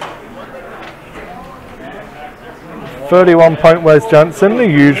 31 point Wes Jansen, the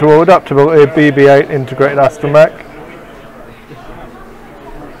usual adaptability BB-8 integrated astromech.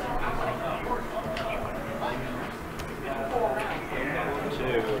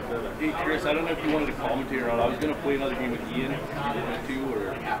 Hey Chris, I don't know if you wanted to commentate on. I was going to play another game with Ian.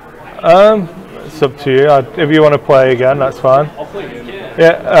 It's up to you. If you want to play again, that's fine. I'll play him.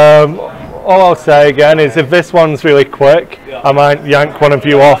 Yeah. All I'll say again is if this one's really quick, I might yank one of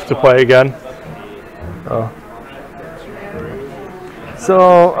you off to play again. Oh.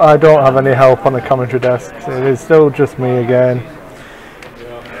 So I don't have any help on the commentary desk. It is still just me again.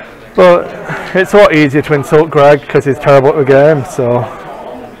 But it's a lot easier to insult Greg because he's terrible at the game. So.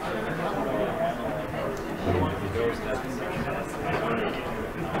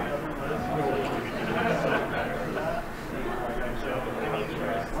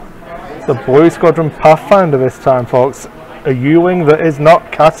 It's a Blue Squadron Pathfinder this time, folks. A Ewing that is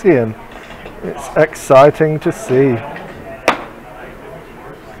not Cassian. It's exciting to see.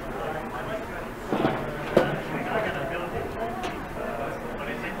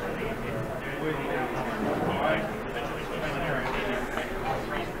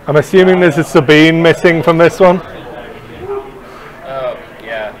 I'm assuming there's a Sabine missing from this one. Oh,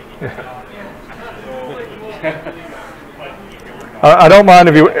 yeah. I don't mind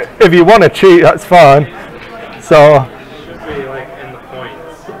if you want to cheat, that's fine. So Should be like in the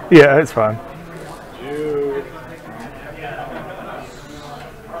points. yeah, it's fine. I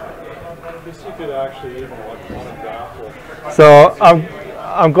guess you could actually even electronic baffle. So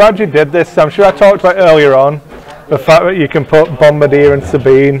I'm glad you did this. I'm sure I talked about earlier on the fact that you can put Bombardier and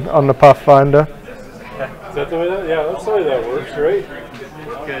Sabine on the Pathfinder. Is that the way that? Yeah, that's the way that works, right?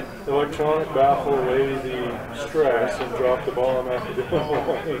 Good. Electronic baffle away the stress and drop the bomb after doing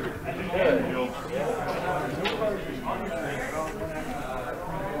away.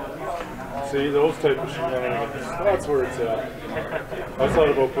 See, those type of shenanigans. That's where it's at. I thought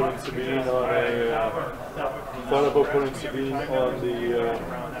about putting Sabine on the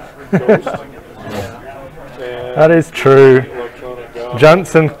Ghost. That is true.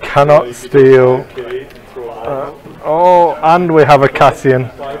 Jansen cannot steal. Oh, and we have a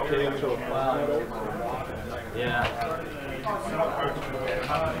Cassian. Yeah.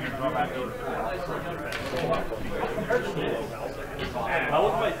 How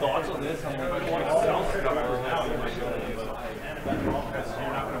was my thoughts on this? I'm like, I want to sell stuff.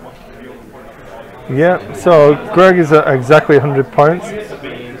 Yeah, so Greg is at exactly 100 points.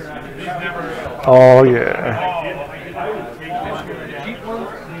 Oh yeah.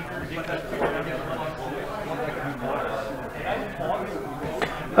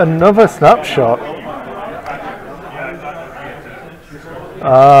 Another snapshot.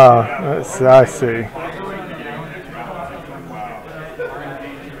 Ah, I see.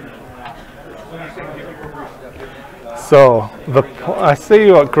 So I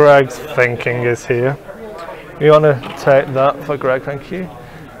see what Greg's thinking is here. You want to take that for Greg? Thank you.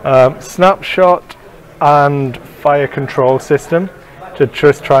 Snapshot and fire control system to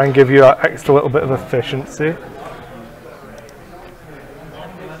just try and give you that extra little bit of efficiency.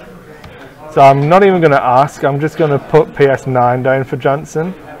 So I'm not even going to ask, I'm just going to put PS9 down for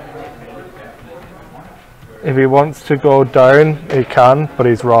Jansen. If he wants to go down, he can, but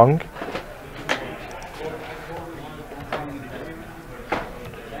he's wrong.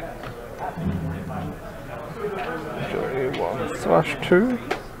 /2.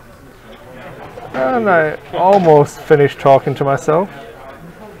 And I almost finished talking to myself.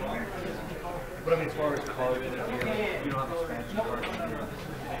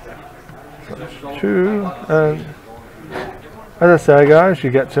 /2, and as I say, guys, you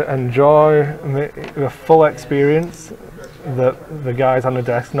get to enjoy the full experience that the guys on the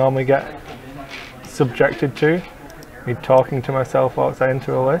desk normally get subjected to. Me talking to myself while I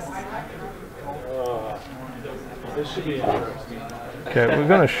into a list. This should be interesting. Okay, we're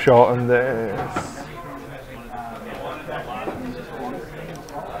going to shorten this.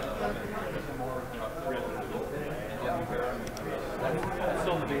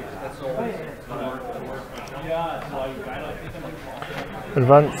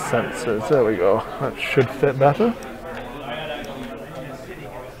 Advanced sensors, there we go. That should fit better.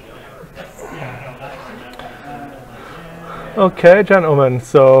 Okay, gentlemen,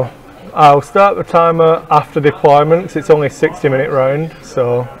 so I'll start the timer after deployment because it's only a 60-minute round,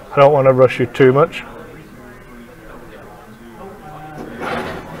 so I don't want to rush you too much.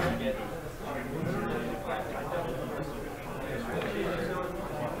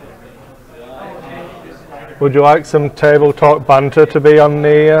 Would you like some table talk banter to be on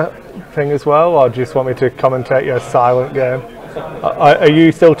the thing as well, or do you just want me to commentate your silent game? Are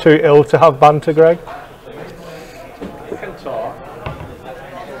you still too ill to have banter, Greg?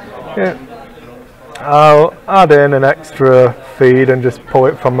 Yeah. I'll add in an extra feed and just pull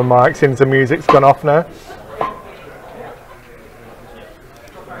it from the mic since the music's gone off now.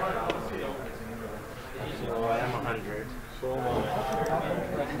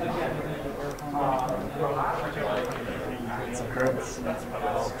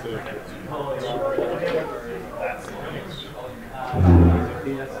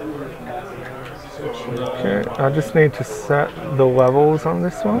 Okay, I just need to set the levels on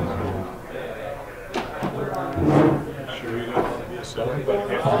this one.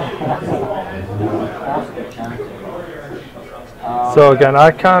 So again,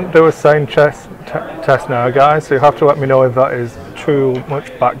 I can't do a sound test now, guys, so you have to let me know if that is too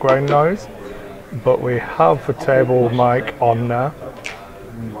much background noise. But we have the table mic on now.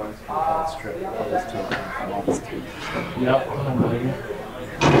 Yep.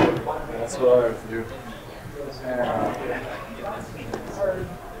 That's what I have to do.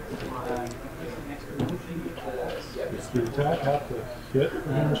 Does the attack have to hit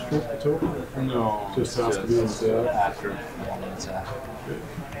and restrict the token? No. Just has to be in the after one attack.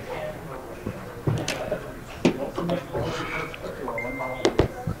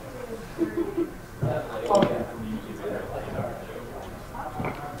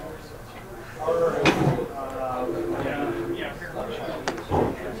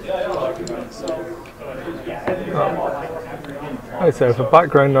 So if the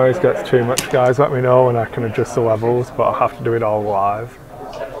background noise gets too much, guys, let me know and I can adjust the levels, but I'll have to do it all live.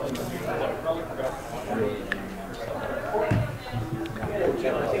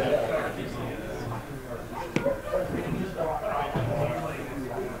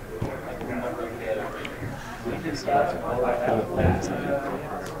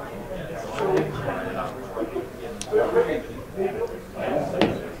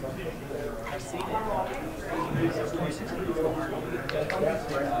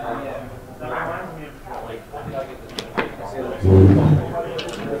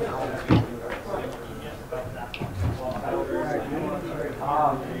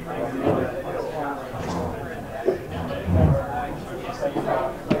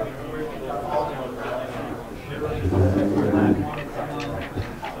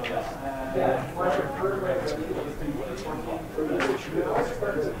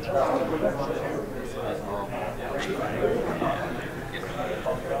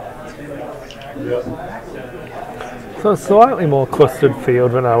 So slightly more clustered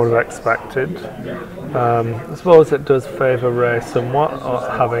field than I would have expected. I suppose it does favour Ray somewhat,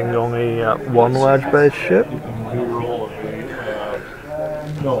 having only one large-based ship.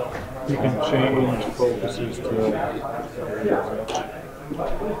 No, you can change focuses to.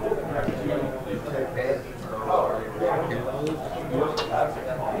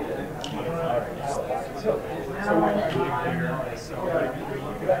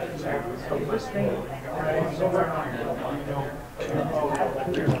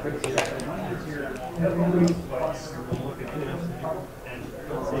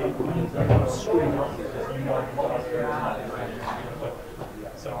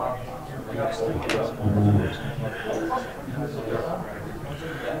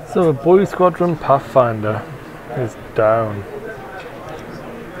 So the Blue Squadron Pathfinder is down.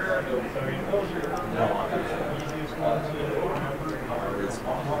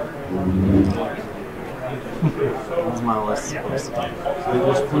 That's my list. They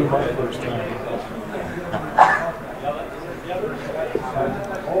just flew my first time.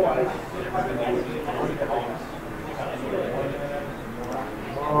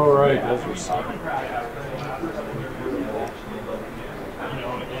 All right, those were something.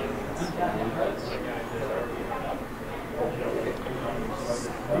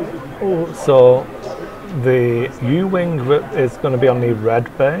 Oh, so the U-Wing that is going to be on the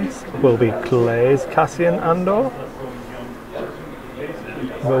red base will be Clay's Cassian Andor.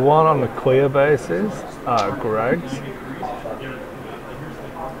 The one on the clear bases are Greg's.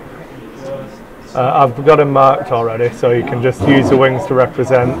 I've got him marked already, so you can just use the wings to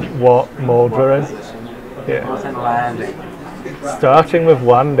represent what mode we're in. Yeah. Starting with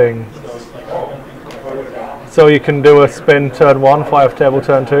landing. So you can do a spin turn 1, fly off table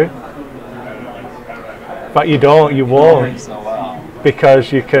turn 2. But you don't, you won't.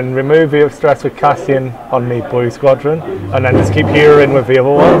 Because you can remove the stress with Cassian on the Blue Squadron and then just keep hearing with the other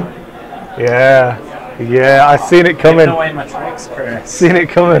one. Yeah, I've seen it coming. Seen it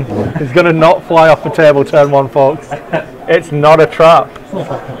coming. He's going to not fly off the table turn 1, folks. It's not a trap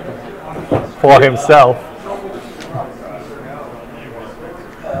for himself.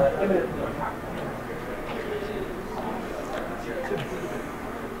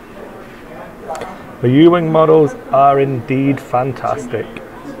 The U-Wing models are indeed fantastic.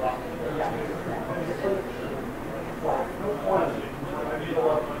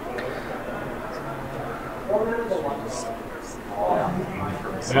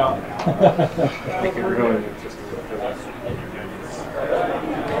 I think it really is just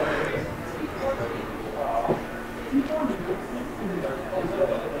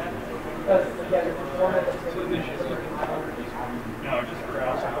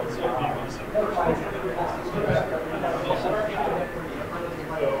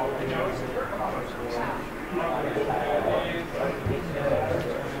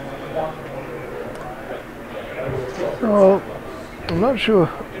So, I'm not sure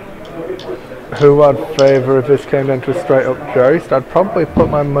who I'd favour if this came down to a straight up joust. I'd probably put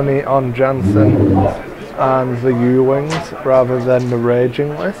my money on Jansen and the U-Wings rather than the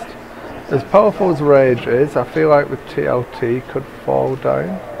Raging list. As powerful as Rage is, I feel like the TLT could fall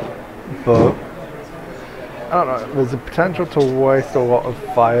down, but I don't know, there's a potential to waste a lot of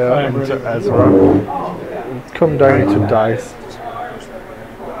fire into Ezra. It's come down to dice.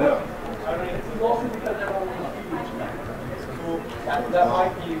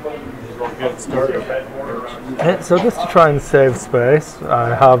 So just to try and save space,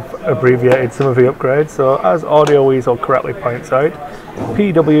 I have abbreviated some of the upgrades. So as Audio Weasel correctly points out,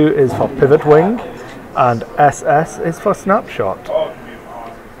 PW is for Pivot Wing and SS is for Snapshot.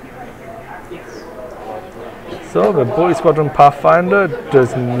 So the Blue Squadron Pathfinder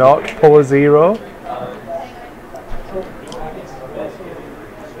does not pull a 0.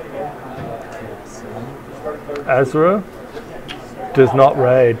 Ezra does not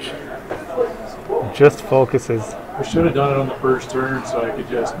rage, just focuses. I should have done it on the first turn so I could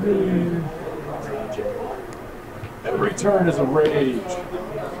just every turn is a rage.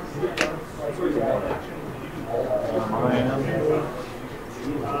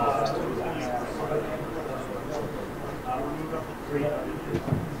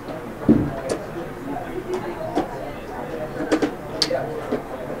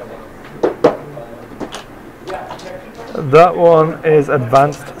 That one is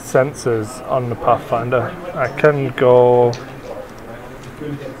advanced sensors on the Pathfinder. I can go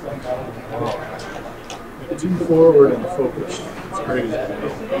too forward and focused. It's crazy.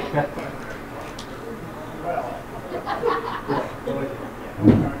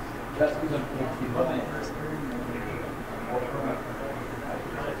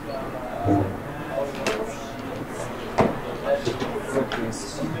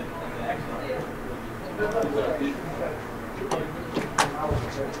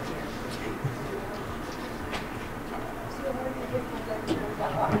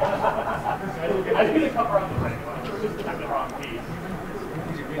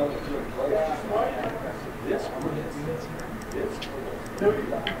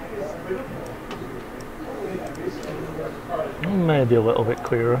 maybe a little bit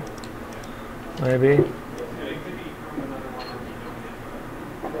clearer. Maybe.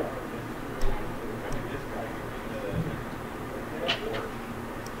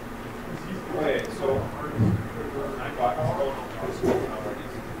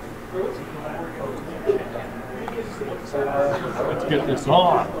 get this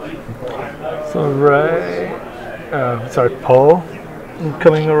on. So Ray, sorry, Paul,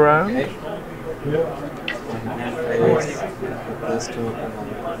 coming around.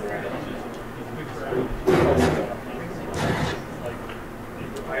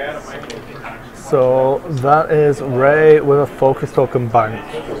 So that is Ray with a focus token bank.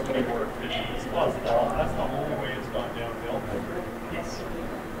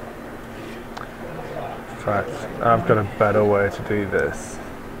 In fact, I've got a better way to do this.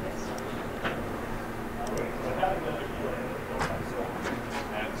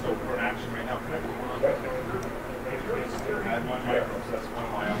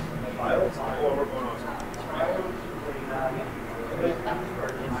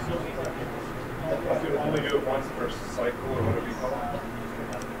 Only do it once per cycle or whatever you call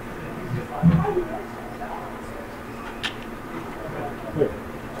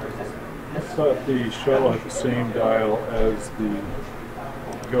I thought the shuttle had the same dial as the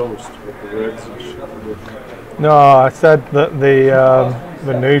Ghost with the reds and shit. No, I said that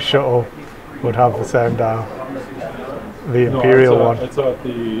the new shuttle would have the same dial. The Imperial one. I thought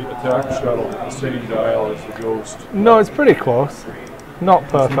the attack shuttle had the same dial as the Ghost. No, it's pretty close. Not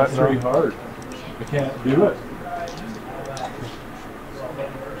perfect, It's very no. hard. I can't do it.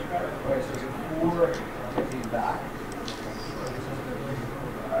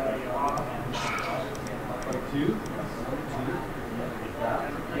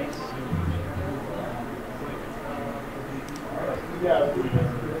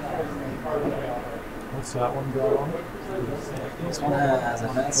 What's that one got on? This one has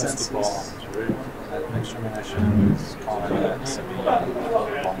advanced That's the senses, bombs, right? mixture munitions, combat, civilian,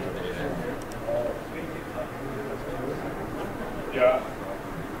 bomb division. Yeah.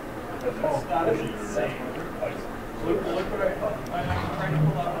 Look what I'm trying to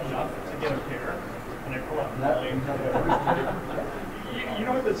pull out enough to get a pair, and I pull out nothing. You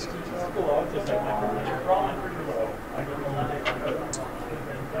know what the statistical odds is like you're crawling pretty low. I don't know.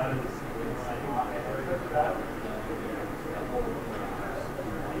 That is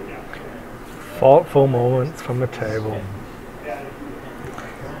Thoughtful moments from the table.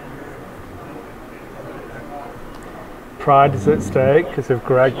 Pride is at stake because if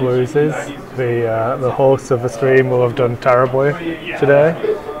Greg loses, the hosts of the stream will have done terribly today.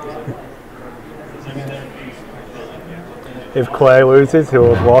 If Clay loses, he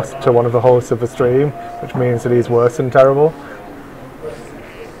will have lost to one of the hosts of the stream, which means that he's worse than terrible.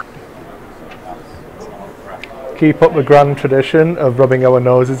 Keep up the grand tradition of rubbing our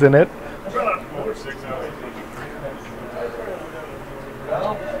noses in it.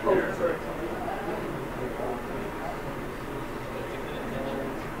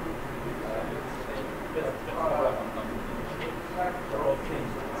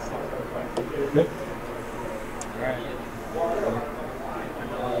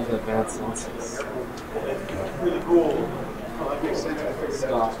 Advanced senses. really cool. Oh, that makes sense.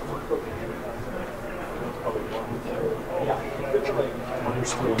 Stop. We're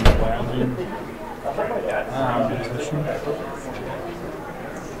still in the landing position.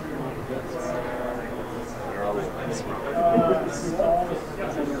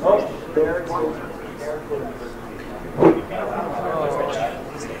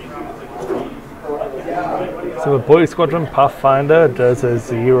 So the Bully Squadron Pathfinder does a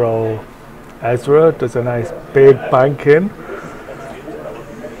 0 Ezra, does a nice big bank in.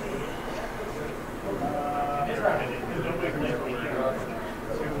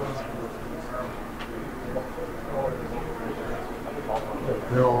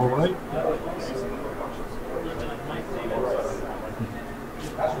 They're all right.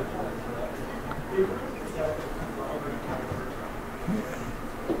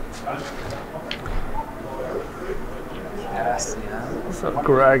 Yes, yeah. So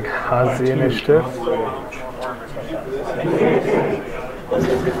Greg has the initiative.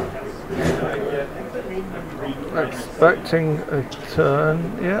 Expecting a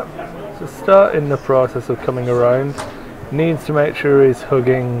turn, yep. So starting the process of coming around. Needs to make sure he's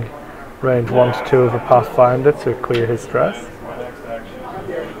hugging range 1 to 2 of a Pathfinder to clear his stress.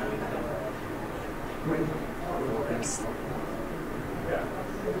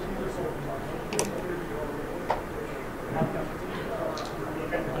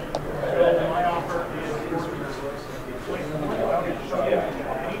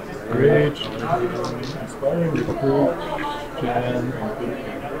 Great. Inspiring recruit, Jan.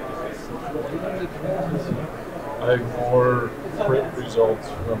 I have more crit results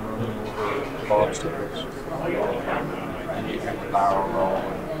from running over obstacles. And you can barrel roll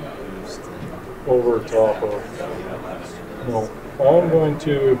and boost. Over top of. No, I'm going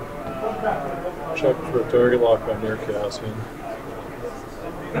to check for a target lock on their casting.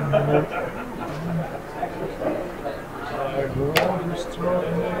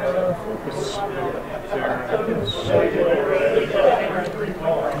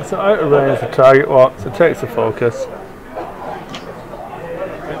 So out of range, the target walks, it takes the focus.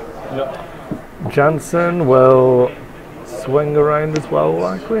 Jansen will swing around as well,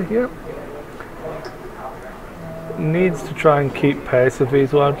 likely, yep. Needs to try and keep pace with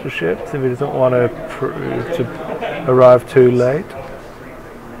these larger ships if he doesn't want to arrive too late.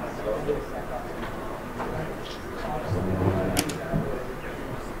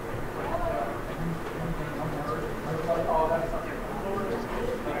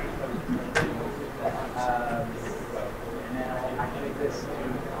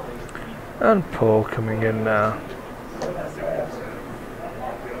 And Paul coming in now.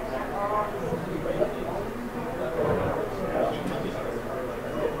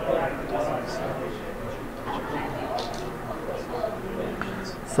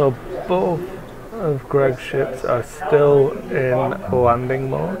 So both of Greg's ships are still in landing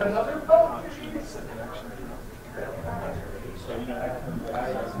mode.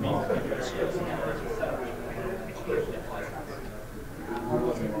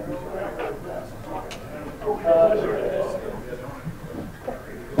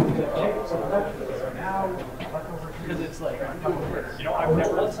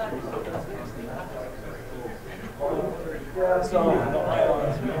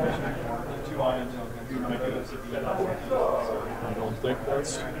 I don't think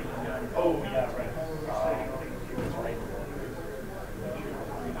that's.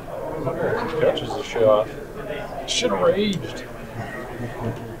 Catches the shot. Should have raged.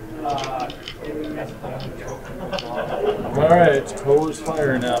 Alright, Poe's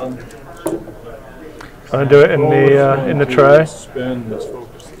firing at him. Want to do it in the tray? Spin this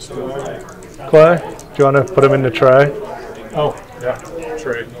focus this time. Clay, do you want to put him in the tray? Oh, yeah,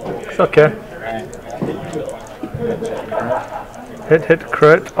 tray. It's okay. Hit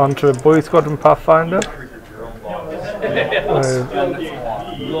crit onto a Boy Squadron Pathfinder.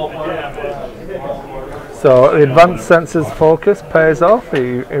 So the advanced sensors focus pays off.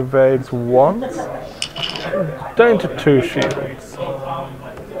 He evades once. Down to 2 shields.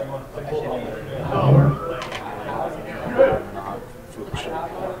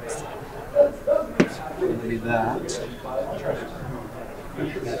 Be that.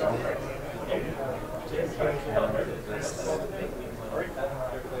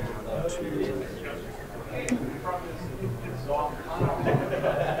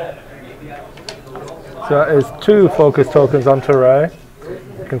 So that is 2 focus tokens onto Ray.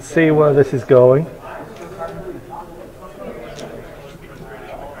 You can see where this is going.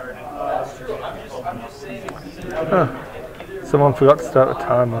 Huh. Someone forgot to start the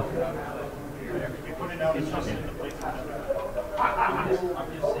timer.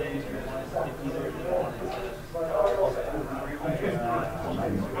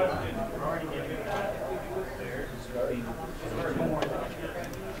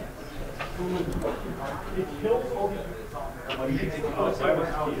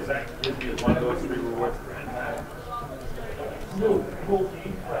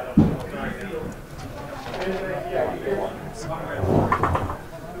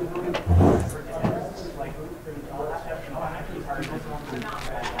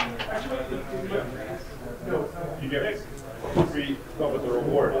 You get 3, but the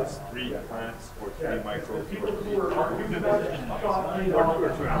reward is 3 plants or 3 micros or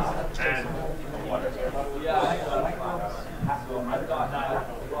 2 ounces and water.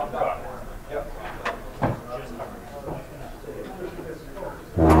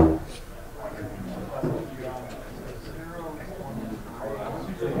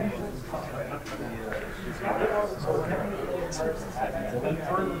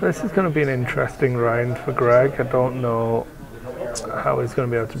 This is going to be an interesting round for Greg. I don't know how he's going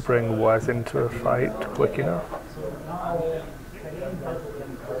to be able to bring Wes into a fight quick enough.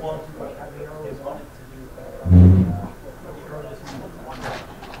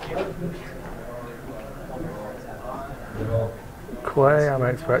 Clay, I'm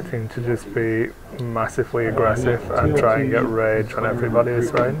expecting to just be massively aggressive and try and get rage on everybody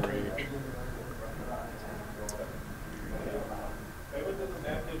this round.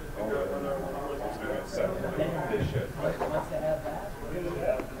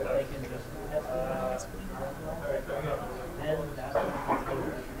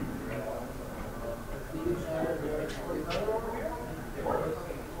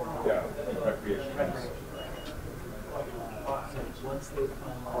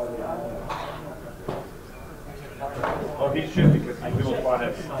 Oh, he should because he will want to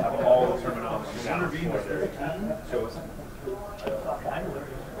have all the terminology down before there. Show us.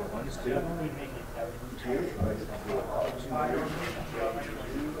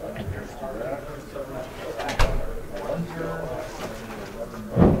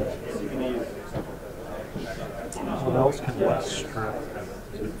 What else can we strip?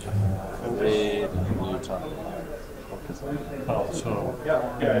 Oh, so.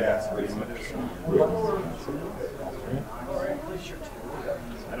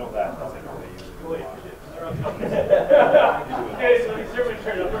 I know that doesn't really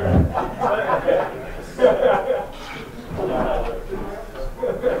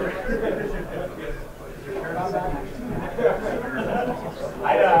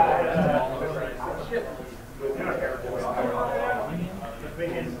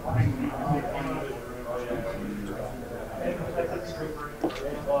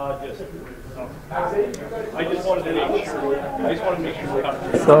I just wanted to make sure.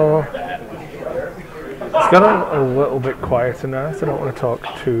 So it's gotten a little bit quieter now, so I don't want to talk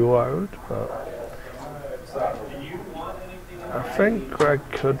too loud, but I think Greg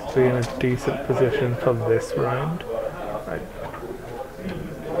could be in a decent position for this round. I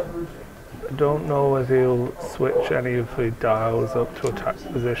don't know whether he'll switch any of the dials up to attack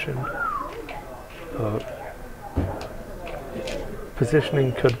position, but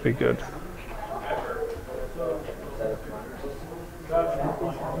positioning could be good.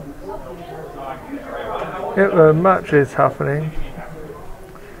 Yep, the match is happening.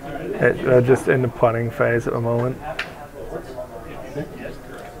 They're just in the planning phase at the moment.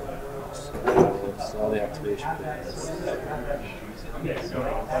 All the activation.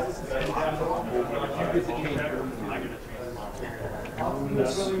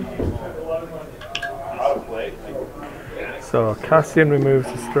 So Cassian removes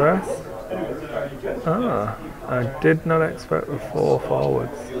the stress. Ah, I did not expect the 4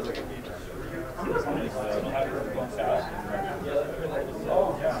 forwards.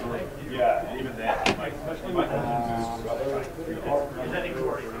 Yeah, even that.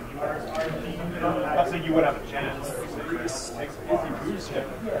 So you would have a chance.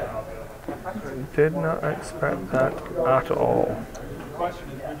 Did not expect that at all.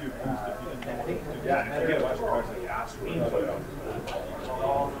 Yeah, if you get a bunch of cards like ask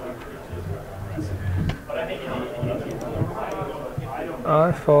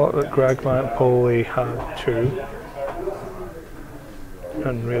I thought that Greg might pull the hard 2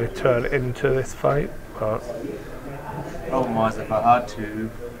 and really turn into this fight, but Problem was, if I had to,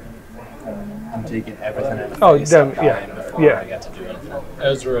 I'm taking everything in the oh, face then and dying yeah, before yeah. I get to do anything.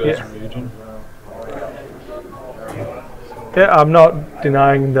 Ezra is Yeah. region. Yeah, I'm not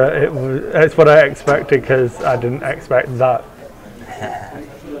denying that it was. It's what I expected because I didn't expect that.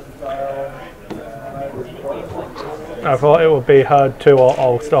 I thought it would be hard 2 or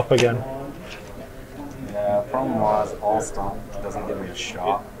all stop again. Yeah, problem was, all stop doesn't give me a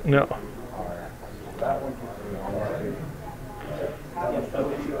shot. No.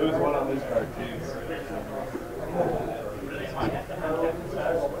 There was one on this card too.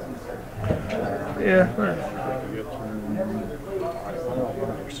 Yeah.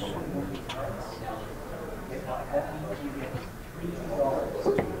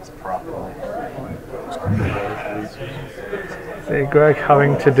 See Greg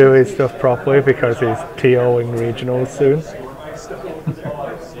having to do his stuff properly because he's TOing regionals soon.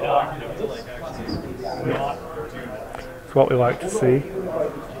 It's what we like to see.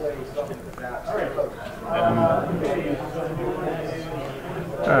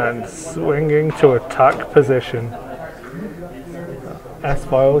 And swinging to attack position.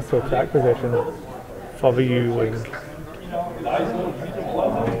 S-foils to attack position for the U-wing.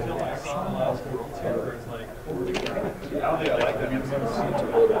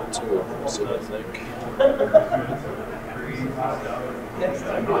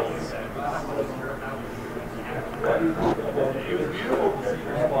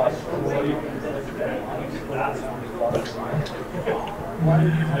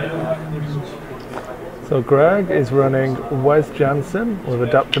 So Greg is running Wes Jansen with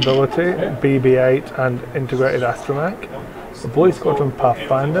adaptability, BB-8 and integrated astromech. The Blue Squadron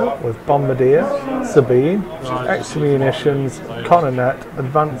Pathfinder with Bombardier, Sabine, extra munitions, Coronet,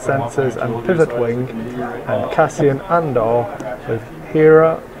 advanced sensors and pivot wing, and Cassian Andor with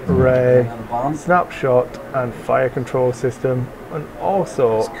Hera, Ray, snapshot and fire control system, and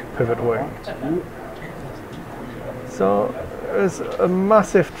also pivot wing. So there's a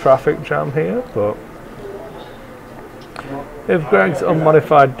massive traffic jam here, but if Greg's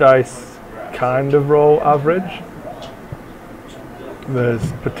unmodified dice kind of roll average,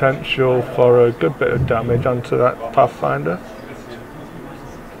 there's potential for a good bit of damage onto that Pathfinder.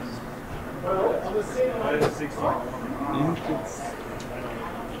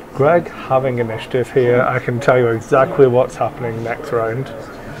 Greg having initiative here. I can tell you exactly what's happening next round.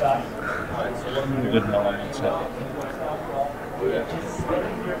 Good elements. Good.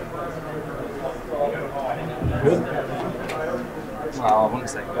 Well, I wouldn't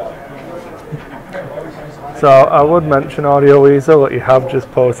say good. So I would mention, Audio Weasel, that you have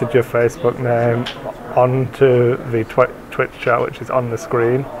just posted your Facebook name onto the Twitch chat, which is on the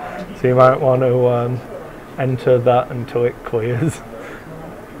screen. So you might want to enter that until it clears,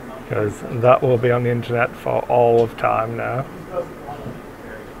 because that will be on the internet for all of time now.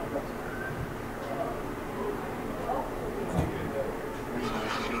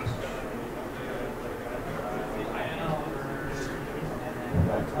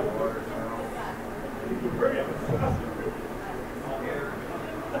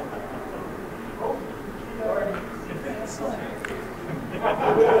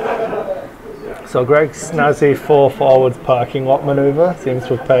 So Greg's snazzy 4 forwards parking lot manoeuvre seems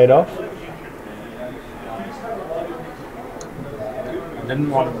to have paid off. I didn't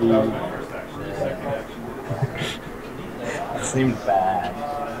want to be. It seemed bad.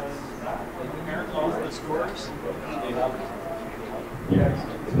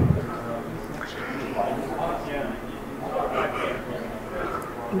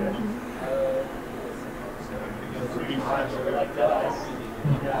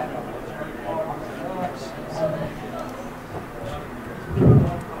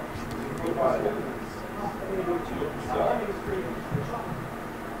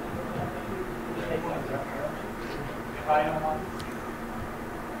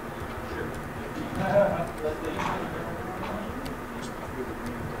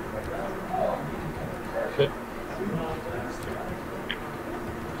 Okay.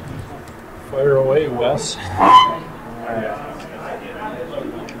 Fire away, Wes.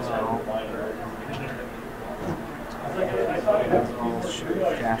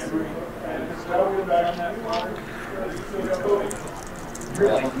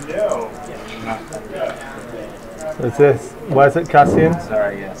 What's this? Where's it, Cassian?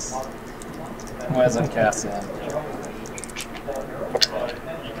 Sorry, yes. Where's it, Cassian?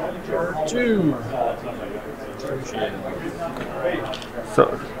 Two.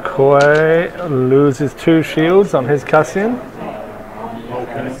 So Quay loses 2 shields on his Cassian.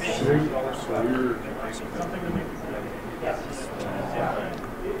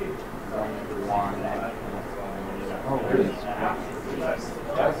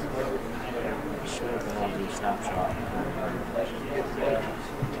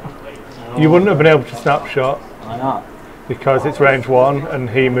 You wouldn't have been able to snapshot. Why not? Because it's range 1 and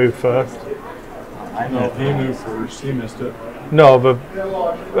he moved first. I No, know. he moved first. He missed it. No, but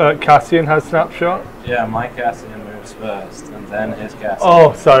Cassian has snapshot. Yeah, my Cassian moves first, and then his Cassian.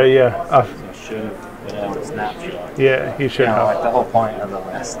 Oh, sorry, yeah. So should have been able to snapshot. Yeah, he should You know, like have. the whole point of the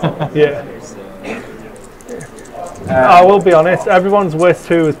list. Yeah. So, I will be honest, everyone's list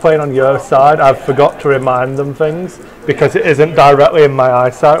who is playing on your side, I've forgot to remind them things because it isn't directly in my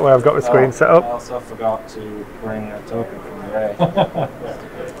eyesight where I've got the screen set I up. also forgot to bring a token from Ray.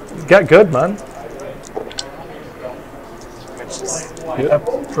 Get good, man. Which is a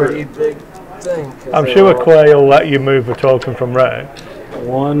pretty big thing. I'm sure Quay will let you move a token from Ray.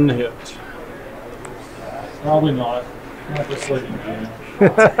 One hit. Probably not. Not the sleeping game.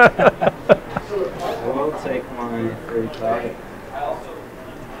 We'll take my 35.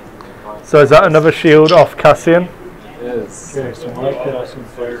 So is that another shield off Cassian? It is. Okay, so my casting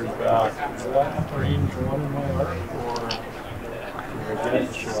fires back. Is that range 1 in my arc or get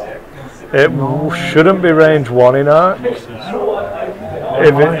the shot? It shouldn't be range 1 in arc. If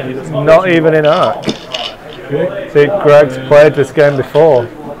it, not even in arc. Okay. See, Greg's played this game before.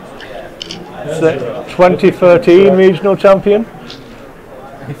 So, 2013 regional champion?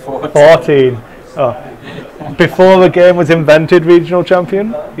 14. Oh. Before the game was invented, regional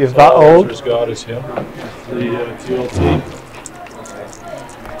champion? He's that old? Just got is him. The TLT.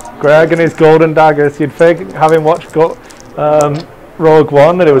 Greg and his golden daggers. You'd think, having watched Rogue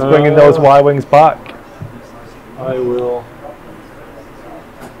One, that it was bringing those Y-Wings back. I will.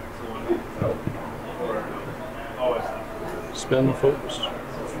 Spin folks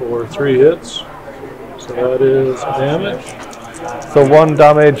for 3 hits. So that is damage. So 1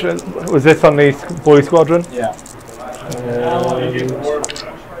 damage. Was this on the Blue Squadron? Yeah. And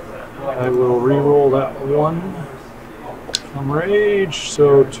I will re-roll that 1 from rage,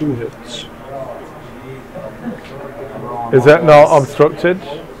 so 2 hits. Is that not obstructed?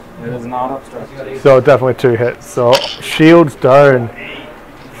 It is not obstructed. So definitely 2 hits. So shields down.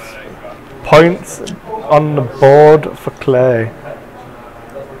 Points on the board for Clay.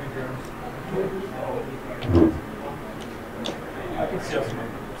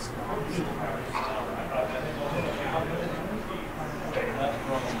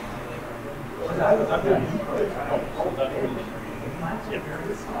 So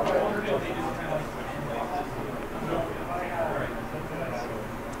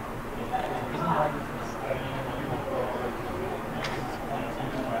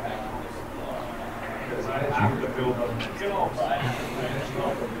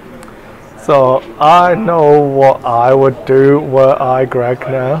I know what I would do were I Greg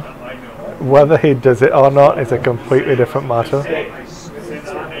now. Whether he does it or not is a completely different matter.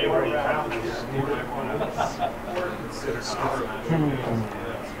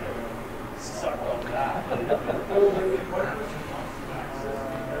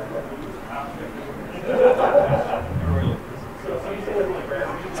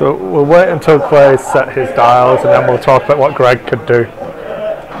 So we'll wait until Clay set his dials and then we'll talk about what Greg could do.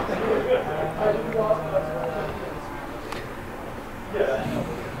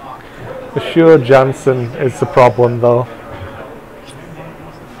 For sure Jansen is the problem though.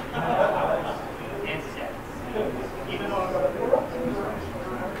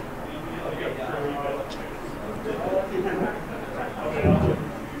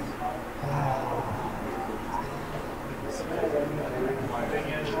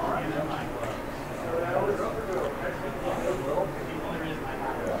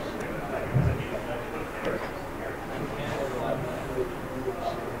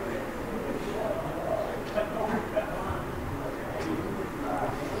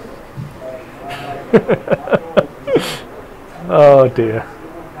 Oh dear.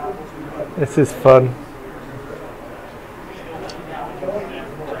 This is fun.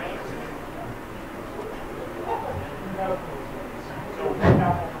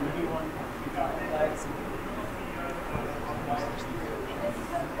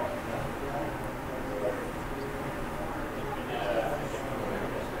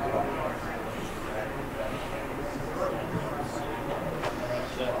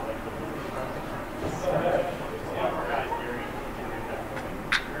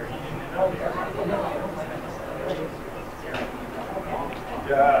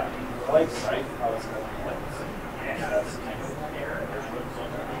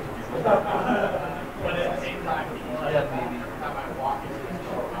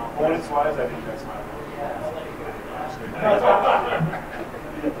 Points-wise, I think that's my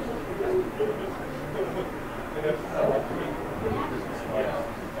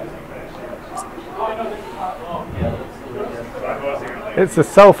It's a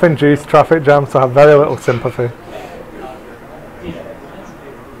self-induced traffic jam, so I have very little sympathy.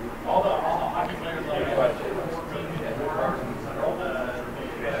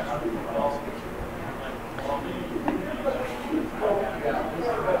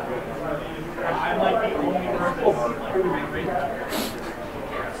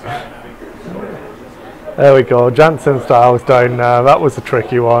 There we go, Jansen's dial's down now. That was a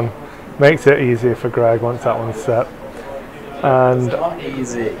tricky one. Makes it easier for Greg once that one's set. And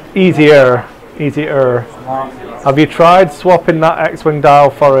easier. Have you tried swapping that X-Wing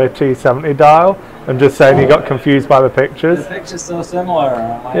dial for a T70 dial and just saying you got confused by the pictures? The picture's so similar.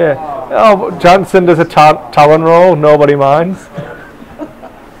 Yeah. Oh, Jansen does a Talon roll, nobody minds.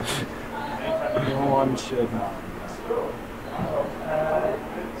 No one should not.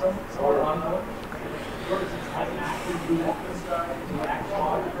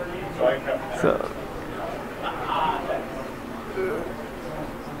 So,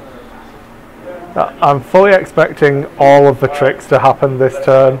 I'm fully expecting all of the tricks to happen this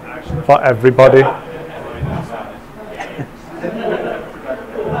turn for everybody.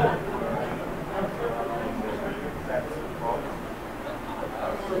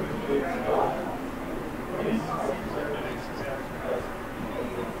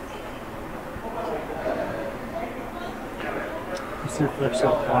 What's your fix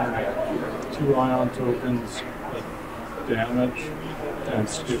up on 2 ion tokens with damage and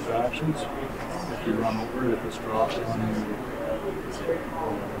skip actions? If you run over it, if it's dropped on you.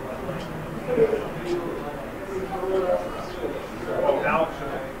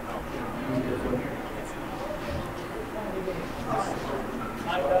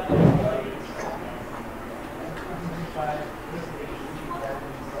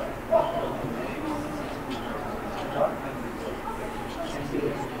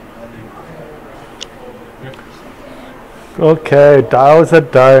 Okay, dials are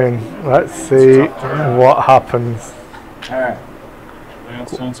down. Let's see what happens. Alright.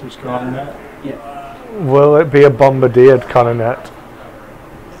 Advanced sensors Connernet. Yeah. Will it be a bombardiered Connernet?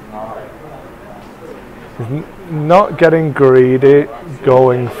 He's not getting greedy,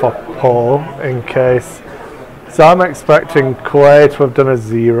 going for Poe in case. So I'm expecting Quay to have done a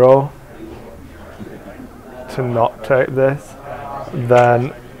 0 to not take this.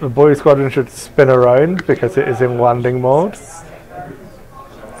 Then the boy squadron should spin around because it is in landing mode.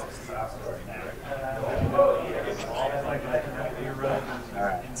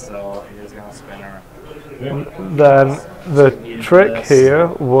 Alright, so he is gonna spin around. Then the trick here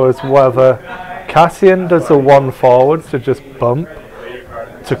was whether Cassian does the one forwards to just bump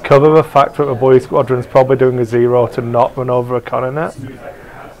to cover the fact that the boy squadron's probably doing a 0 to not run over a coronet.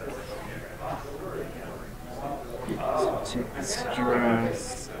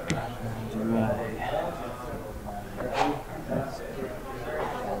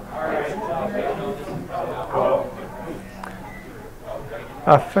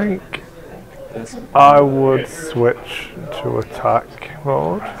 I think I would switch to attack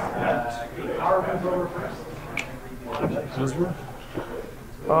mode.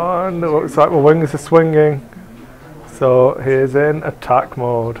 And it looks like the wings are swinging, so he's in attack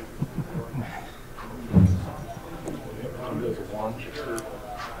mode.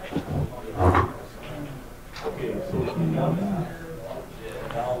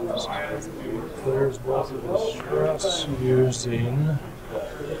 Clears both of his stress using,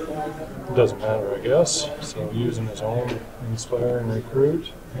 doesn't matter I guess, so using his own Inspire and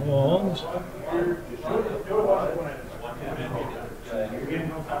Recruit, and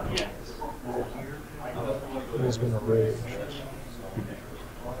he's going to rage.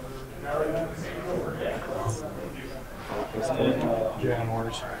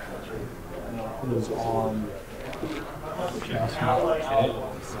 January's is on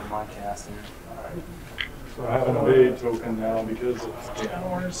My casting. So I have an evade token now because it's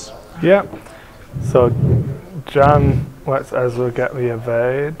January's. Yep. So Jan lets Ezra get the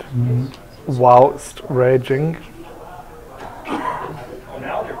evade whilst raging.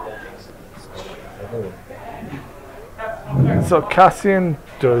 So Cassian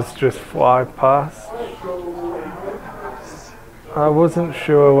does just fly past. I wasn't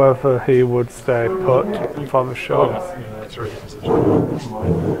sure whether he would stay put for the shot. Yeah, that's right.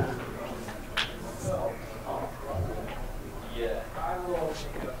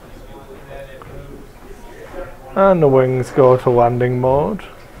 And the wings go to landing mode.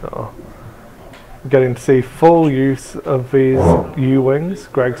 So getting to see full use of these U-wings.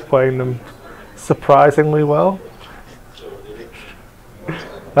 Greg's playing them surprisingly well.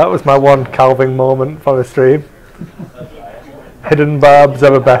 That was my one Calving moment for the stream. Hidden barbs are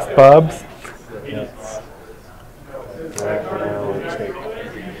the best barbs.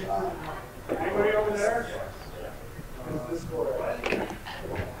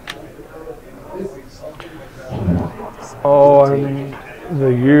 Oh, and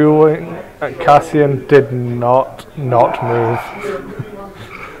the U-wing Cassian did not move.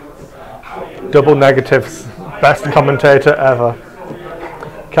 Double negatives. Best commentator ever.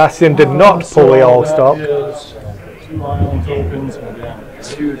 Cassian did not pull the all stop. 2 ion tokens and damage.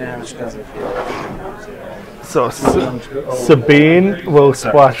 2 damage doesn't feel So Sabine will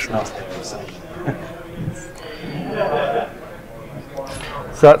splash. So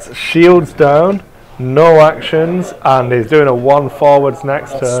that's shields down, no actions, and he's doing a 1 forwards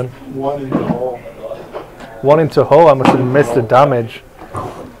next turn. 1 into hull. 1 into hull, I must have missed the damage.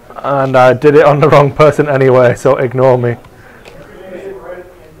 And I did it on the wrong person anyway, so ignore me.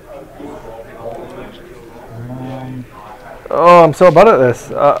 Oh, I'm so bad at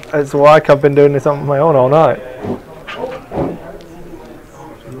this. It's like I've been doing this on my own all night.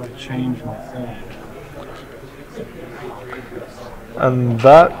 Do I change my thing? And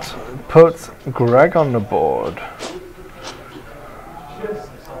that puts Greg on the board.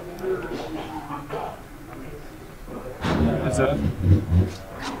 Is that?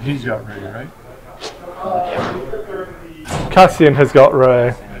 He's got Ray, right? Cassian has got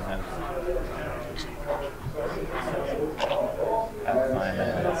Ray.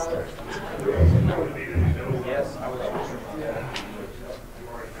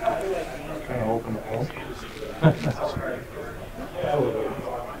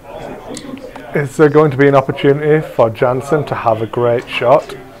 Is there going to be an opportunity for Jansen to have a great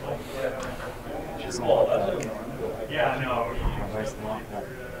shot?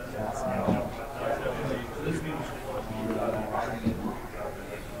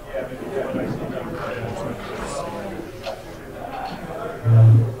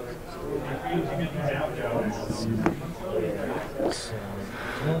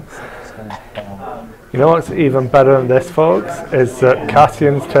 You know what's even better than this, folks, is that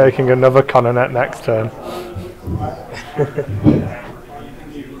Cassian's taking another Coronet next turn.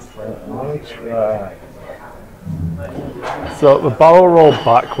 So the barrel roll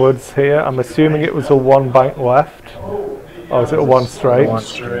backwards here, I'm assuming it was a 1 bank left. Or is it a 1 straight? 1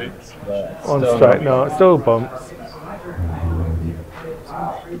 straight. 1 straight, no, it still bumps.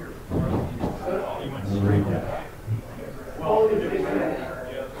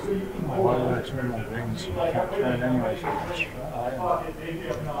 Why did I turn my rings? I can't turn anyway.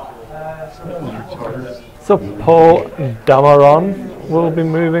 So Paul Dameron will be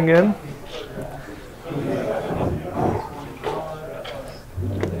moving in.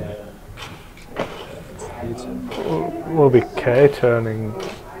 Will be Kay turning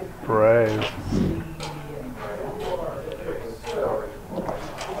brave.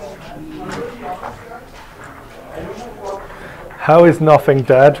 How is nothing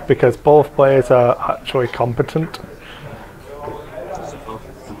dead? Because both players are actually competent.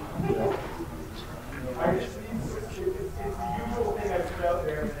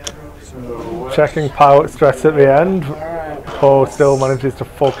 Checking pilot stress at the end. Poe still manages to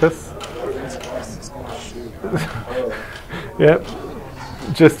focus. Yep.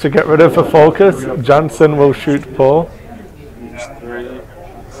 Just to get rid of the focus, Jansen will shoot Poe.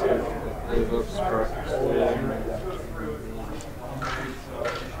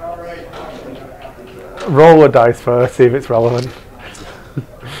 Roll a dice first, see if it's relevant.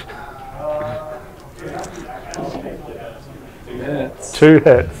 Hits. 2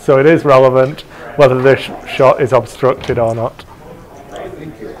 hits, so it is relevant whether this shot is obstructed or not. I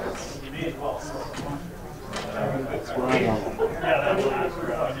think it is. That's what I know.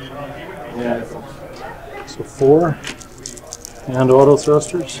 Yeah. So 4 and auto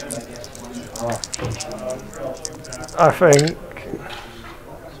thrusters. I think.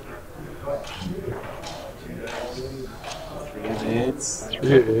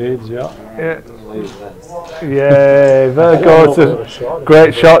 3 aids, yeah. Yay, there goes a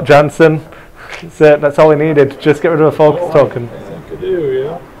great shot, Jansen. That's it, that's all he needed. Just get rid of a focus token. I think I do,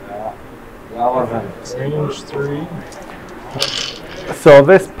 yeah. Relevant. Range 3. So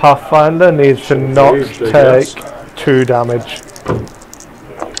this Pathfinder needs to not take 2 damage.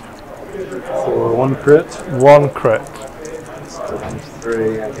 For 1 crit. 1 crit.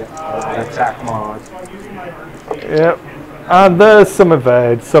 3, I get attack mod. Yep. And there's some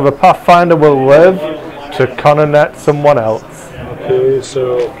evade. So the Pathfinder will live to coronet someone else. Okay,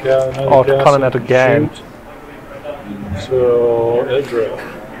 so Or to coronet again. So Edra.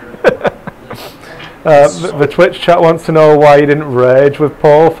 The Twitch chat wants to know why you didn't rage with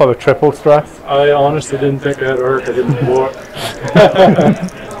Paul for a triple stress. I honestly didn't think I had arc. I didn't block.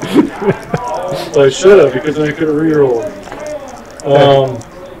 I should have, because then I could have rerolled.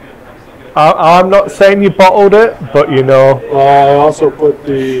 I'm not saying you bottled it, but you know. I also put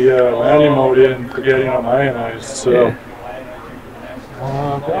the Manny mode in, forgetting I'm ionized, so.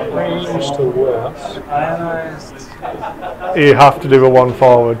 Got range to west. Ionized. You have to do a 1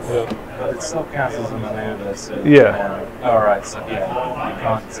 forwards. Yeah. But it still counts as an maneuver. Yeah. Alright, so yeah, you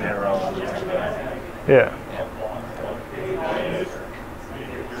can't 0. Yeah.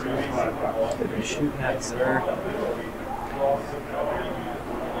 You're shooting at 0.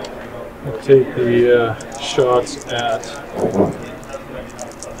 I take the shots at.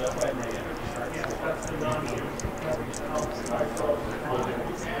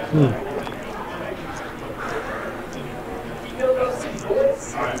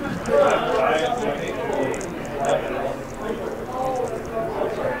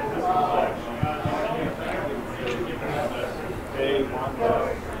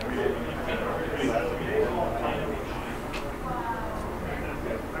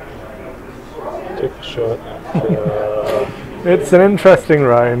 Take a shot at. It's an interesting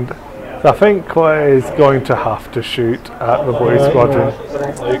round. So I think Clay is going to have to shoot at the boy squadron.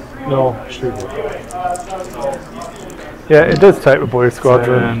 No, shoot. Yeah, it does take the boy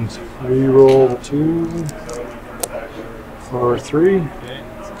squadron. And reroll the 2 for 3.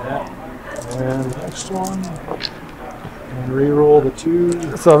 And next one. And reroll the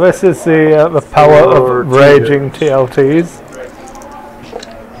 2. So this is the power For of 2 raging hits. TLTs.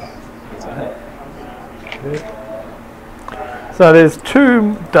 So there's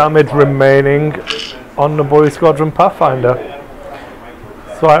 2 damage remaining on the boy squadron Pathfinder.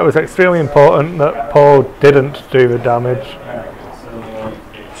 So it was extremely important that Paul didn't do the damage.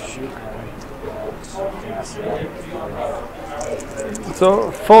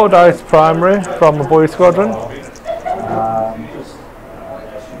 So 4 dice primary from the boy squadron.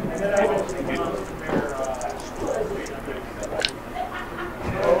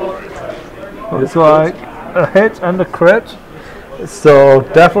 It's like a hit and a crit. So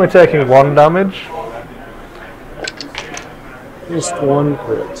definitely taking 1 damage. Just 1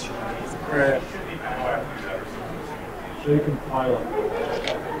 crit. Shaken pilot.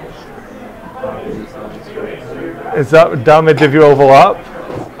 Is that damage if you overlap?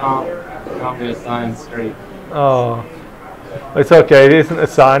 Can't be assigned straight. Oh. It's okay, he isn't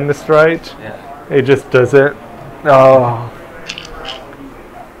assigned the straight. Yeah. He just does it. Oh.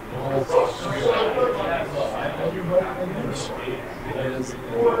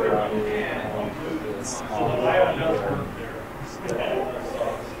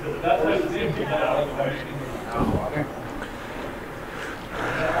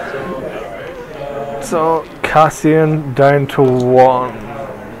 So Cassian down to 1.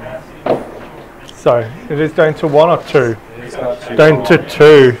 Sorry, it is down to 1 or 2? Down to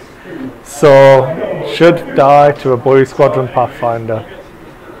 2. So should die to a Boy Squadron Pathfinder.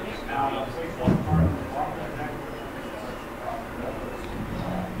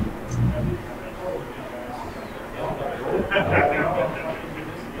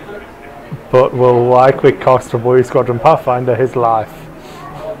 But will likely cost a Boy Squadron Pathfinder his life.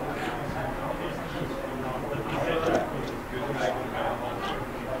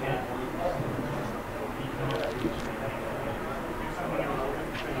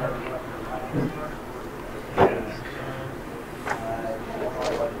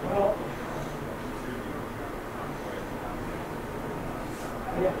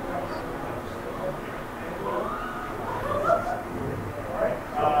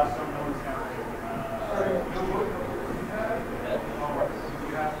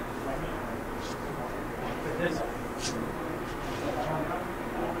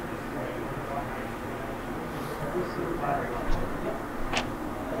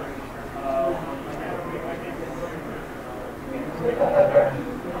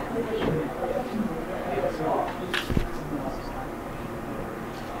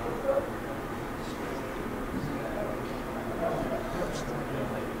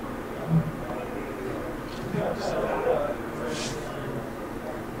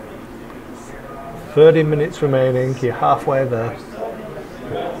 "30 minutes remaining, you're halfway there."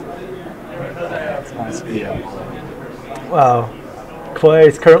 Wow. Clay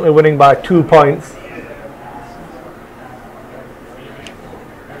is currently winning by 2 points.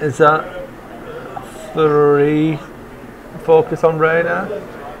 Is that 3 focus on radar?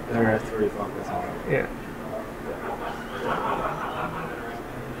 There are 3 focus on it. Yeah.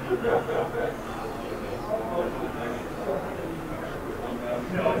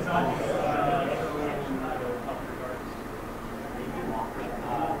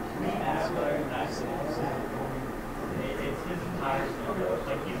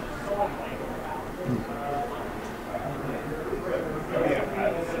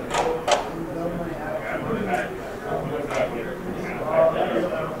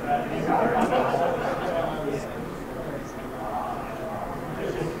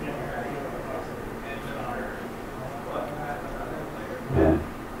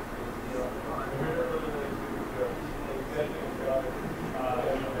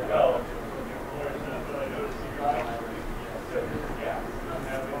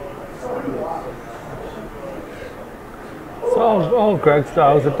 So all Greg's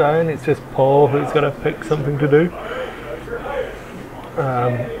dials are down, it's just Paul who's got to pick something to do.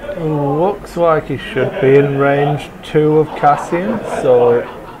 Looks like he should be in range 2 of Cassian, so it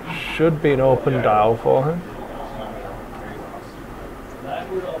should be an open dial for him.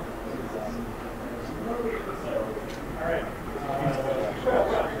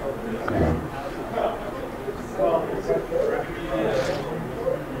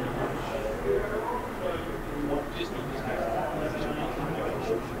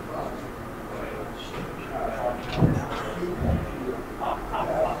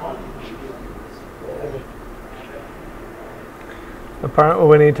 Apparently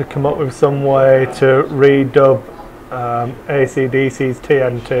we need to come up with some way to redub AC/DC's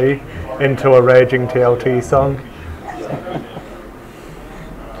TNT into a Raging TLT song.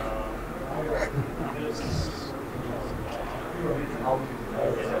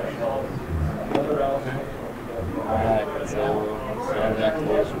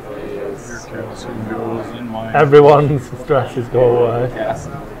 Everyone's stresses go away.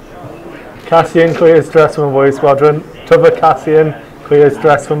 Cassian clears stress from Boy Squadron. T'other Cassian clears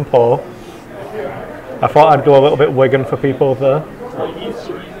stress from Poe. I thought I'd go a little bit Wigan for people there.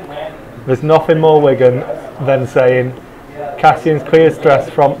 There's nothing more Wigan than saying Cassian's clear stress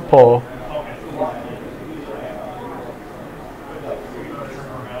from Poe.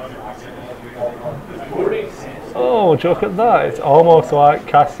 Oh, look at that. It's almost like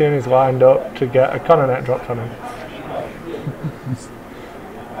Cassian is lined up to get a Coronet dropped on him.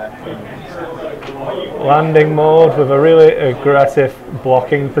 Landing mode with a really aggressive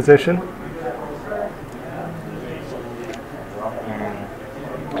blocking position.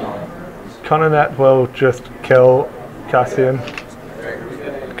 Coronet will just kill Cassian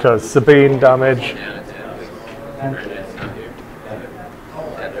because Sabine damage.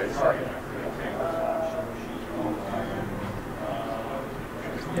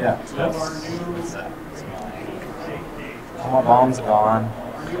 Yeah, all my bombs are gone.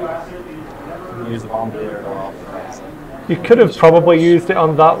 Use the bomb dealer at all. You could have probably used it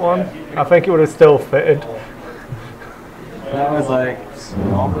on that one. I think it would have still fitted. That was like,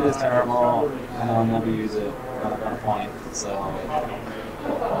 bomb is terrible, and I'll never use it at a point. So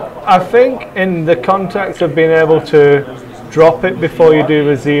I think in the context of being able to drop it before you do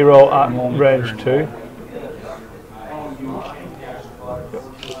the 0 at range 2.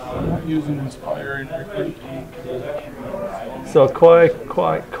 I'm not using inspiring recruit. So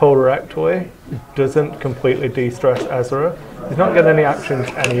quite correctly doesn't completely de-stress Ezra. He's not getting any actions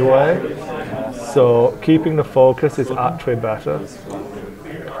anyway, so keeping the focus is actually better.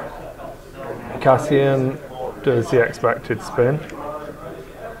 Cassian does the expected spin.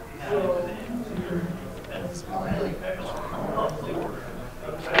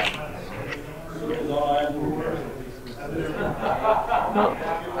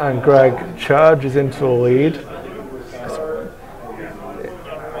 And Greg charges into the lead.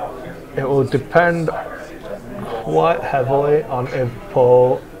 It will depend quite heavily on if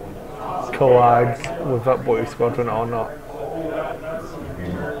Paul collides with that blue squadron or not.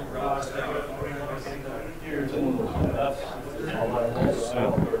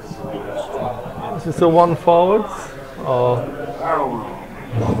 Is this a 1 forwards or?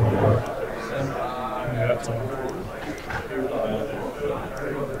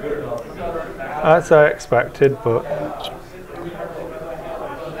 That's I expected, but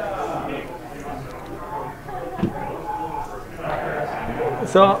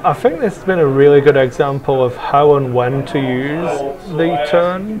so I think this has been a really good example of how and when to use the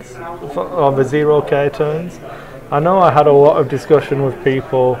turns, or the 0k turns. I know I had a lot of discussion with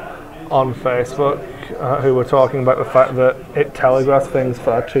people on Facebook who were talking about the fact that it telegraphs things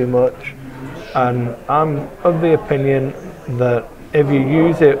far too much, and I'm of the opinion that if you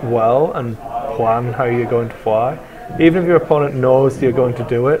use it well and plan how you're going to fly, even if your opponent knows you're going to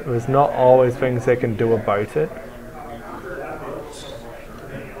do it, there's not always things they can do about it.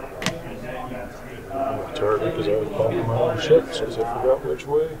 Because I was bumping my own ships because I forgot which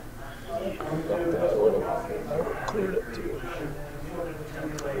way. I would have cleared it too.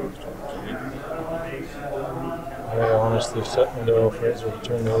 I honestly set my dough fraser to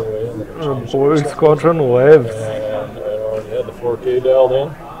turn the other way. And The blue squadron lives. And I already had the 4K dialed in.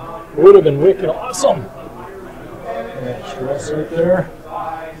 It would have been wicked awesome. That stress right there.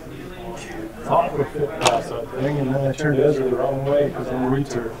 Thought it would fit past that thing, and then I turned Ezra the wrong way because I'm a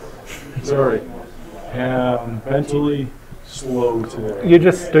retard. Sorry. And mentally slow today. You're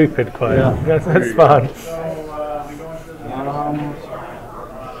just stupid, Clay. Yeah. That's fine.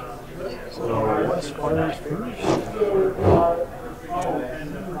 So what's fires first?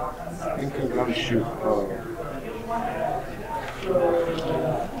 I think I'm gonna shoot.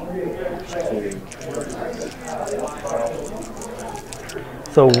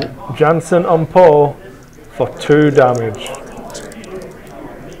 So Jansen on Poe for 2 damage.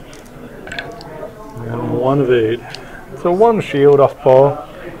 And 1 of 8. So 1 shield off Poe.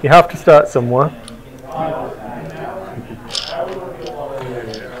 You have to start somewhere.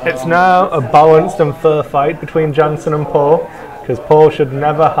 It's now a balanced and fair fight between Jansen and Poe, because Poe should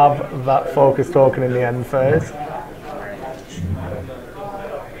never have that focus token in the end phase.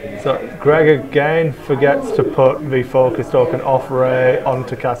 So Greg again forgets to put the focus token off Ray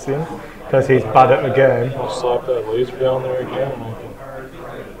onto Cassian, because he's bad at the game. I'll slap that laser down there again.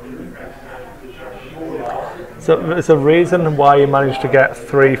 So there's a reason why you managed to get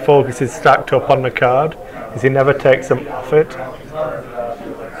 3 focuses stacked up on the card, is he never takes them off it.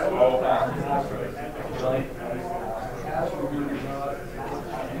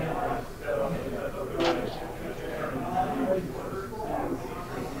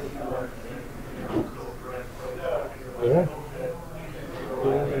 Yeah.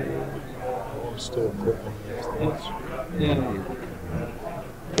 I'm still equipping these things.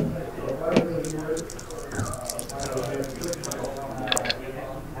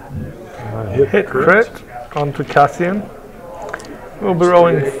 Hit crit onto Cassian. We'll be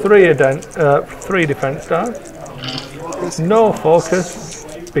rolling 3 defense stars. No focus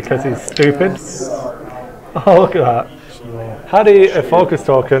because he's stupid. Oh, look at that. Had he a focus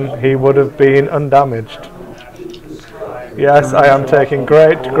token, he would have been undamaged. Yes, I am taking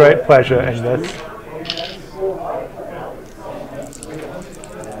great pleasure in this.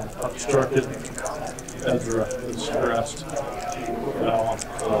 Obstructed. Ezra is stressed.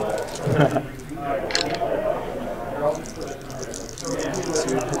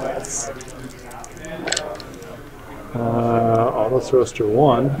 Auto thruster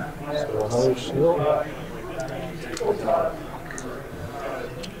 1, so another shield.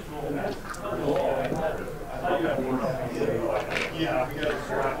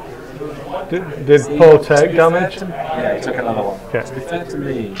 Did Poe take damage? Yeah, he took another one. Okay. To be fair to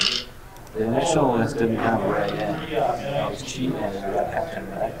me, the initial list didn't have Ray in. I was cheating and we got Captain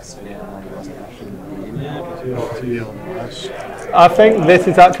Rex. We didn't know he wasn't actually in the game yet. I think this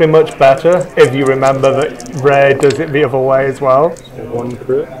is actually much better if you remember that Ray does it the other way as well. 1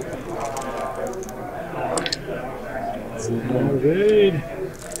 crit. Raid.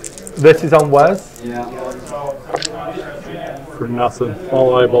 This is on Wes. Yeah. For nothing.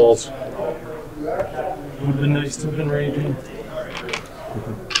 All eyeballs. Would have been nice to have been raging.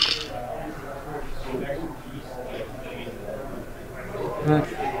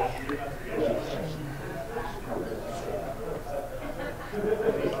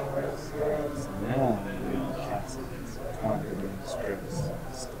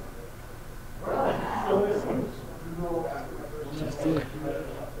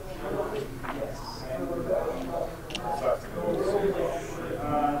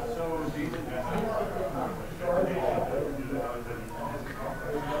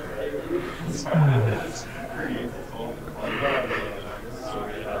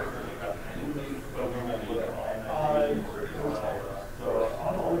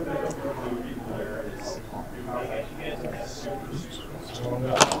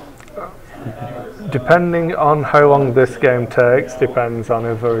 Depending on how long this game takes, depends on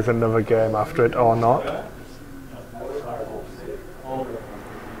if there is another game after it or not.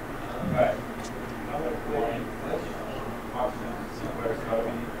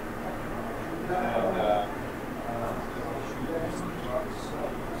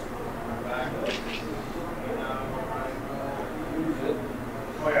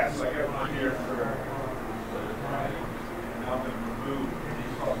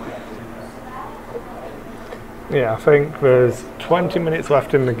 Yeah, I think there's 20 minutes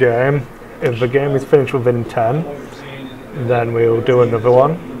left in the game. If the game is finished within 10, then we'll do another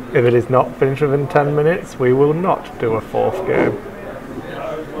one. If it is not finished within 10 minutes, we will not do a fourth game.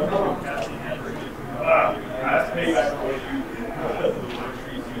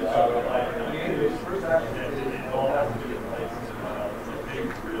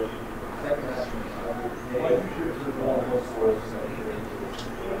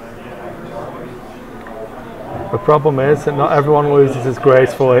 The problem is that not everyone loses as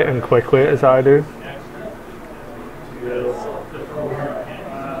gracefully and quickly as I do.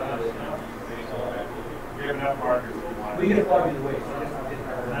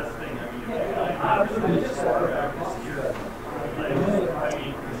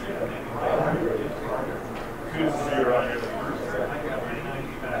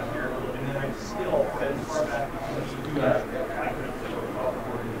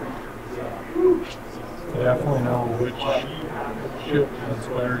 Definitely know which ship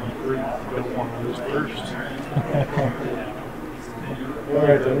inspired you don't want to lose first.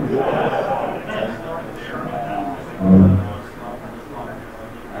 Alright then.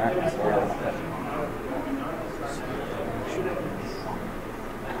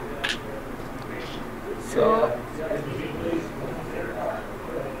 So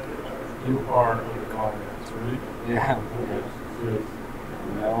You are in the comments, right? Yeah. Good.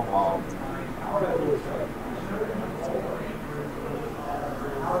 No,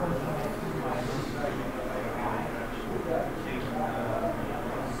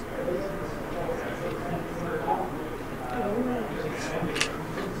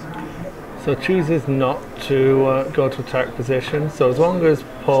 So chooses not to go to attack position. So as long as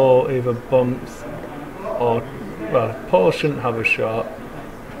Paul either bumps or, well, Paul shouldn't have a shot.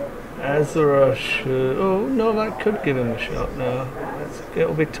 Ezra should. Oh no, that could give him a shot now.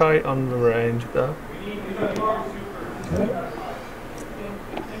 It'll be tight on the range though.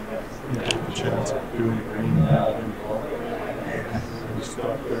 The chance of doing green now. You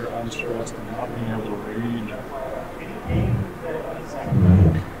stuck there unstressed and not being able to rage.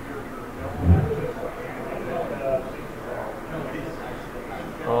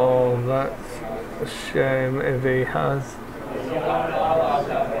 Oh, that's a shame if he has.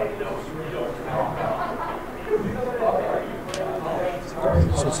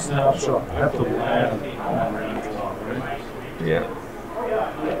 It's a snapshot. I have to land on range one, right? Yeah.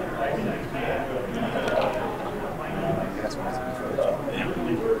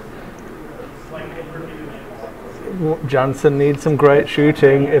 Jansen needs some great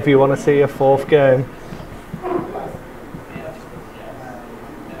shooting if you want to see a fourth game.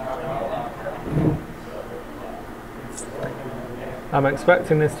 I'm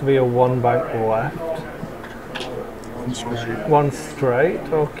expecting this to be a one bank left. One straight.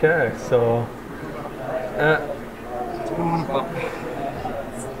 Okay, so.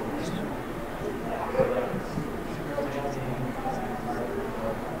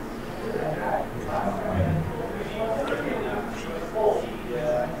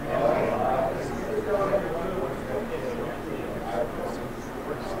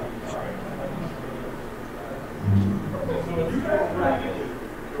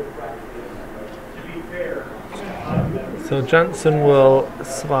 So Jensen will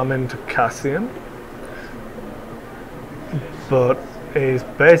slam into Cassian, but he's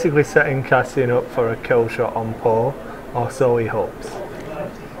basically setting Cassian up for a kill shot on Poe, or so he hopes.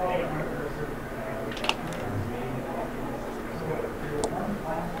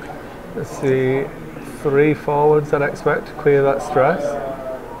 Let's see, 3 forwards I'd expect to clear that stress.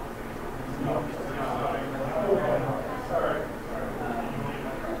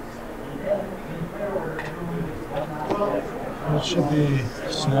 It should be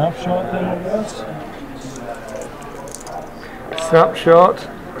snapshot then, I guess. Snapshot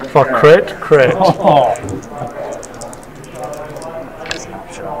for crit. Oh.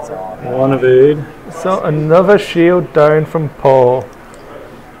 One evade. So another shield down from Poe.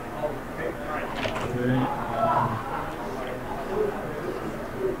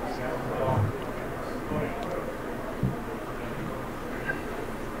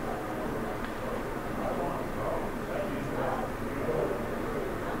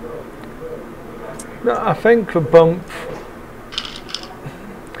 I think the bump,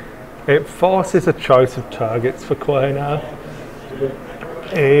 it forces a choice of targets for Quay now.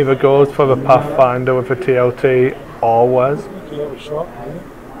 He either goes for the Pathfinder with a TLT or Wes.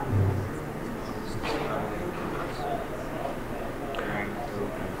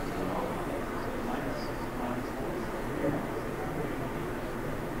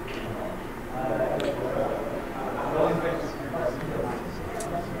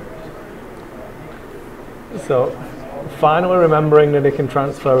 So, finally remembering that he can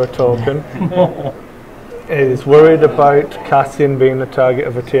transfer a token. Is worried about Cassian being the target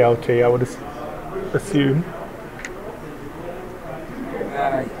of a TLT, I would assume.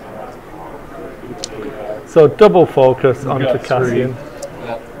 So double focus onto Cassian.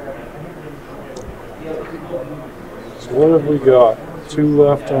 So what have we got? 2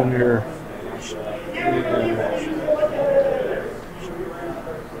 left on here.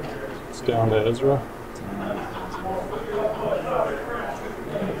 It's down to Ezra.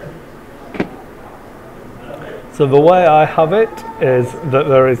 So the way I have it is that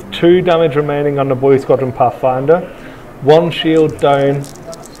there is 2 damage remaining on the Blue Squadron Pathfinder, 1 shield down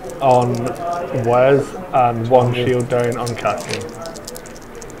on Wes and 1 shield down on Cassian.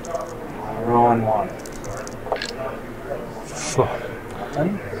 Rolling 1.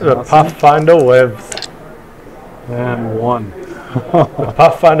 The Pathfinder lives. And 1. The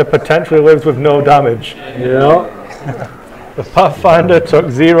Pathfinder potentially lives with no damage. Yeah. The Pathfinder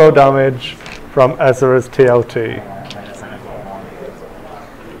took 0 damage from Ezra's TLT.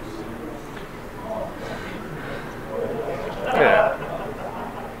 Yeah.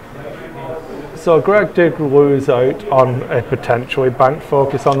 So Greg did lose out on a potentially banked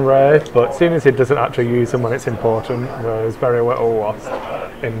focus on Ray, but seeing as he doesn't actually use them when it's important, there's very little lost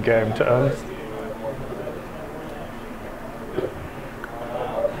in game terms.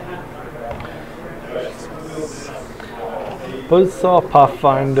 Buzzsaw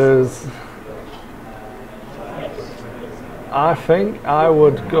Pathfinders, I think I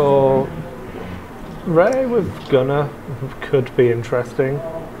would go Ray with Gunner, could be interesting.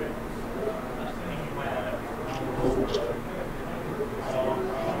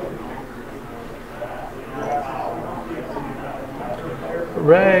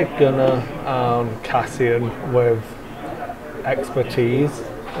 Ray, Gunner and Cassian with expertise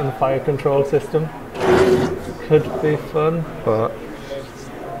in the fire control system. Could be fun, but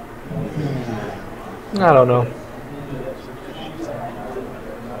I don't know.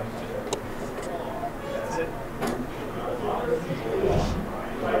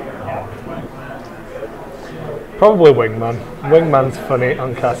 Probably Wingman. Wingman's funny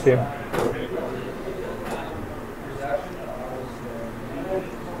on Cassian.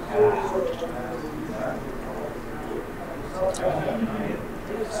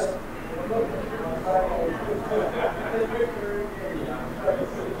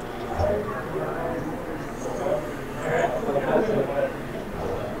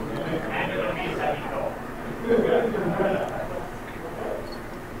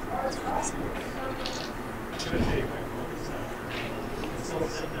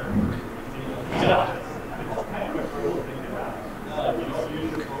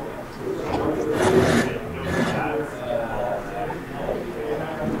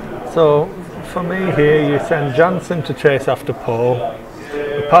 So for me here, you send Jansen to chase after Poe.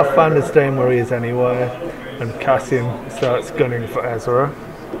 The Pathfinder's staying where he is anyway, and Cassian starts gunning for Ezra.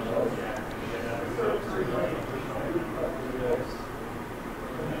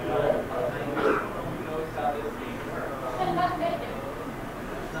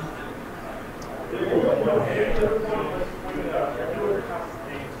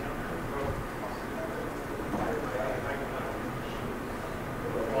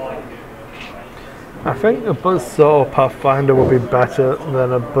 I think a Buzzsaw Pathfinder will be better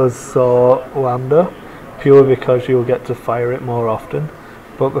than a Buzzsaw Lambda, purely because you'll get to fire it more often.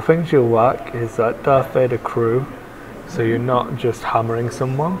 But the things you'll lack is that Darth Vader crew, so you're not just hammering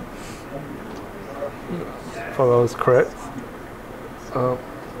someone for those crits.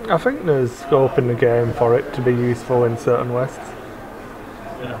 I think there's scope in the game for it to be useful in certain lists.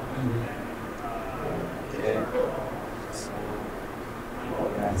 Yeah. Okay. So,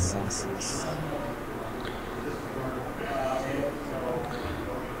 that census.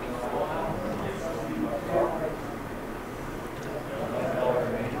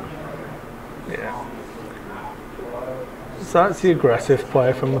 Yeah. So that's the aggressive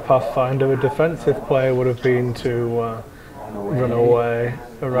play from the Pathfinder. A defensive play would have been to run away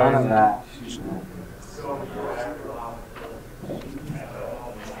around. That.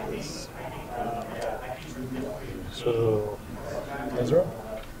 So, Ezra?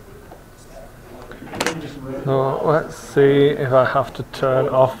 So let's see if I have to turn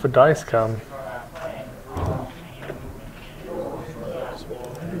off the dice cam.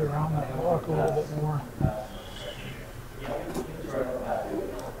 Maybe around that block a little bit more.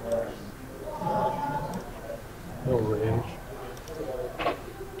 No range.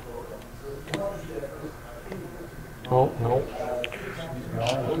 Oh, no.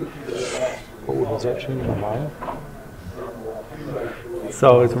 Oh, does that change my mind?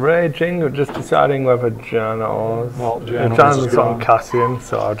 So it's raging, we're just deciding whether Jan or Jan's on Cassian,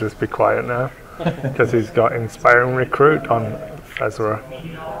 so I'll just be quiet now. Because he's got Inspiring Recruit on Ezra.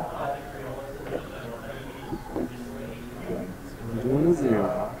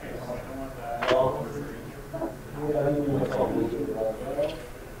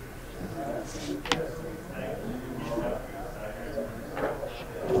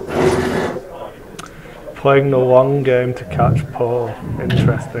 Playing the long game to catch Poe.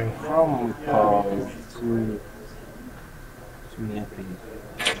 Interesting. From to nippy.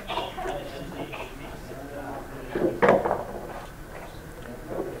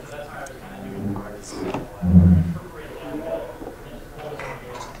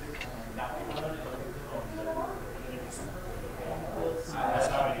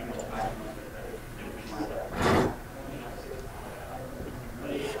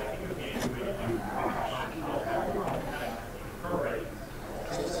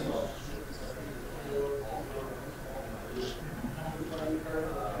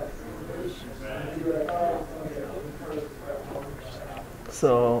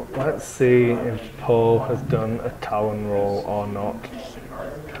 So let's see if Poe has done a Talon roll or not.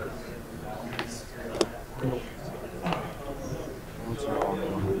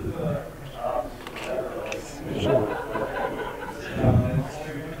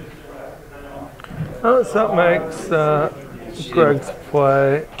 Oh, so that makes Greg's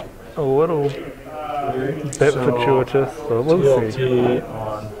play a little bit fortuitous, but we'll see. GLT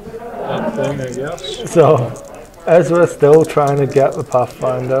on that thing, I guess. So Ezra's still trying to get the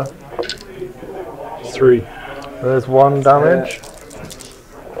Pathfinder. 3. There's 1 damage.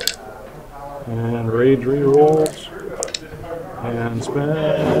 And rage rerolls. And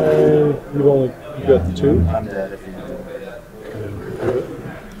spend. You got the 2. I'm dead if you do.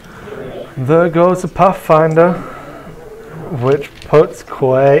 There goes the Pathfinder, which puts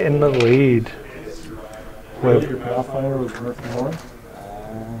Quay in the lead with Your Pathfinder was worth more.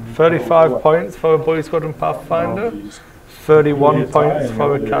 35 points for a Boy Squadron Pathfinder, 31 points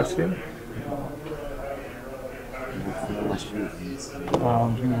for a Cassian.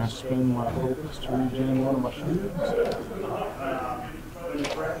 I'm going to spend my focus to regen one of my shields.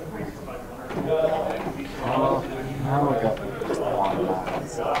 Now we got just one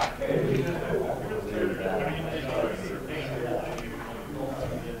last.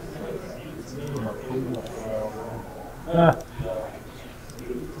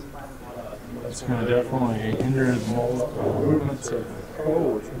 It's going to definitely hinder the movements of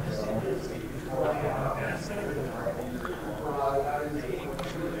Poe.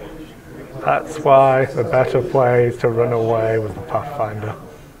 That's why the better play is to run away with the Pathfinder.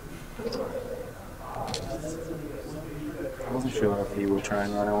 I wasn't sure if he would try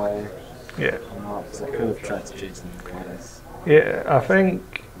and run away Yeah. or not, because I could have tried to chase him twice. Yeah, I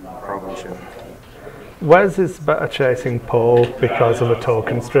think situation. Wes is better chasing Poe because of the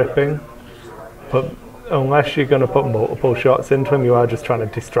token stripping, but unless you're going to put multiple shots into him, you are just trying to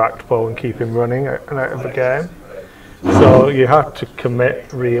distract Poe and keep him running out of the game. So you have to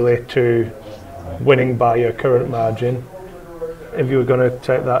commit really to winning by your current margin if you were going to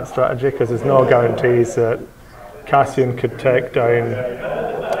take that strategy, because there's no guarantees that Cassian could take down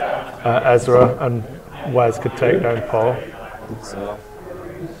Ezra and Wes could take down Poe. So,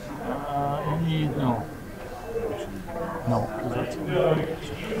 No. No, because that's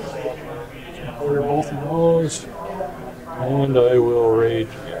clear both of those. And I will rage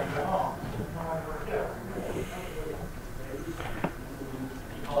again.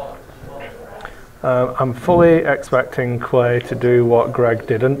 I'm fully expecting Clay to do what Greg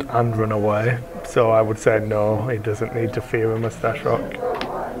didn't and run away, so I would say no, he doesn't need to fear a mustache rock.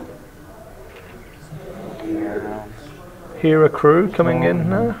 Here a crew coming in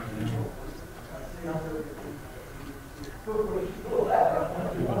now.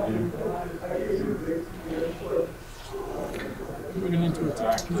 Moving into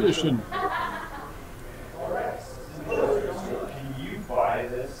attack position.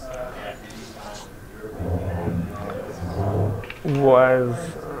 Was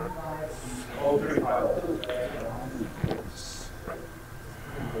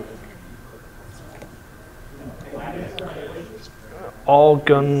all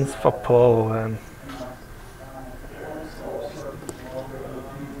guns for Paul then.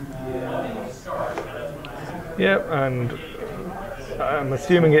 Yep, and I'm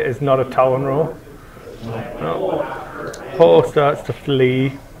assuming it is not a Talon roll. No. Paul starts to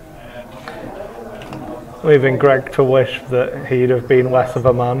flee, leaving Greg to wish that he'd have been less of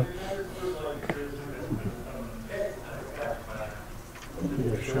a man.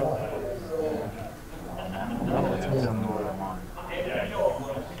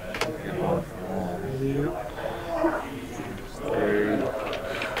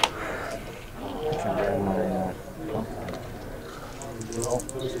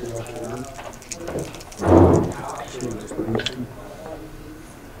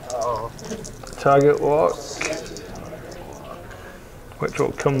 Target lock, which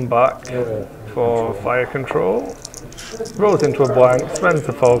will come back for fire control. Rolls into a blank, spends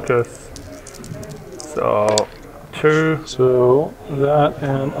the focus. So 2. So that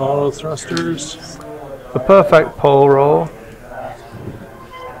and auto thrusters. The perfect pole roll.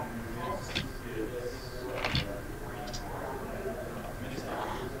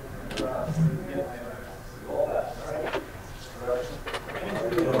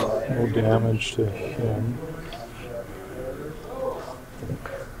 No damage to him.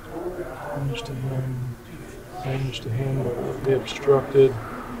 Damage to him. Damage to him will be obstructed.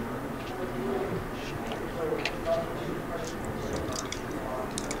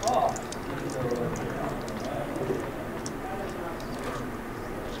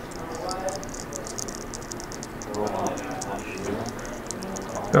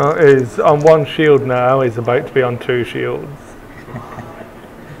 No, is on 1 shield now, he's about to be on 2 shields.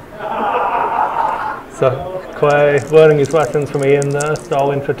 So Clay learning his lessons from Ian there,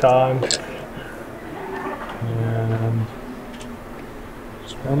 stalling for time. And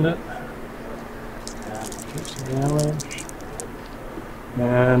spend it. Takes some damage.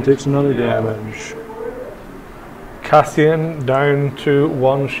 And takes another damage. Cassian down to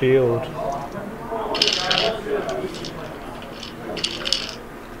 1 shield.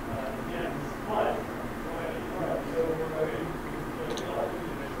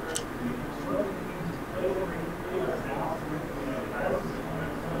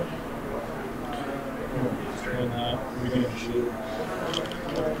 And that regain shield.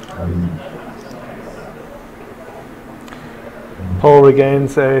 Paul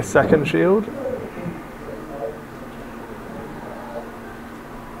regains a 2nd shield.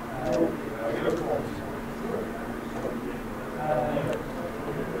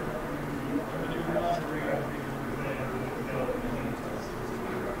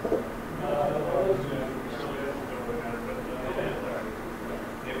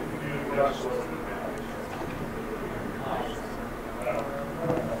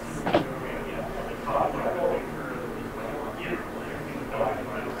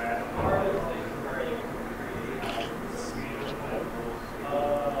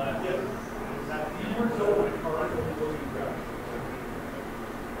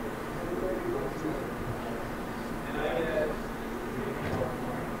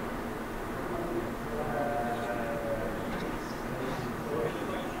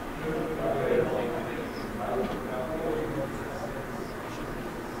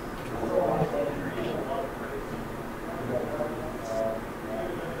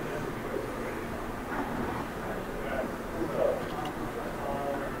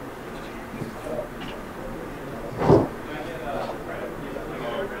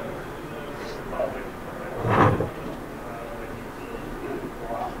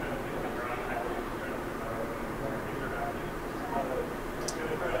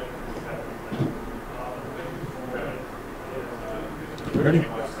 Ready?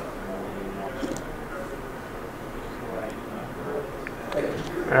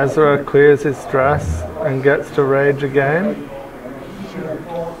 Ezra clears his stress and gets to rage again.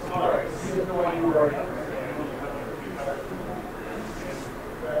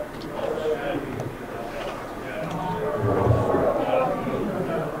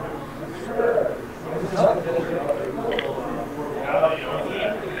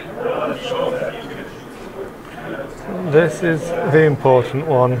 This is the important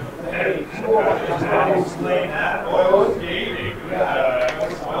one.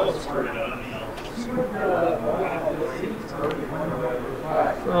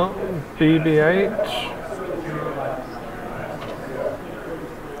 So, BBH.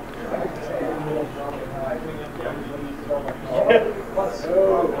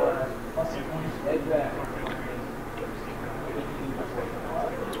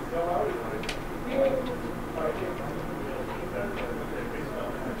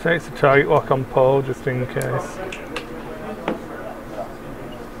 Takes a target lock on Paul just in case.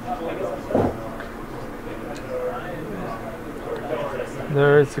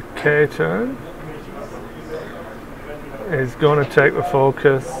 There is a K turn. He's going to take the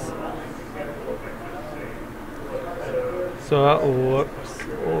focus. So that looks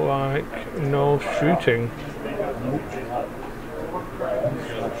like no shooting.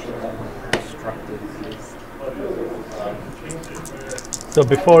 So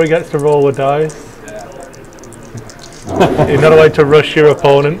before he gets to roll the dice, you're not allowed to rush your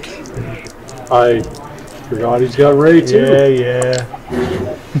opponent. I forgot he's got Ray too. Yeah.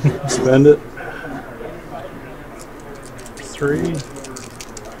 Spend it. 3.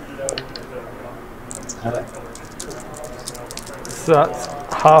 So that's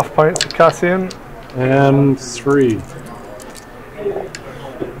half points for Cassian. And 3.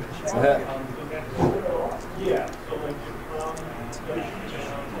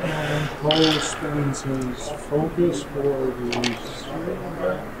 Paul spends his focus for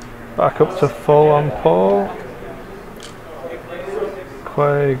the Back up to full on Paul.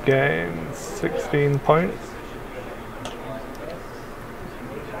 Clay gains 16 points.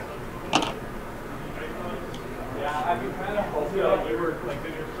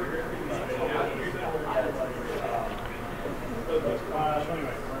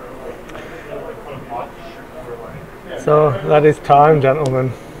 So that is time,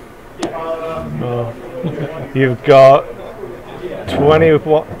 gentlemen. You've got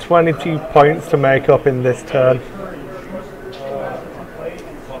 22 points to make up in this turn.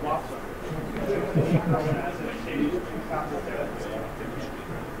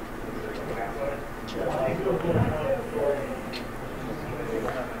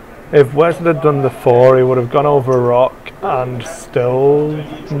 If Wesley had done the 4, he would have gone over a rock and still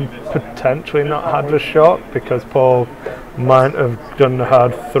potentially not had the shot, because Paul might have done the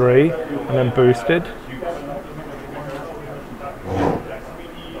hard 3 and then boosted.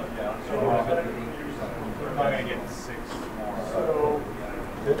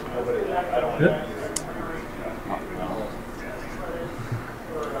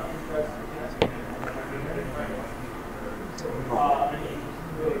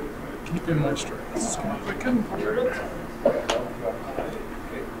 keeping my strengths. Quicken.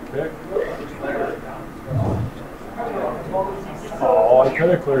 Okay. Oh, I could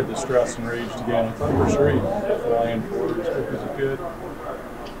have cleared the stress and raged again. I thought for sure he'd flying forward as quick as he could.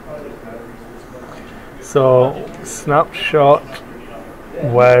 So, snapshot,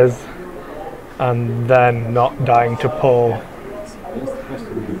 Wes, and then not dying to Paul.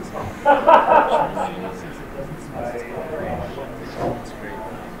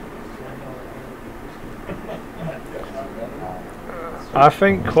 I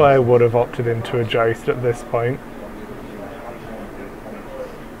think Clay would have opted into a joust at this point.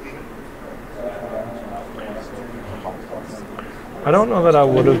 I don't know that I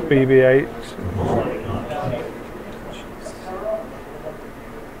would have BB-8.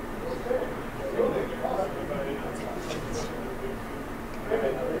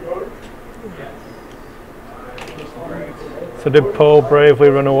 So did Paul bravely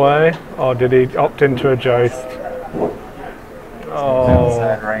run away, or did he opt into a joust? Oh,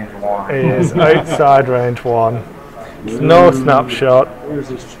 outside range 1. He is outside range 1. It's no snapshot. Where's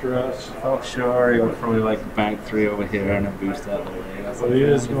the stress? Felt sure he would probably like bank 3 over here and a boost out of the way. That's But he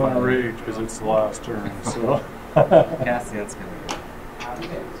is going to rage because it's the last turn. So. Cassian's gonna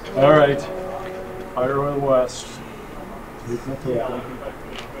go. All right. Fire Oil West.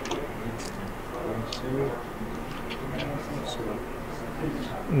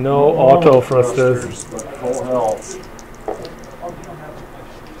 No auto thrusters. Full health.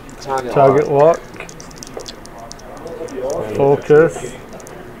 Target lock. Focus.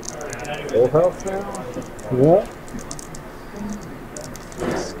 Full health now? Yeah.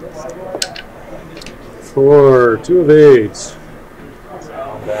 For 2 of 8.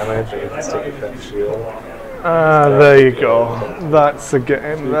 Damage, and let's take a pen shield. There you go. That's a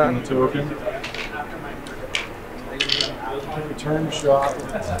game then. Token. Return shot.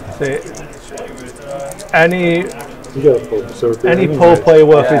 See, any You got a pull circle. any pull play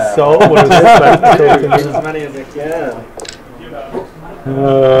worth his salt would have spent tokens. As many as I can.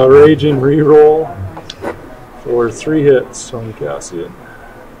 Raging reroll for 3 hits on Cassian.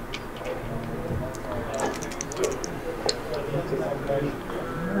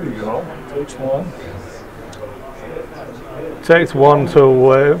 There you go. Takes 1. Takes 1 to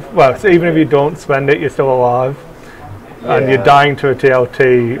live. Well, so even if you don't spend it, you're still alive. And you're dying to a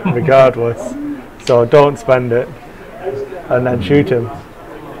TLT regardless. So don't spend it. And then shoot him.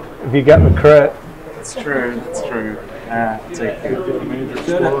 If you get the crit. It's true, it's true. Take it.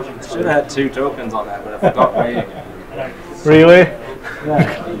 Should have had 2 tokens on that, but I forgot waiting. Really?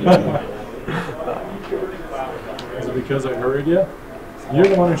 Is it because I hurried you? You're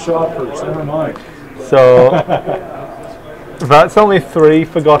the one who shot first, never mind. So that's only 3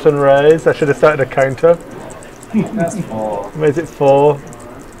 forgotten rays. I should have started a counter. That's 4. Is it 4?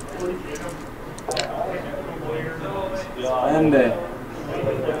 And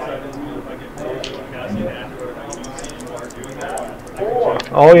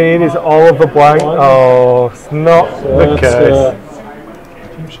All you need is all of the blank. Oh, it's not the case.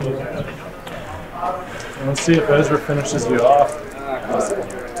 Let's see if Ezra finishes you off.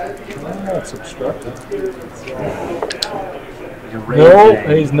 It's obstructed. No,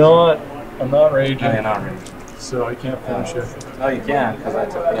 he's not. I'm not raging. No, you're not raging. So I can't finish it. No, you can, because I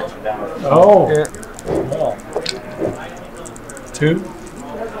took the extra damage. Oh. Yeah. Well. 2.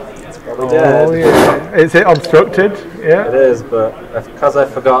 Probably dead. Oh, yeah. Is it obstructed? Yeah. It is, but because I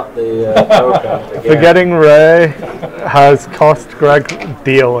forgot the token again. Forgetting Ray has cost Greg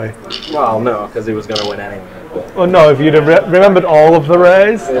dearly. Well, no, because he was going to win anyway. But Well, no, if you'd have remembered all of the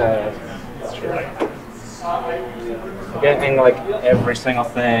Rays. yeah, that's true. Getting like every single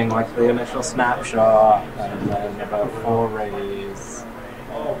thing, like the initial snapshot, and then about 4 rays.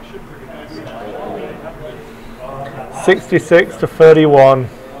 66 to 31.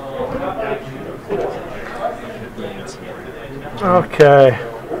 Okay.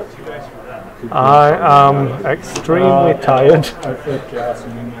 I am extremely tired. I put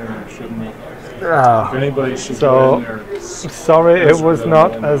Cassian in there and I shouldn't have. Ah. If anybody should So, get in there, it's sorry it was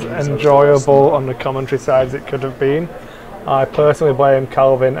not done. as enjoyable on the commentary side as it could have been. I personally blame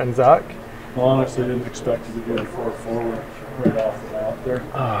Calvin and Zach. honestly didn't expect you to do a 4 forward right off the bat there.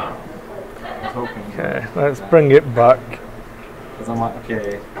 I was hoping. Okay, let's bring it back. Because I'm like,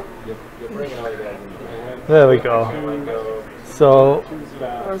 okay. There we go. So,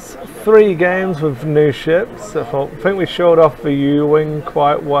 that's 3 games with new ships. I think we showed off the U-Wing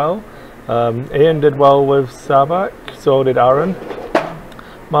quite well. Ian did well with Savak, so did Aaron.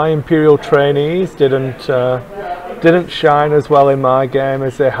 My Imperial trainees didn't shine as well in my game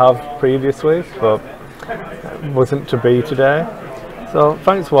as they have previously, but it wasn't to be today. So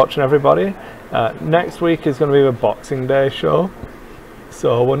thanks for watching, everybody. Next week is going to be the Boxing Day show,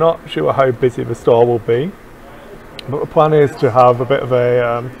 so we're not sure how busy the store will be, but the plan is to have a bit of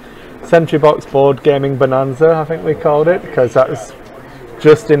a Sentry Box board gaming bonanza, I think we called it, because that's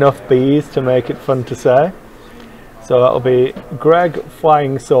just enough bees to make it fun to say. So that'll be Greg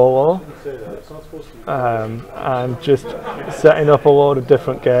flying solo and just setting up a load of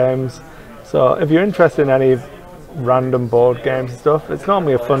different games. So if you're interested in any random board games and stuff, it's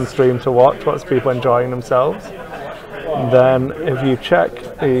normally a fun stream to watch people enjoying themselves. And then if you check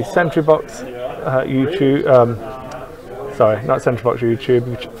the Sentry Box YouTube, sorry, not Sentry Box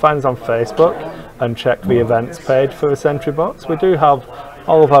YouTube, find us on Facebook and check the events page for the Sentry Box. We do have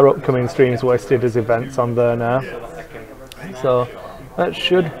all of our upcoming streams listed as events on there now. So that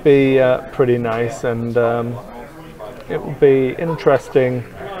should be pretty nice, and it will be interesting.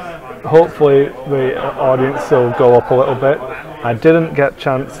 Hopefully the audience will go up a little bit. I didn't get a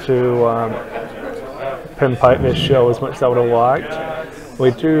chance to pinpoint this show as much as I would have liked. We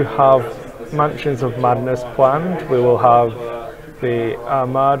do have Mansions of Madness planned. We will have the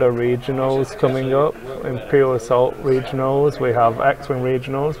Armada Regionals coming up, Imperial Assault Regionals, we have X-Wing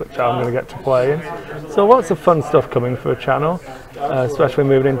Regionals, which I'm going to get to play in. So lots of fun stuff coming for the channel, especially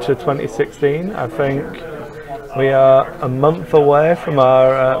moving into 2016. I think we are a month away from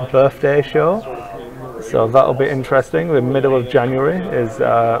our birthday show, so that'll be interesting. The middle of January is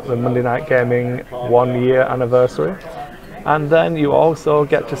the Monday Night Gaming 1-year anniversary. And then you also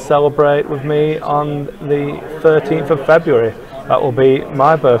get to celebrate with me on the 13th of February. that will be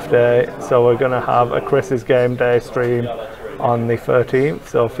my birthday, so we're going to have a Chris's Game Day stream on the 13th,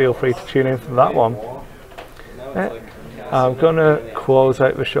 so feel free to tune in for that one. I'm going to close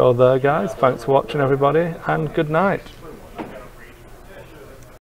out the show there, guys. Thanks for watching, everybody, and good night.